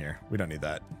hiding in here. We don't need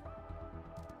that.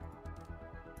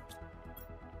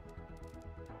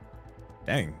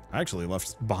 Dang, I actually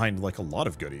left behind like a lot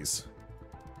of goodies.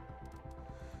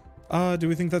 Do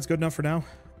we think that's good enough for now?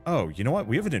 Oh, you know what?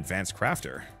 We have an advanced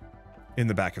crafter in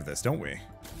the back of this, don't we?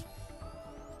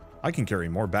 I can carry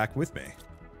more back with me.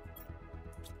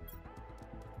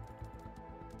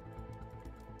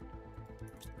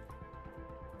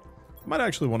 Might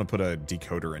actually want to put a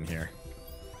decoder in here.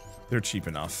 They're cheap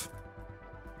enough.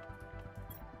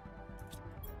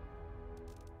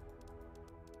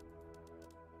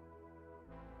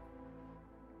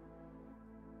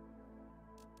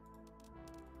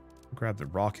 Grab the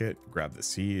rocket, grab the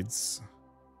seeds.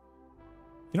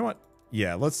 You know what?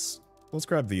 Yeah, let's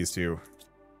grab these two.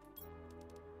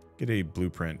 Get a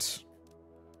blueprint.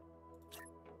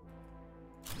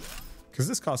 Because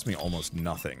this cost me almost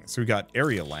nothing. So we got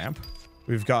area lamp,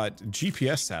 we've got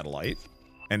GPS satellite,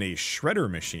 and a shredder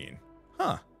machine.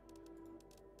 Huh.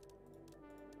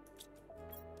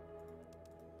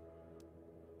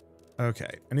 Okay,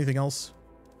 anything else?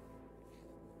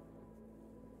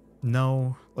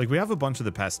 No. Like, we have a bunch of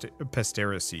the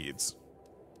Pastera seeds.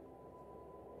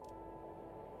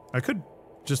 I could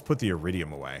just put the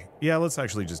iridium away. Yeah, let's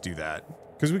actually just do that.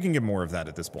 Because we can get more of that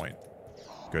at this point.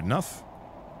 Good enough.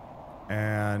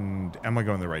 And am I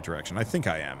going the right direction? I think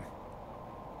I am.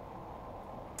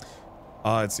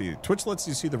 Let's see. Twitch lets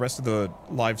you see the rest of the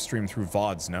live stream through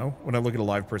VODs, no? When I look at a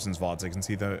live person's VODs, I can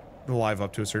see the live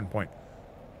up to a certain point.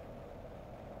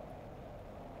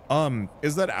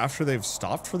 Is that after they've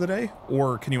stopped for the day?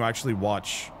 Or can you actually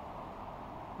watch,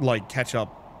 like, catch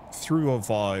up through a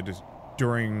VOD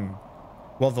during,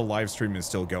 while the live stream is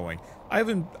still going? I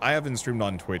haven't streamed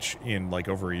on Twitch in, like,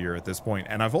 over a year at this point,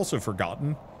 and I've also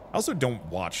forgotten. I also don't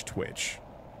watch Twitch.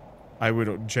 I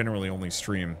would generally only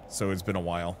stream, so it's been a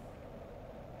while.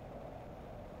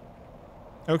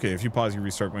 Okay, if you pause, you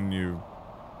restart when you,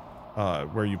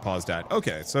 where you paused at.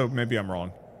 Okay, so maybe I'm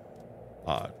wrong.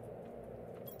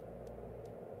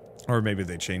 Or maybe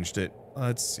they changed it.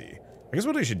 Let's see. I guess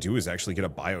what I should do is actually get a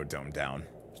biodome down.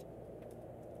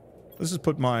 Let's just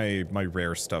put my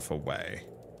rare stuff away.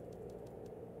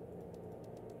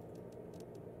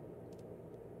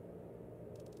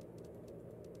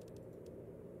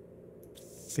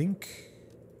 Think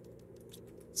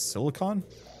silicon?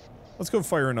 Let's go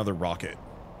fire another rocket.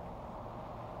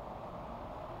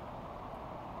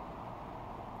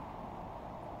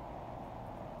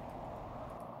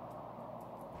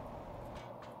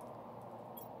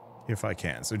 If I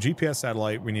can. So GPS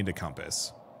satellite, we need a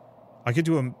compass. I could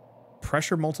do a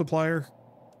pressure multiplier.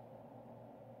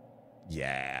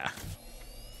 Yeah.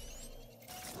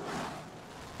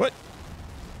 What?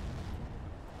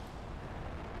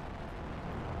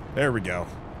 There we go.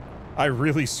 I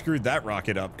really screwed that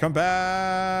rocket up. Come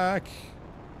back.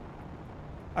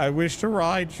 I wish to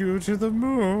ride you to the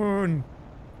moon.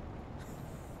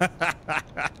 I'm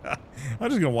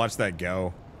just gonna watch that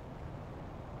go.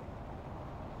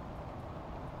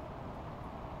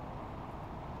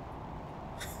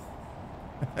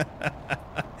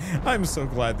 I'm so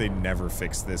glad they never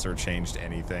fixed this or changed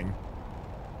anything.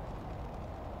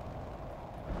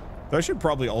 Though I should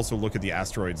probably also look at the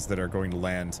asteroids that are going to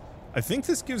land. I think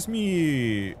this gives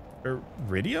me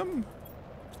iridium?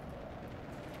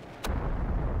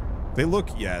 They look,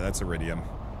 yeah, that's iridium.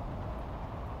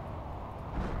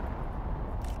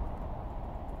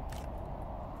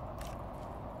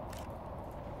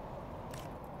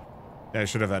 Yeah, I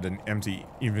should have had an empty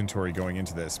inventory going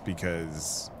into this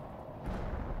because,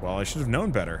 well, I should have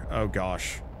known better. Oh,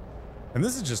 gosh. And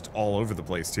this is just all over the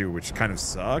place, too, which kind of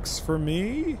sucks for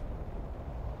me.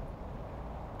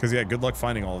 Because, yeah, good luck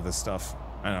finding all of this stuff.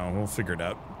 I don't know, we'll figure it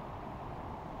out.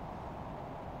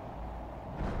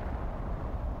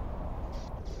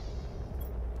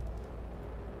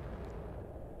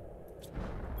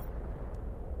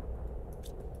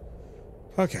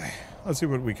 Okay, let's see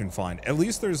what we can find. At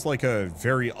least there's like a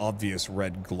very obvious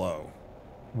red glow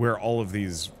where all of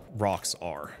these rocks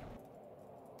are.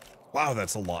 Wow,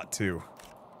 that's a lot too.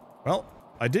 Well,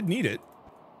 I did need it.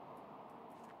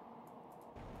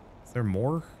 Is there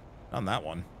more on that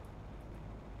one?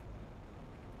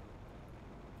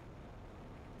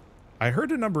 I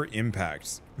heard a number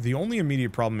impact. The only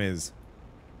immediate problem is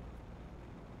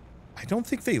I don't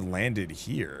think they landed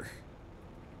here.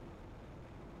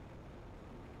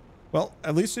 Well,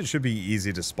 at least it should be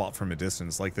easy to spot from a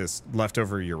distance, like this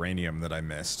leftover uranium that I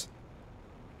missed.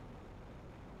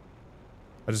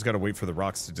 I just gotta wait for the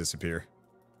rocks to disappear.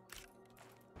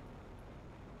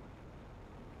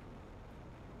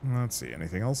 Let's see,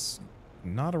 anything else?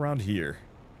 Not around here.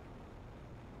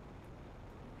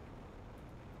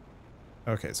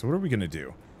 Okay, so what are we gonna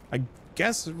do? I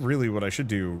guess really what I should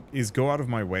do is go out of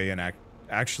my way and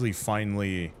actually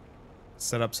finally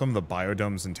set up some of the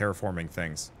biodomes and terraforming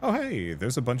things. Oh, hey,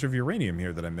 there's a bunch of uranium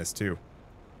here that I missed too.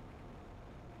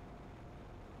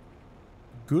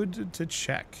 Good to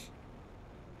check.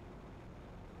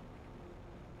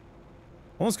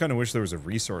 Almost kind of wish there was a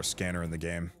resource scanner in the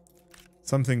game.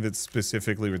 Something that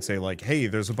specifically would say like, hey,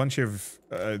 there's a bunch of,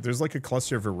 there's like a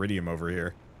cluster of iridium over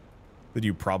here that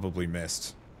you probably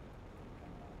missed.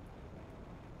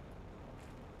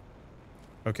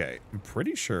 Okay, I'm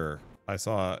pretty sure I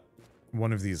saw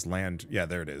one of these land. Yeah,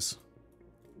 there it is.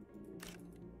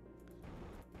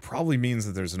 Probably means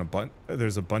that there's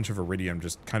a bunch of iridium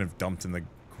just kind of dumped in the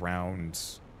ground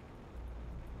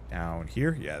down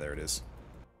here. Yeah, there it is.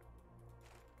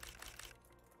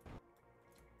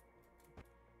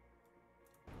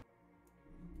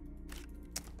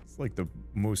 It's like the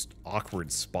most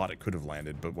awkward spot it could have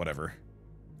landed, but whatever.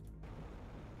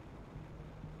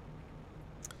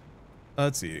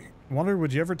 Let's see. Wonder,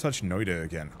 would you ever touch Noida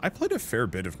again? I played a fair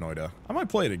bit of Noida. I might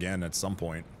play it again at some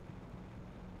point.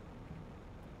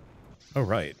 Oh,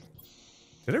 right.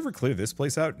 Did I ever clear this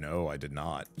place out? No, I did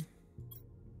not.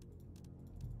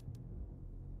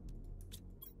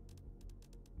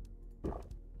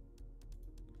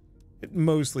 It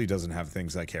mostly doesn't have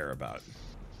things I care about.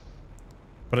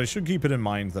 But I should keep it in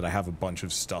mind that I have a bunch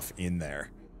of stuff in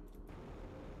there.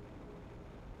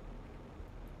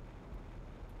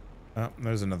 Oh,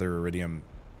 there's another iridium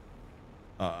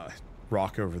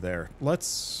rock over there.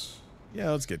 Let's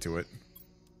get to it.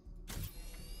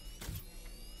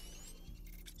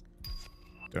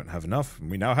 Don't have enough.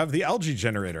 We now have the algae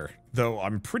generator, though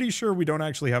I'm pretty sure we don't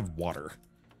actually have water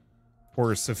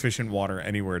or sufficient water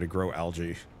anywhere to grow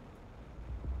algae,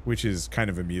 which is kind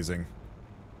of amusing.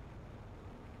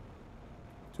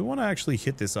 Do I want to actually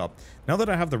hit this up? Now that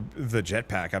I have the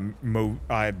jetpack,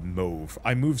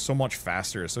 I move so much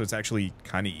faster, so it's actually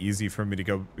kind of easy for me to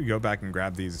go back and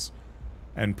grab these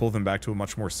and pull them back to a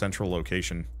much more central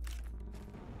location.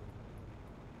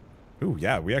 Ooh,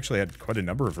 yeah, we actually had quite a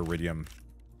number of iridium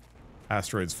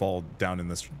asteroids fall down in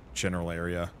this general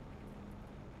area.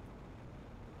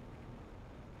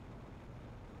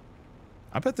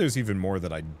 I bet there's even more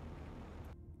that I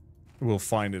will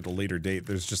find at a later date.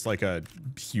 There's just like a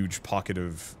huge pocket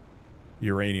of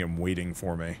uranium waiting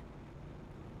for me.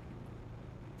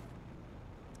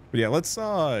 But yeah, let's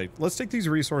take these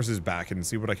resources back and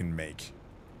see what I can make.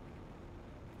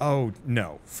 Oh,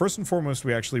 no. First and foremost,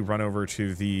 we actually run over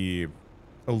to the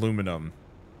aluminum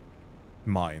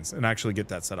mines and actually get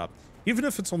that set up. Even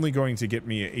if it's only going to get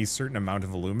me a certain amount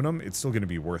of aluminum, it's still going to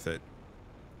be worth it.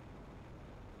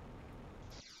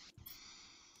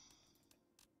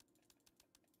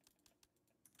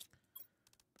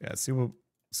 Yeah, see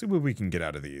what we can get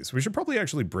out of these. We should probably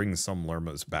actually bring some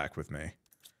lermas back with me.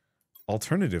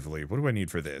 Alternatively, what do I need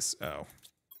for this? Oh.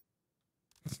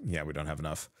 Yeah, we don't have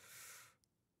enough.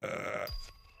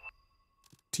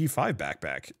 T5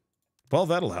 backpack. Well,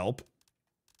 that'll help.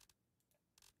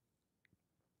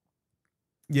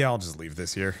 Yeah, I'll just leave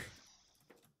this here.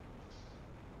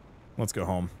 Let's go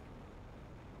home.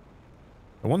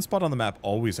 The one spot on the map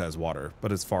always has water,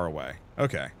 but it's far away.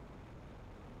 Okay.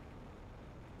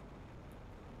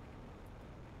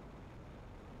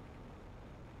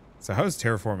 So how is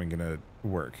terraforming gonna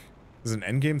work? Is it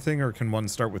an endgame thing, or can one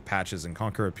start with patches and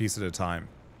conquer a piece at a time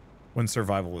when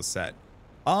survival is set?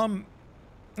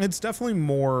 It's definitely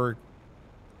more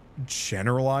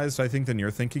generalized, I think, than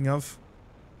you're thinking of.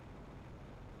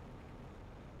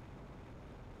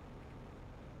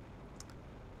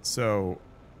 So,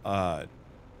 the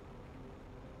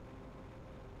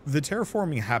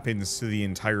terraforming happens to the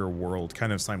entire world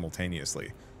kind of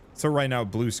simultaneously. So right now,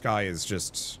 blue sky is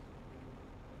just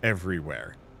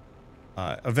everywhere.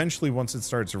 Eventually, once it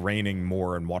starts raining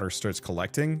more and water starts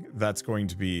collecting, that's going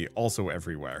to be also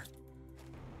everywhere.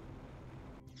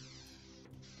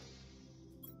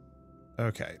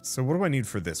 Okay, so what do I need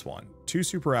for this one? 2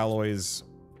 super alloys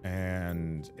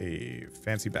and a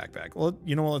fancy backpack. Well,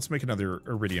 you know what? Let's make another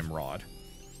iridium rod.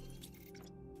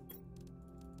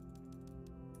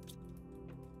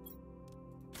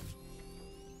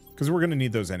 Because we're going to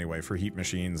need those anyway for heat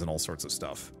machines and all sorts of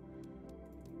stuff.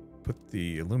 Put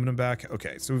the aluminum back.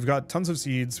 Okay, so we've got tons of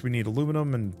seeds. We need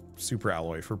aluminum and super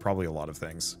alloy for probably a lot of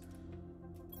things.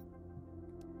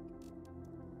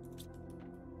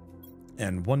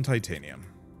 And 1 titanium.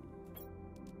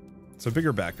 So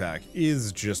bigger backpack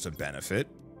is just a benefit.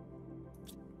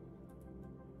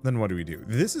 Then what do we do?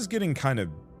 This is getting kind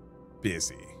of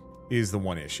busy, is the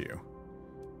one issue.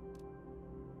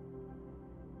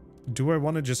 Do I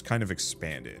want to just kind of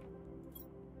expand it?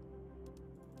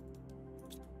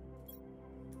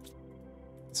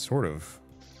 Sort of.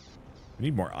 We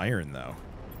need more iron, though.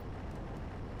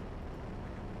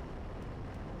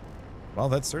 Well,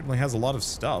 that certainly has a lot of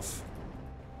stuff.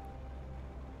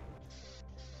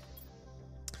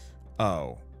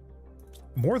 Oh.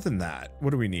 More than that,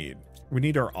 what do we need? We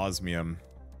need our osmium.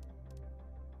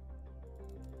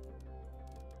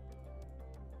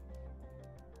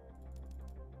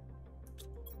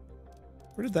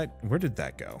 Where did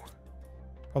that go?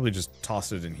 Probably just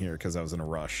tossed it in here because I was in a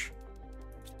rush.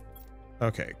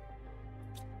 Okay.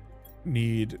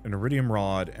 Need an iridium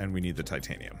rod, and we need the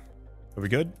titanium. Are we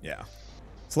good? Yeah.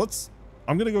 So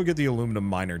I'm gonna go get the aluminum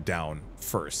miner down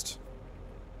first.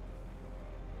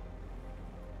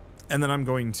 And then I'm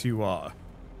gonna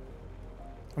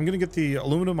get the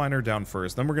aluminum miner down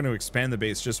first. Then we're gonna expand the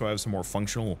base just so I have some more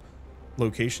functional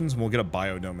locations, and we'll get a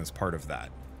biodome as part of that.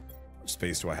 What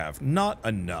space do I have? Not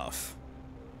enough.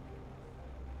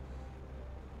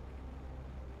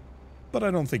 But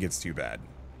I don't think it's too bad.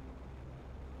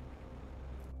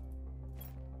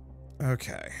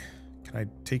 Okay. Can I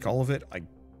take all of it? I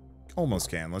almost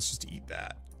can. Let's just eat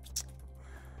that.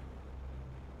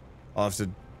 I'll have to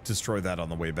destroy that on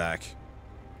the way back.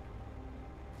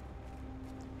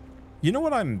 You know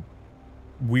what I'm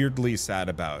weirdly sad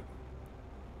about?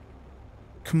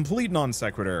 Complete non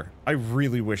sequitur. I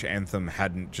really wish Anthem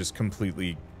hadn't just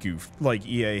completely goofed, like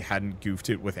EA hadn't goofed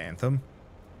it with Anthem.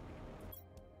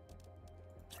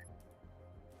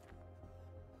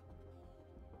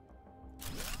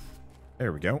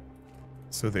 There we go.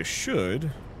 So this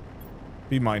should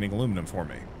be mining aluminum for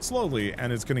me. Slowly,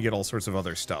 and it's going to get all sorts of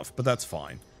other stuff, but that's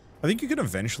fine. I think you can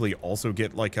eventually also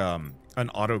get like an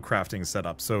auto crafting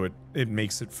setup so it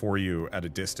makes it for you at a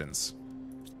distance.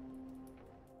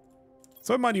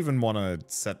 So I might even want to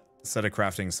set a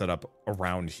crafting setup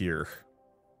around here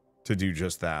to do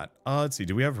just that. Let's see,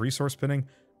 do we have resource pinning?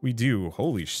 We do.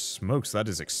 Holy smokes, that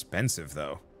is expensive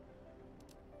though.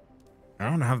 I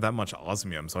don't have that much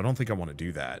osmium, so I don't think I want to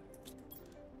do that.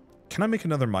 Can I make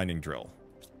another mining drill?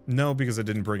 No, because I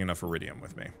didn't bring enough iridium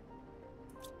with me.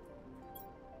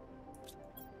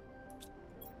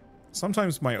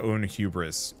 Sometimes my own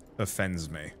hubris offends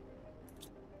me.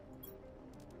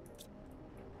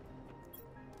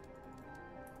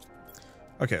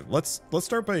 Okay, let's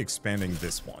start by expanding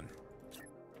this one.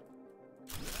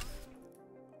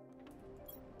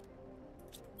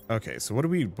 Okay, so what do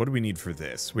we need for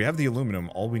this? We have the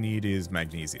aluminum, all we need is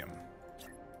magnesium.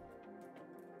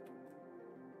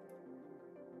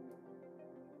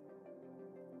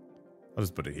 I'll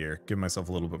just put it here, give myself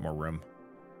a little bit more room.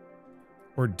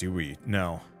 Or do we?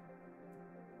 No.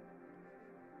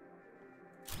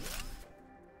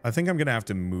 I think I'm gonna have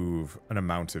to move an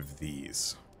amount of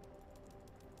these.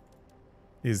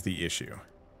 Is the issue.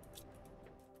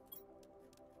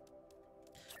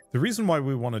 The reason why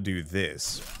we want to do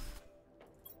this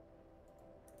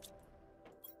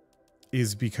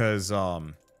is because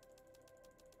and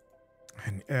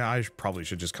I probably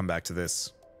should just come back to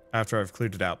this after I've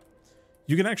cleared it out.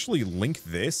 You can actually link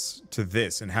this to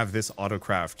this and have this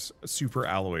autocraft super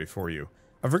alloy for you.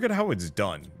 I forget how it's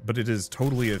done, but it is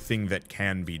totally a thing that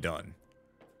can be done.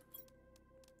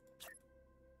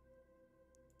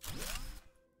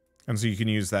 And so you can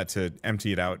use that to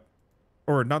empty it out.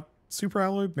 Or not super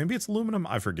alloy, maybe it's aluminum,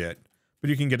 I forget.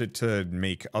 But you can get it to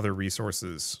make other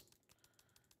resources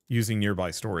using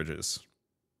nearby storages.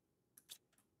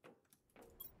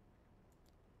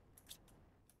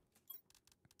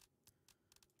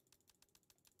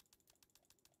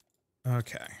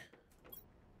 Okay.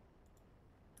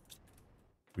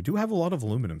 We do have a lot of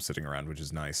aluminum sitting around, which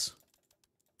is nice.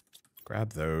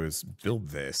 Grab those, build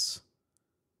this.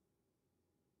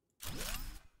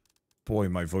 Boy,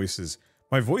 my voice is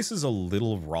a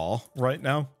little raw right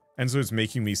now, and so it's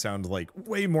making me sound like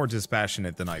way more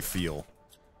dispassionate than I feel.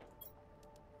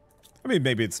 I mean,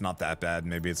 maybe it's not that bad,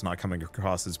 maybe it's not coming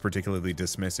across as particularly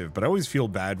dismissive, but I always feel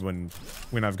bad when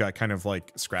I've got kind of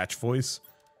like scratch voice,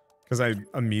 because I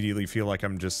immediately feel like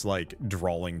I'm just like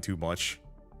drawling too much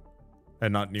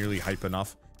and not nearly hype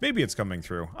enough. Maybe it's coming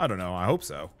through. I don't know. I hope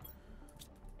so.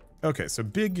 Okay, so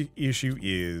big issue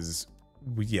is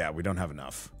we don't have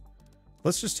enough.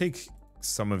 Let's just take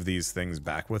some of these things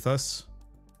back with us.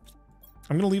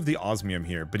 I'm going to leave the osmium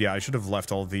here, but yeah, I should have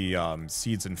left all the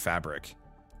seeds and fabric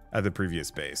at the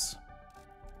previous base.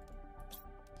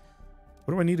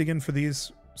 What do I need again for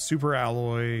these? Super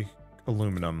alloy,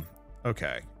 aluminum.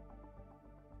 Okay.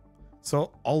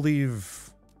 So I'll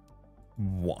leave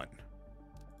one.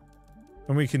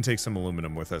 And we can take some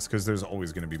aluminum with us, because there's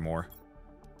always going to be more.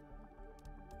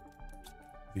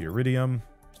 The iridium.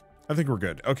 I think we're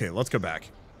good. Okay, let's go back.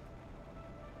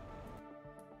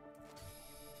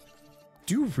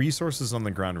 Do resources on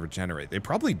the ground regenerate? They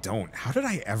probably don't. How did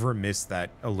I ever miss that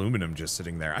aluminum just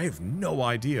sitting there? I have no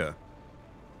idea.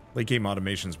 Late game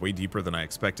automation's way deeper than I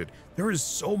expected. There is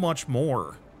so much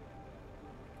more.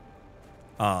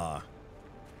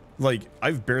 Like,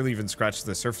 I've barely even scratched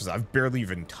the surface. I've barely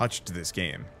even touched this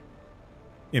game,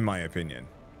 in my opinion.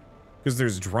 Because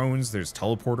there's drones, there's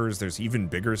teleporters, there's even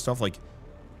bigger stuff. Like,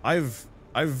 I've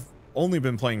only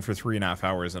been playing for 3.5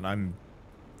 hours, and I'm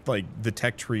like, the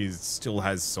tech tree still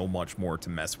has so much more to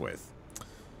mess with.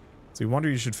 So you wonder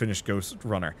you should finish Ghost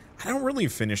Runner. I don't really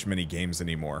finish many games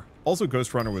anymore. Also,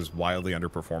 Ghost Runner was wildly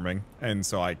underperforming, and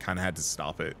so I kind of had to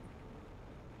stop it.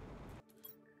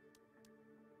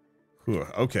 Whew,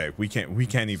 okay, we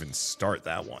can't even start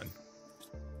that one.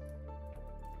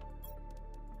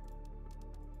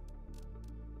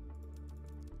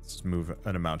 Let's move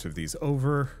an amount of these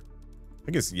over.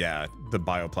 I guess, yeah, the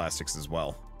bioplastics as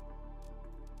well.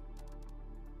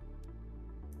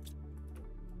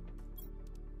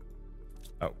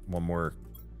 Oh, one more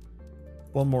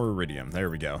iridium.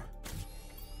 There we go.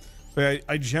 But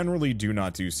I generally do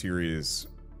not do series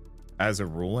as a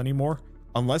rule anymore,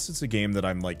 unless it's a game that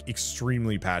I'm like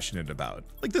extremely passionate about.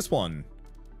 Like this one.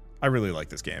 I really like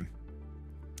this game.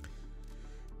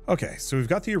 Okay, so we've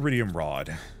got the iridium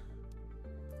rod.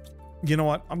 You know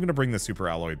what? I'm going to bring the super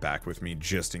alloy back with me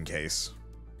just in case.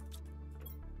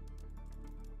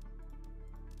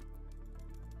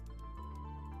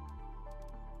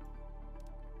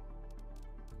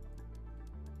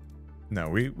 No,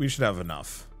 we should have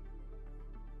enough.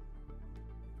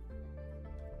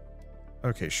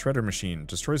 Okay, shredder machine.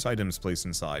 Destroys items placed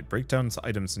inside. Break down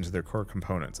items into their core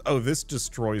components. Oh, this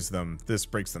destroys them. This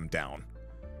breaks them down.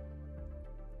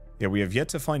 Yeah, we have yet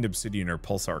to find obsidian or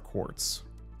pulsar quartz.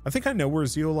 I think I know where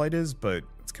zeolite is, but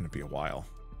it's going to be a while.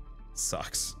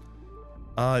 Sucks.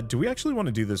 Do we actually want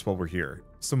to do this while we're here?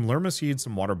 Some lerma seeds,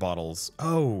 some water bottles.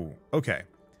 Oh, okay.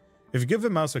 If you give a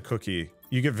mouse a cookie,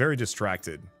 you get very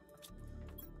distracted.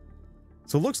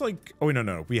 So it looks like... Oh,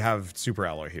 no. We have super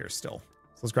alloy here still.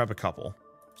 So let's grab a couple.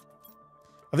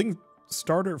 I think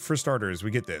for starters,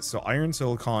 we get this. So iron,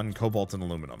 silicon, cobalt, and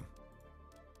aluminum.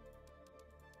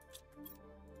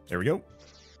 There we go.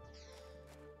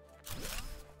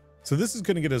 So this is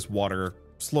going to get us water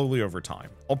slowly over time.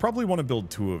 I'll probably want to build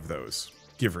 2 of those,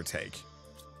 give or take,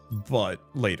 but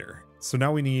later. So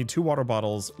now we need 2 water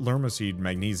bottles, lerma seed,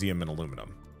 magnesium, and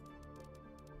aluminum.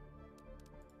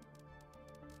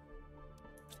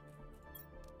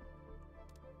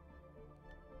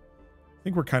 I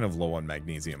think we're kind of low on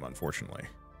magnesium, unfortunately.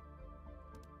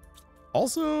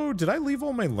 Also, did I leave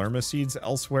all my lerma seeds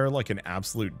elsewhere like an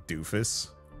absolute doofus?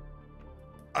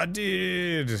 I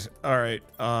did. All right,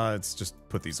 let's just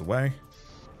put these away.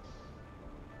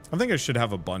 I think I should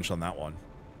have a bunch on that one.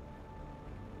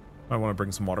 I want to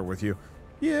bring some water with you.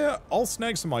 Yeah, I'll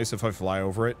snag some ice if I fly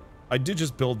over it. I did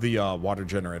just build the water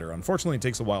generator. Unfortunately, it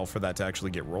takes a while for that to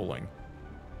actually get rolling.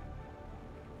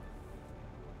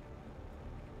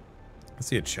 I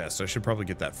see a chest. I should probably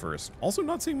get that first. Also,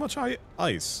 not seeing much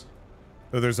ice.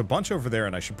 Though there's a bunch over there,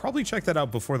 and I should probably check that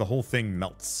out before the whole thing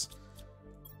melts.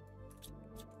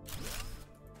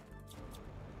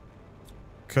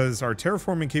 Because our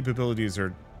terraforming capabilities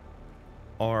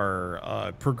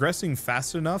are progressing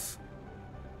fast enough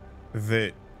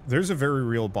that there's a very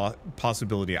real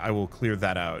possibility I will clear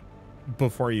that out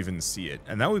before I even see it.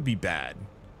 And that would be bad.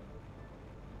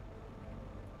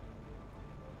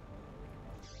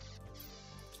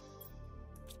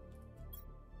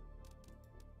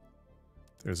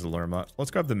 There's a lerma. Let's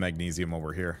grab the magnesium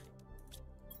over here.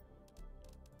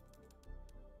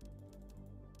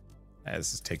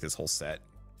 Let's just take this whole set.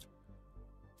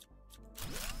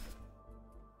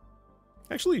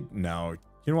 Actually, no.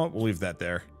 You know what? We'll leave that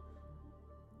there.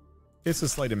 It's a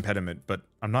slight impediment, but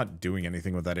I'm not doing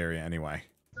anything with that area anyway.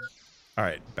 All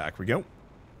right, back we go.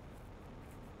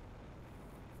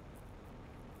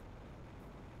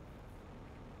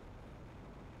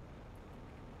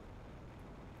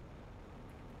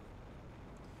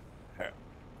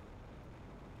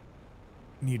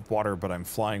 Need water, but I'm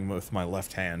flying with my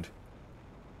left hand.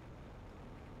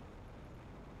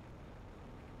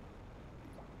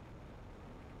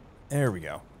 There we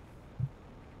go.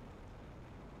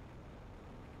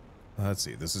 Let's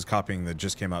see. This is copying the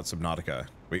just came out Subnautica.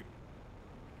 Wait.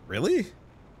 Really?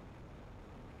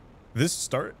 This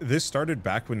started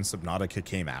back when Subnautica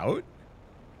came out?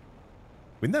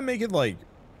 Wouldn't that make it, like,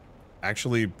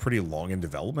 actually pretty long in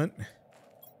development?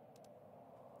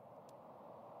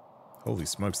 Holy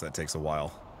smokes, that takes a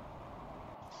while.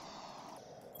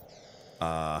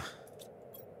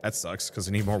 That sucks, because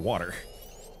I need more water.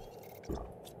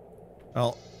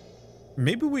 Well,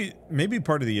 maybe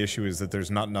part of the issue is that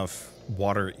there's not enough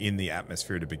water in the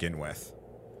atmosphere to begin with.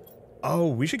 Oh,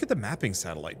 we should get the mapping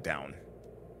satellite down.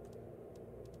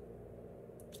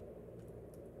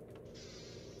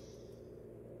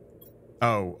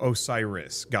 Oh,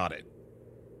 Osiris. Got it.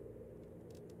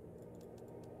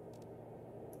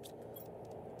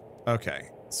 Okay,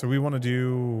 so we want to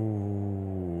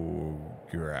do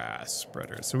grass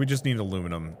spreaders. So we just need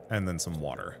aluminum and then some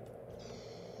water.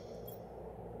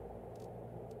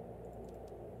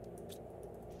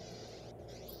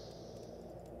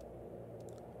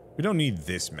 We don't need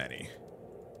this many.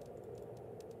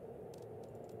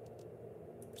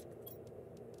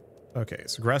 Okay,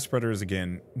 so grass spreaders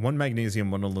again. 1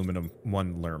 magnesium, 1 aluminum,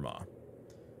 1 lerma.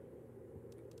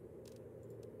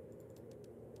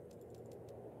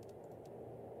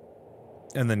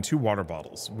 And then 2 water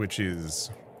bottles, which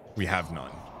is... we have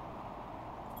none.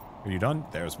 Are you done?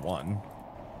 There's 1.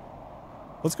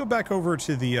 Let's go back over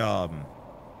to the...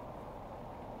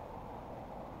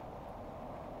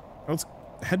 let's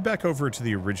head back over to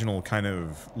the original kind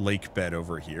of lake bed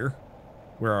over here.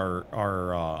 Where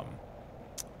our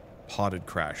pod had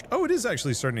crashed. Oh, it is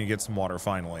actually starting to get some water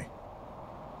finally.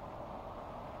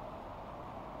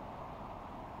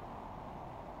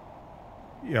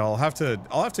 Yeah, I'll have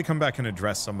to come back and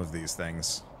address some of these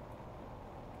things.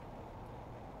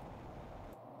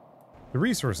 The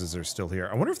resources are still here.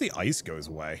 I wonder if the ice goes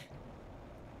away.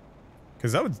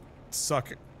 Because that would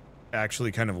suck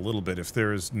actually kind of a little bit if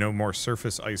there's no more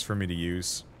surface ice for me to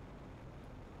use.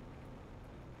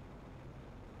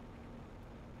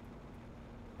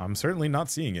 I'm certainly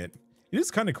not seeing it. It is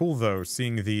kind of cool though,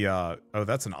 seeing the, oh,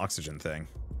 that's an oxygen thing.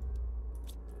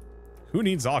 Who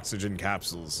needs oxygen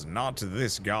capsules? Not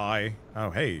this guy. Oh,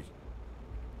 hey.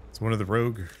 It's one of the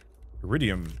rogue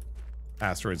iridium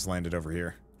asteroids landed over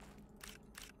here.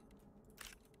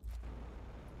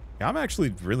 Yeah, I'm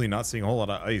actually really not seeing a whole lot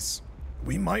of ice.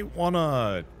 We might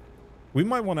wanna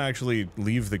actually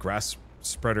leave the grass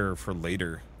spreader for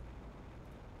later.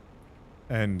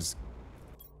 And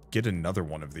get another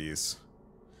one of these.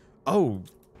 Oh,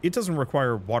 it doesn't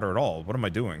require water at all. What am I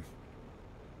doing?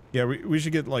 Yeah, we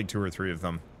should get like 2 or 3 of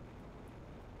them.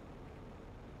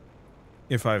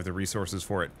 If I have the resources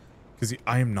for it. Because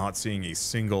I am not seeing a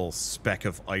single speck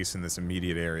of ice in this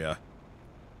immediate area.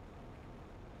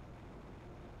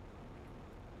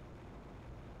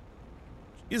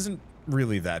 Isn't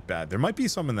really that bad. There might be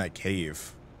some in that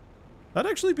cave.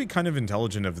 That'd actually be kind of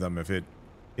intelligent of them if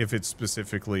it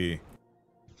specifically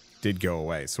did go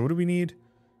away. So what do we need?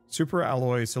 Super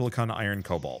alloy, silicon, iron,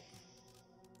 cobalt.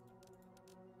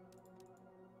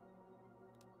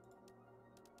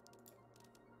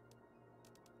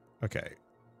 Okay.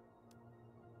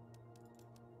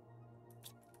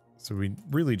 So we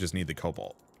really just need the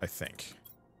cobalt, I think.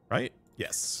 Right?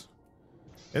 Yes.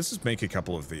 Let's just make a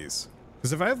couple of these.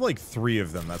 Because if I have like 3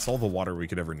 of them, that's all the water we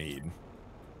could ever need.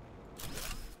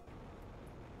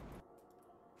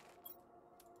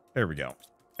 There we go.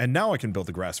 And now I can build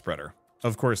the grass spreader.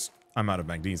 Of course, I'm out of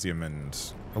magnesium and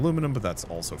aluminum, but that's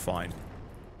also fine.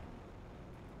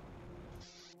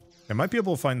 I might be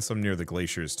able to find some near the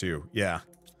glaciers too. Yeah.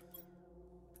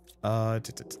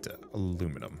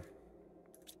 Aluminum.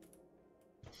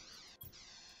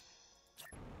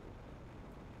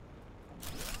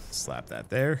 Slap that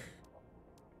there.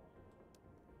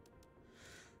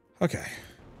 Okay.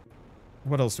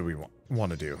 What else do we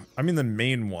want to do? I mean, the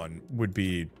main one would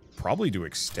be probably to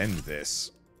extend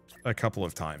this a couple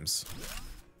of times.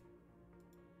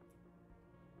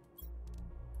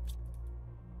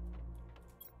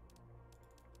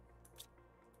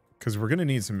 Because we're gonna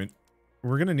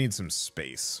need some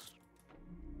space.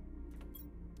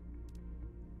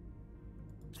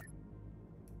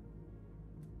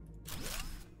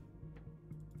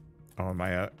 Oh, am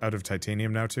I out of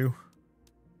titanium now too?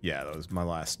 Yeah, that was my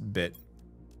last bit.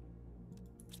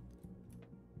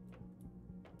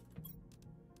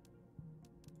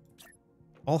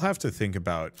 I'll have to think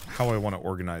about how I want to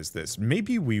organize this.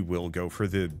 Maybe we will go for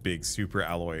the big super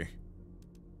alloy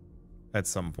at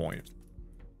some point.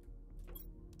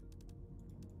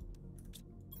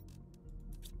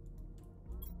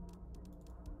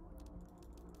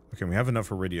 Okay, we have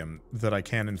enough iridium that I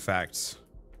can, in fact,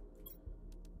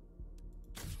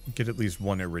 get at least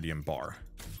 1 iridium bar.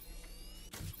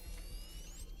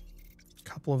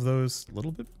 Couple of those, a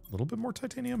little bit more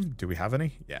titanium. Do we have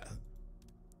any? Yeah.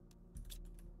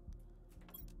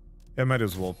 I might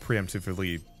as well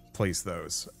preemptively place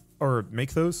those or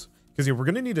make those, because yeah, we're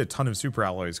gonna need a ton of super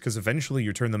alloys because eventually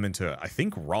you turn them into, I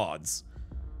think, rods.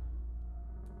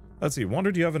 Let's see.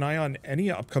 Wander, do you have an eye on any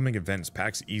upcoming events,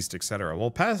 PAX East, etc.?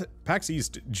 Well, PAX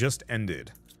East just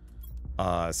ended,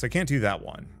 so I can't do that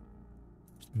one.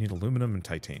 Need aluminum and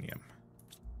titanium.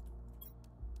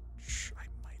 I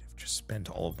might have just spent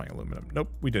all of my aluminum. Nope,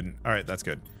 we didn't. All right, that's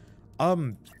good.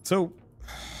 So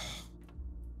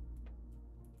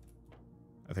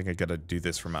I think I gotta do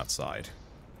this from outside.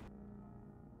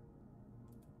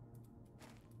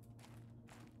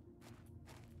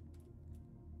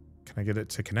 Can I get it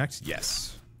to connect?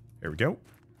 Yes. There we go.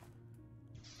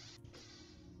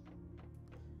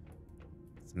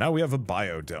 So now we have a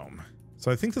biodome.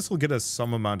 So I think this will get us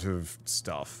some amount of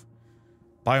stuff.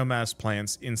 Biomass,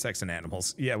 plants, insects, and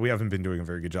animals. Yeah, we haven't been doing a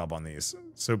very good job on these.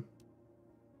 So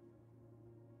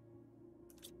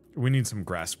we need some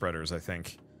grass spreaders, I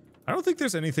think. I don't think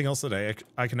there's anything else that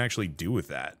I can actually do with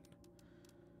that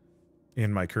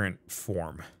in my current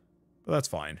form. But that's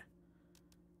fine.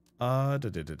 I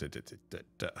think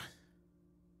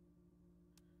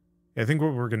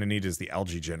what we're going to need is the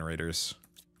algae generators,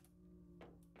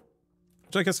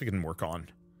 which I guess I can work on.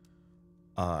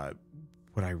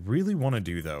 What I really want to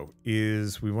do, though,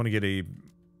 is we want to get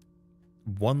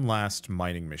one last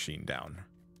mining machine down.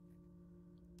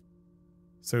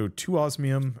 So 2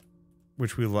 osmium,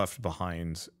 which we left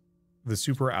behind, the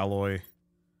super alloy,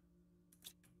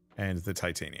 and the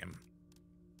titanium.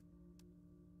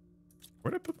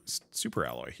 Where did I put my super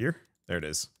alloy? Here? There it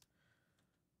is.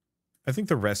 I think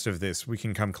the rest of this we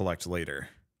can come collect later.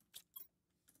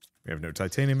 We have no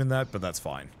titanium in that, but that's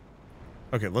fine.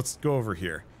 Okay, let's go over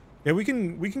here. Yeah, we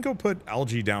can go put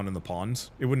algae down in the pond.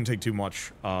 It wouldn't take too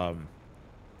much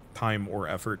time or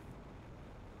effort.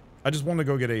 I just want to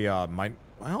go get a mine.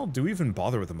 Well, do we even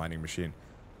bother with a mining machine?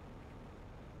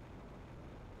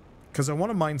 Because I want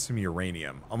to mine some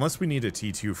uranium, unless we need a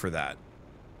T2 for that.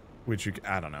 Which,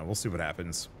 I don't know. We'll see what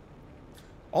happens.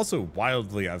 Also,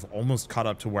 wildly, I've almost caught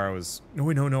up to where I was...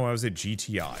 No, I was at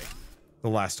GTI the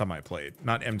last time I played,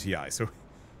 not MTI. So,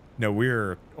 no,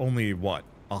 we're only, what,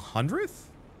 100th?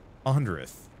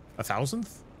 100th?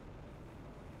 1,000th?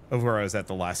 Of where I was at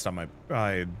the last time I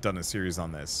had done a series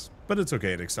on this. But it's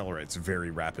okay, it accelerates very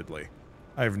rapidly.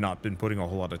 I have not been putting a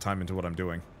whole lot of time into what I'm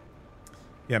doing.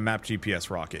 Yeah, map GPS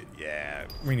rocket. Yeah,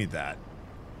 we need that.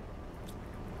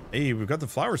 Hey, we've got the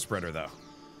flower spreader, though.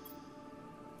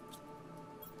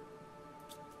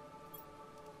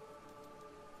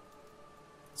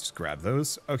 Let's just grab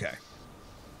those. Okay.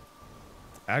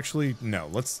 Actually, no.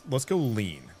 Let's go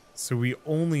lean. So we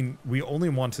only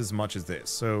want as much as this.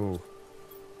 So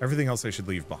everything else I should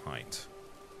leave behind.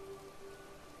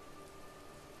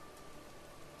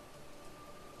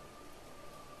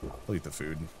 I'll eat the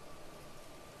food.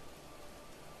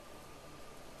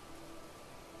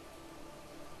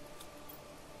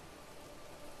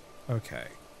 Okay.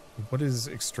 What is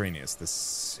extraneous? The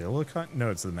silicon? No,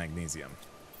 it's the magnesium.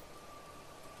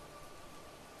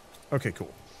 Okay,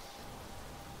 cool.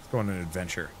 Let's go on an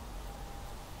adventure.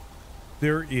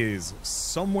 There is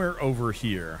somewhere over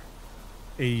here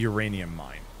a uranium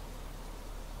mine.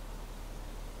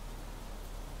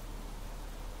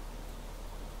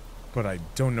 But I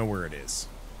don't know where it is.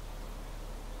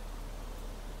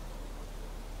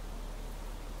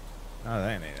 Oh,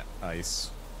 that ain't ice.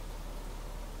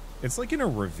 It's like in a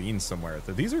ravine somewhere.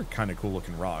 These are kind of cool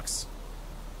looking rocks.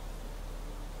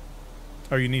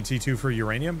 Oh, you need T2 for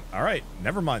uranium? Alright,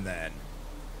 never mind then.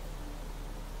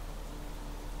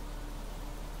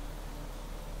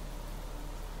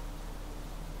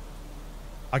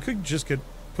 I could just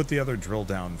put the other drill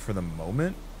down for the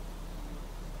moment.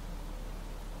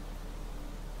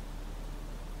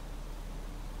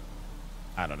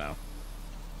 I don't know.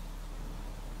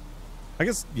 I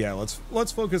guess, yeah,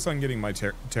 let's focus on getting my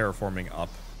terraforming up.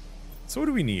 So what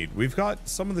do we need? We've got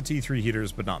some of the T3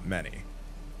 heaters, but not many.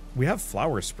 We have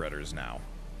flower spreaders now.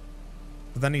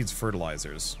 But that needs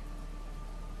fertilizers.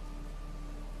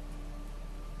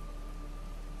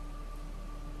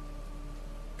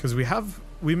 Because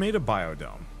we made a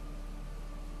biodome.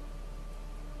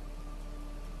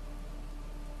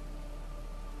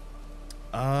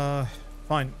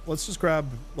 Fine. Let's just grab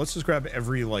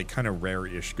every like kind of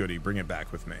rare-ish goodie. Bring it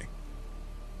back with me.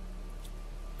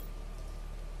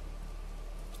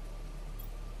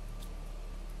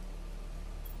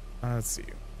 Let's see.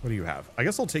 What do you have? I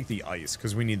guess I'll take the ice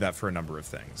because we need that for a number of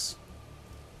things.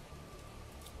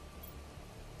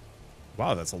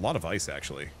 Wow, that's a lot of ice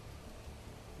actually.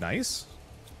 Nice.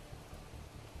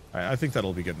 All right, I think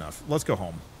that'll be good enough. Let's go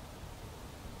home.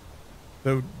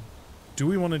 Though, do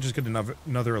we want to just get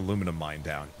another aluminum mine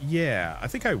down? Yeah, I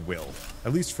think I will.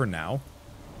 At least for now.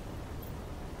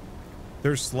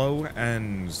 They're slow,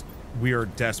 and we are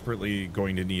desperately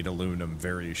going to need aluminum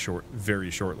very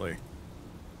shortly.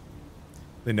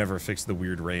 They never fix the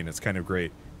weird rain. It's kind of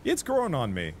great. It's growing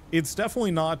on me. It's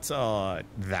definitely not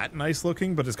that nice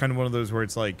looking, but it's kind of one of those where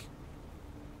it's like...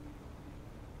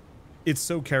 It's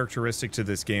so characteristic to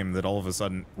this game that all of a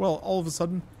sudden... Well, all of a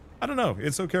sudden... I don't know.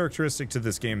 It's so characteristic to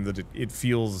this game that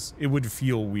it would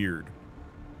feel weird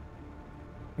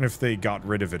if they got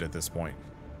rid of it at this point.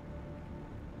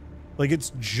 Like,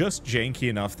 it's just janky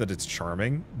enough that it's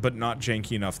charming, but not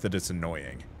janky enough that it's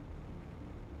annoying.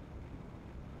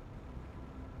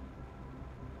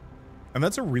 And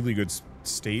that's a really good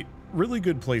state, really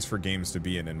good place for games to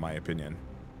be in my opinion.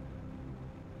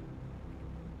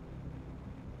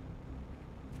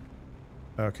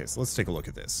 Okay, so let's take a look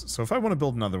at this. So if I want to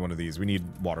build another one of these, we need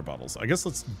water bottles. I guess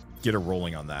let's get a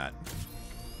rolling on that.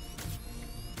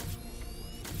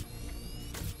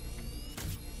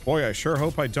 Boy, I sure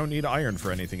hope I don't need iron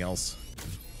for anything else.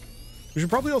 We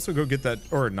should probably also go get that,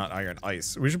 or not iron,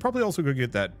 ice. We should probably also go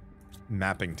get that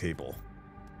mapping table.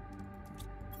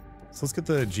 So let's get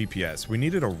the GPS. We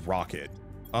needed a rocket.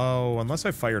 Oh, unless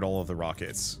I fired all of the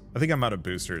rockets. I think I'm out of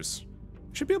boosters.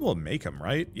 Should be able to make them,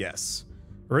 right? Yes.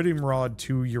 Iridium rod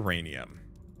to uranium.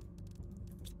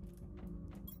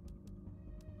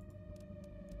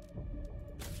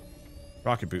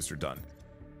 Rocket booster done.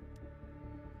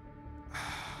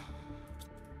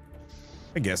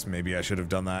 I guess maybe I should have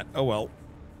done that. Oh well.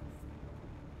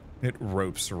 It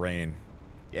ropes rain.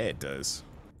 Yeah, it does.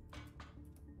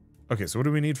 Okay, so what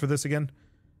do we need for this again?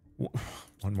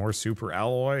 One more super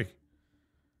alloy.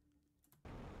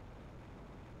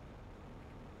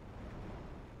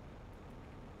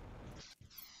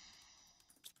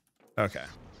 Okay.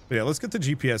 Yeah, let's get the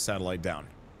GPS satellite down.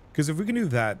 Because if we can do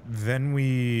that, then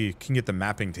we can get the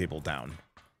mapping table down.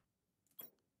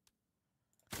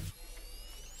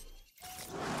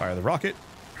 Fire the rocket.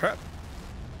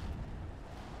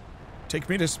 Take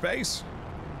me to space.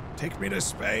 Take me to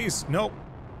space. Nope.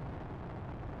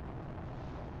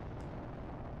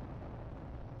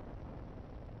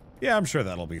 Yeah, I'm sure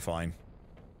that'll be fine.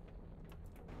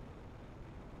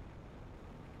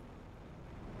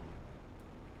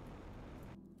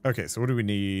 Okay, so what do we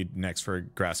need next for a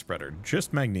grass spreader?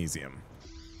 Just magnesium.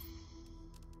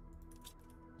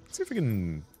 Let's see if we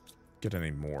can get any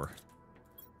more.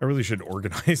 I really should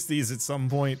organize these at some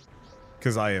point,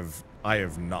 because I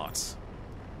have not.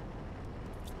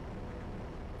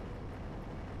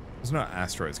 There's no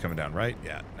asteroids coming down, right?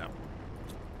 Yeah, no.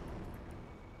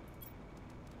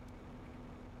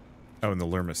 Oh, and the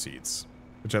Lerma seeds,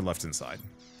 which I left inside.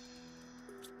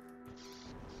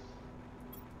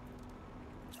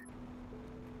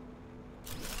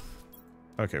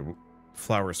 Okay,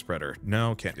 flower spreader.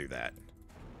 No, can't do that.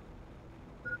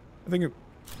 I think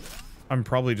I'm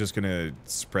probably just gonna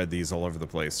spread these all over the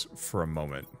place for a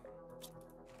moment.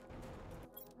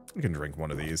 We can drink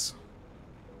one of these.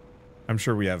 I'm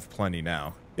sure we have plenty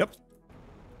now. Yep.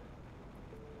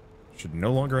 Should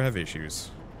no longer have issues.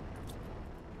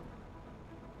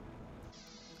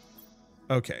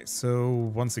 Okay, so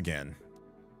once again,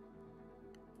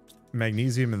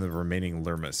 magnesium and the remaining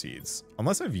Lerma seeds.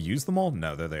 Unless I've used them all?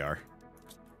 No, there they are.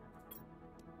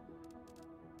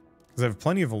 Because I have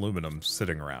plenty of aluminum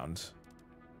sitting around.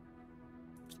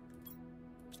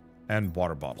 And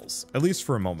water bottles. At least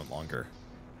for a moment longer.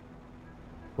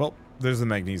 Well, there's the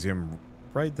magnesium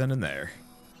right then and there.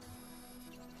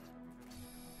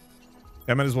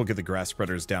 I might as well get the grass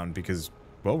spreaders down because,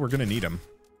 well, we're going to need them.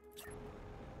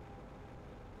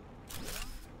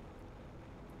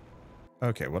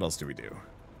 Okay, what else do we do?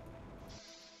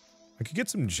 I could get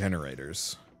some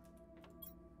generators.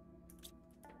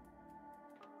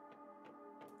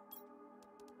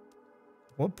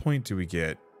 What point do we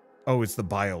get? Oh, it's the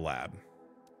biolab.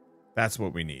 That's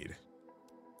what we need.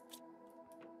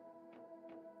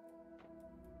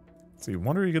 Let's see,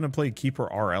 when are you going to play Keeper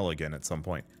RL again at some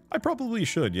point? I probably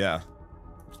should, yeah.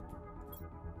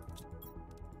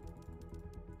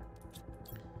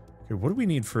 Okay, what do we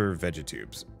need for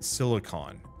vegetubes?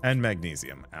 Silicon and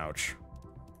magnesium. Ouch.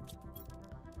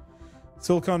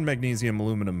 Silicon, magnesium,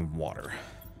 aluminum, and water.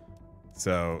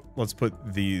 So let's put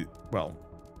the, well,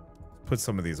 put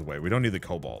some of these away. We don't need the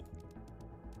cobalt.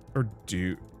 Or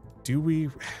do we?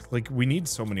 Like, we need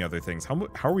so many other things. How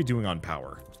are we doing on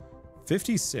power?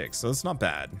 56, so that's not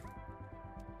bad.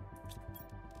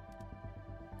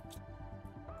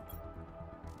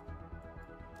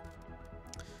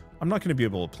 I'm not going to be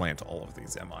able to plant all of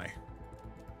these, am I?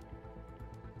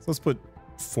 So let's put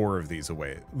 4 of these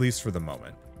away, at least for the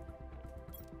moment.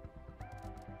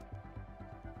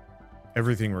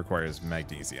 Everything requires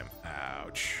magnesium.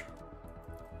 Ouch.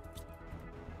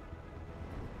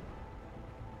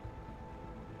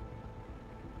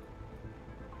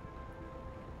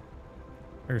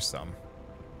 There's some.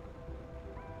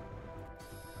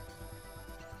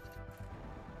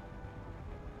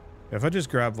 If I just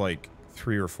grab like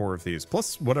 3 or 4 of these,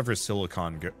 plus whatever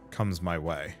silicon comes my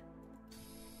way,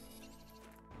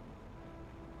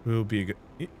 will be a good.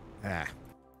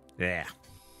 Yeah.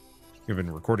 I've been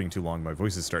recording too long. My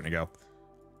voice is starting to go.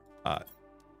 I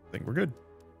think we're good.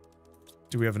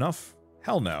 Do we have enough?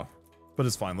 Hell no. But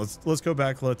it's fine. Let's go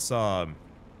back. Let's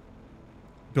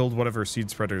build whatever seed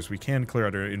spreaders we can, clear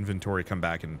out our inventory, come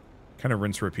back and kind of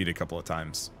rinse repeat a couple of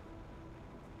times.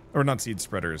 Or not seed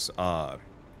spreaders,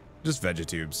 just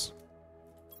vegetubes.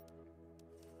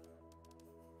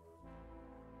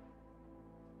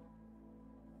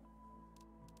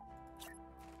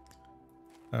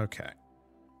 Okay.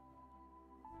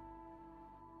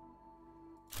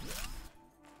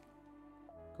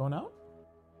 Going out?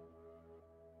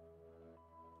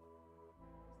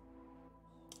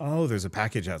 Oh, there's a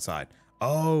package outside.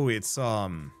 Oh, it's our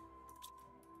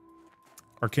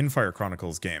Kinfire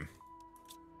Chronicles game.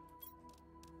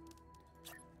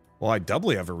 Well, I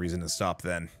doubly have a reason to stop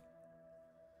then.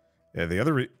 Yeah, the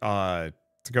other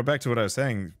to go back to what I was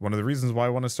saying, one of the reasons why I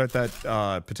want to start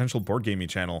that potential board gaming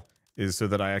channel is so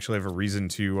that I actually have a reason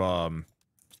to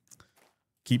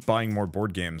keep buying more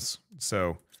board games.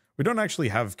 So we don't actually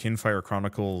have Kinfire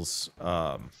Chronicles.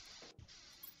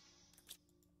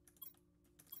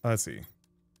 Let's see.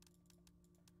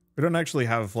 We don't actually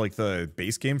have like the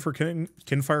base game for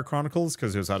Kinfire Chronicles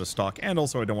because it was out of stock, and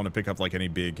also I don't want to pick up like any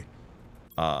big,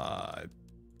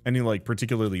 any like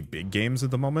particularly big games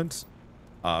at the moment.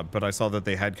 But I saw that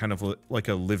they had kind of like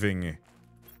a living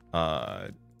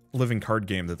card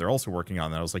game that they're also working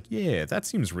on. That I was like, yeah, that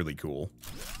seems really cool.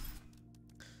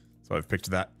 So I've picked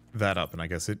that up, and I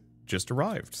guess it just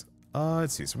arrived.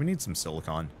 Let's see. So we need some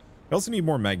silicon. We also need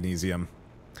more magnesium.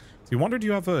 So you wonder, do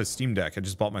you have a Steam Deck? I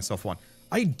just bought myself one.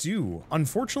 I do.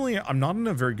 Unfortunately, I'm not in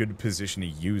a very good position to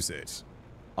use it.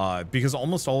 Because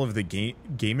almost all of the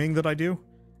gaming that I do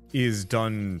is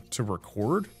done to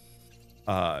record.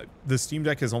 The Steam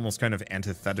Deck is almost kind of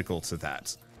antithetical to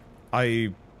that.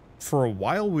 I, for a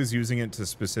while, was using it to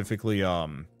specifically, I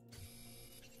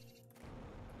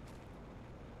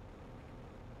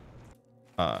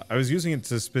was using it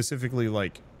to specifically,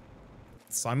 like,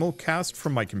 simulcast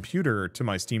from my computer to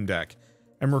my Steam Deck.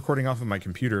 I'm recording off of my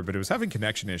computer, but it was having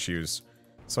connection issues,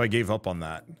 so I gave up on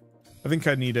that. I think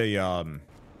I need a,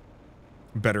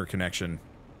 better connection.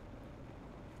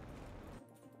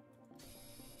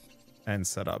 And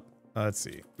set up. Let's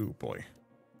see. Ooh, boy.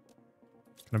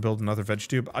 Can I build another veg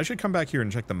tube? I should come back here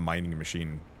and check the mining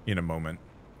machine in a moment.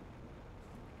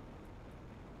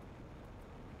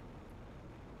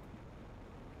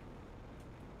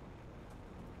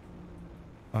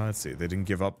 Let's see. They didn't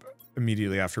give up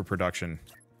immediately after production.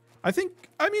 I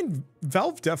mean,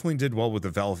 Valve definitely did well with the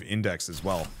Valve Index as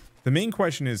well. The main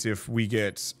question is if we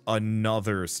get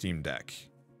another Steam Deck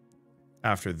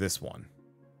after this one.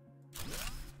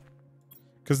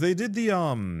 Because they did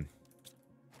the,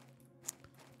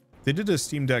 they did a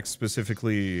Steam Deck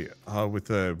specifically with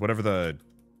the, whatever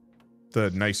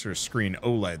the nicer screen,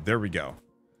 OLED. There we go.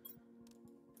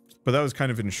 But that was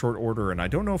kind of in short order, and I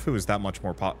don't know if it was that much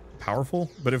more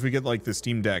powerful. But if we get, like, the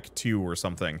Steam Deck 2 or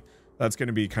something, that's going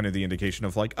to be kind of the indication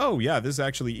of, like, oh, yeah, this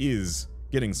actually is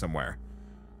getting somewhere.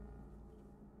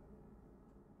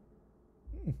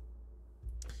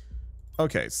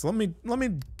 Okay, so let me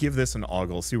give this an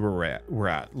ogle, see where we're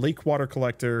at. Lake water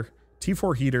collector,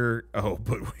 T4 heater. Oh,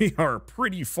 but we are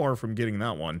pretty far from getting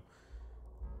that one.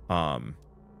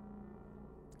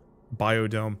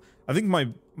 Biodome. I think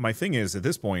my thing is, at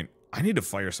this point, I need to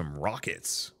fire some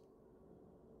rockets.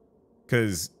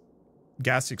 Because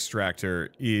gas extractor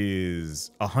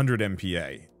is 100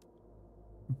 MPa.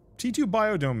 T2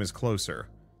 biodome is closer.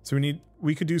 So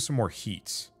we could do some more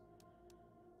heat.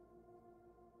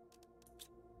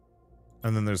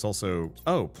 And then there's also,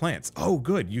 oh, plants. Oh,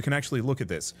 good. You can actually look at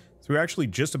this. So we're actually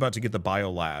just about to get the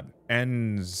biolab,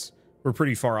 and we're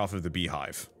pretty far off of the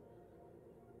beehive.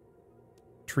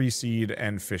 Tree seed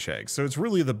and fish eggs. So it's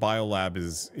really the biolab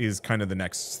is kind of the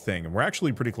next thing. And we're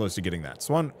actually pretty close to getting that.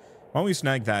 So why don't we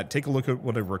snag that, take a look at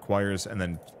what it requires, and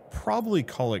then probably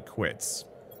call it quits.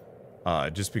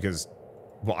 Just because,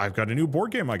 well, I've got a new board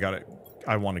game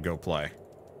I want to go play.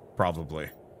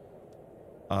 Probably.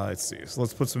 Let's see. So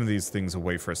let's put some of these things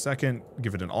away for a second.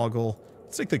 Give it an ogle.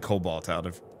 Let's take the cobalt out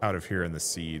of here and the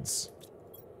seeds.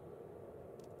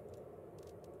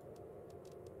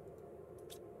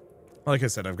 Like I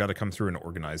said, I've got to come through and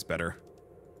organize better.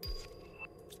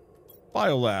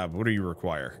 Biolab, what do you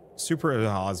require? Super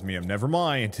osmium, never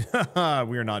mind.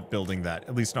 We are not building that,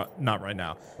 at least not right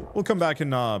now. We'll come back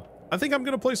and I think I'm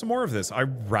going to play some more of this. I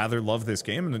rather love this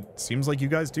game, and it seems like you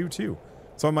guys do too.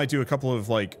 So I might do a couple of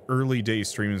like early day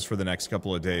streams for the next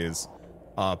couple of days.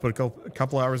 Put a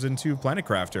couple hours into Planet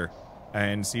Crafter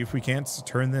and see if we can't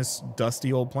turn this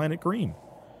dusty old planet green.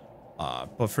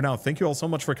 But for now, thank you all so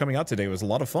much for coming out today. It was a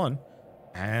lot of fun.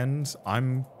 And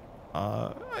I'm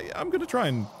going to try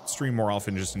and stream more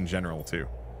often just in general too.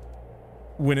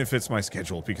 When it fits my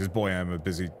schedule, because boy, I'm a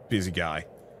busy guy.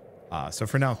 So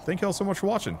for now, thank you all so much for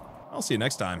watching. I'll see you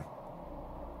next time.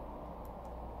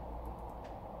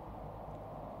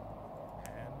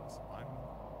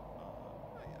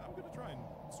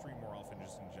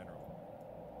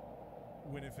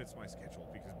 When it fits my schedule,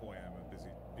 because boy, I'm a busy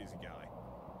guy.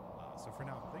 So for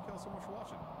now, thank you all so much for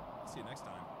watching. I'll see you next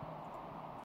time.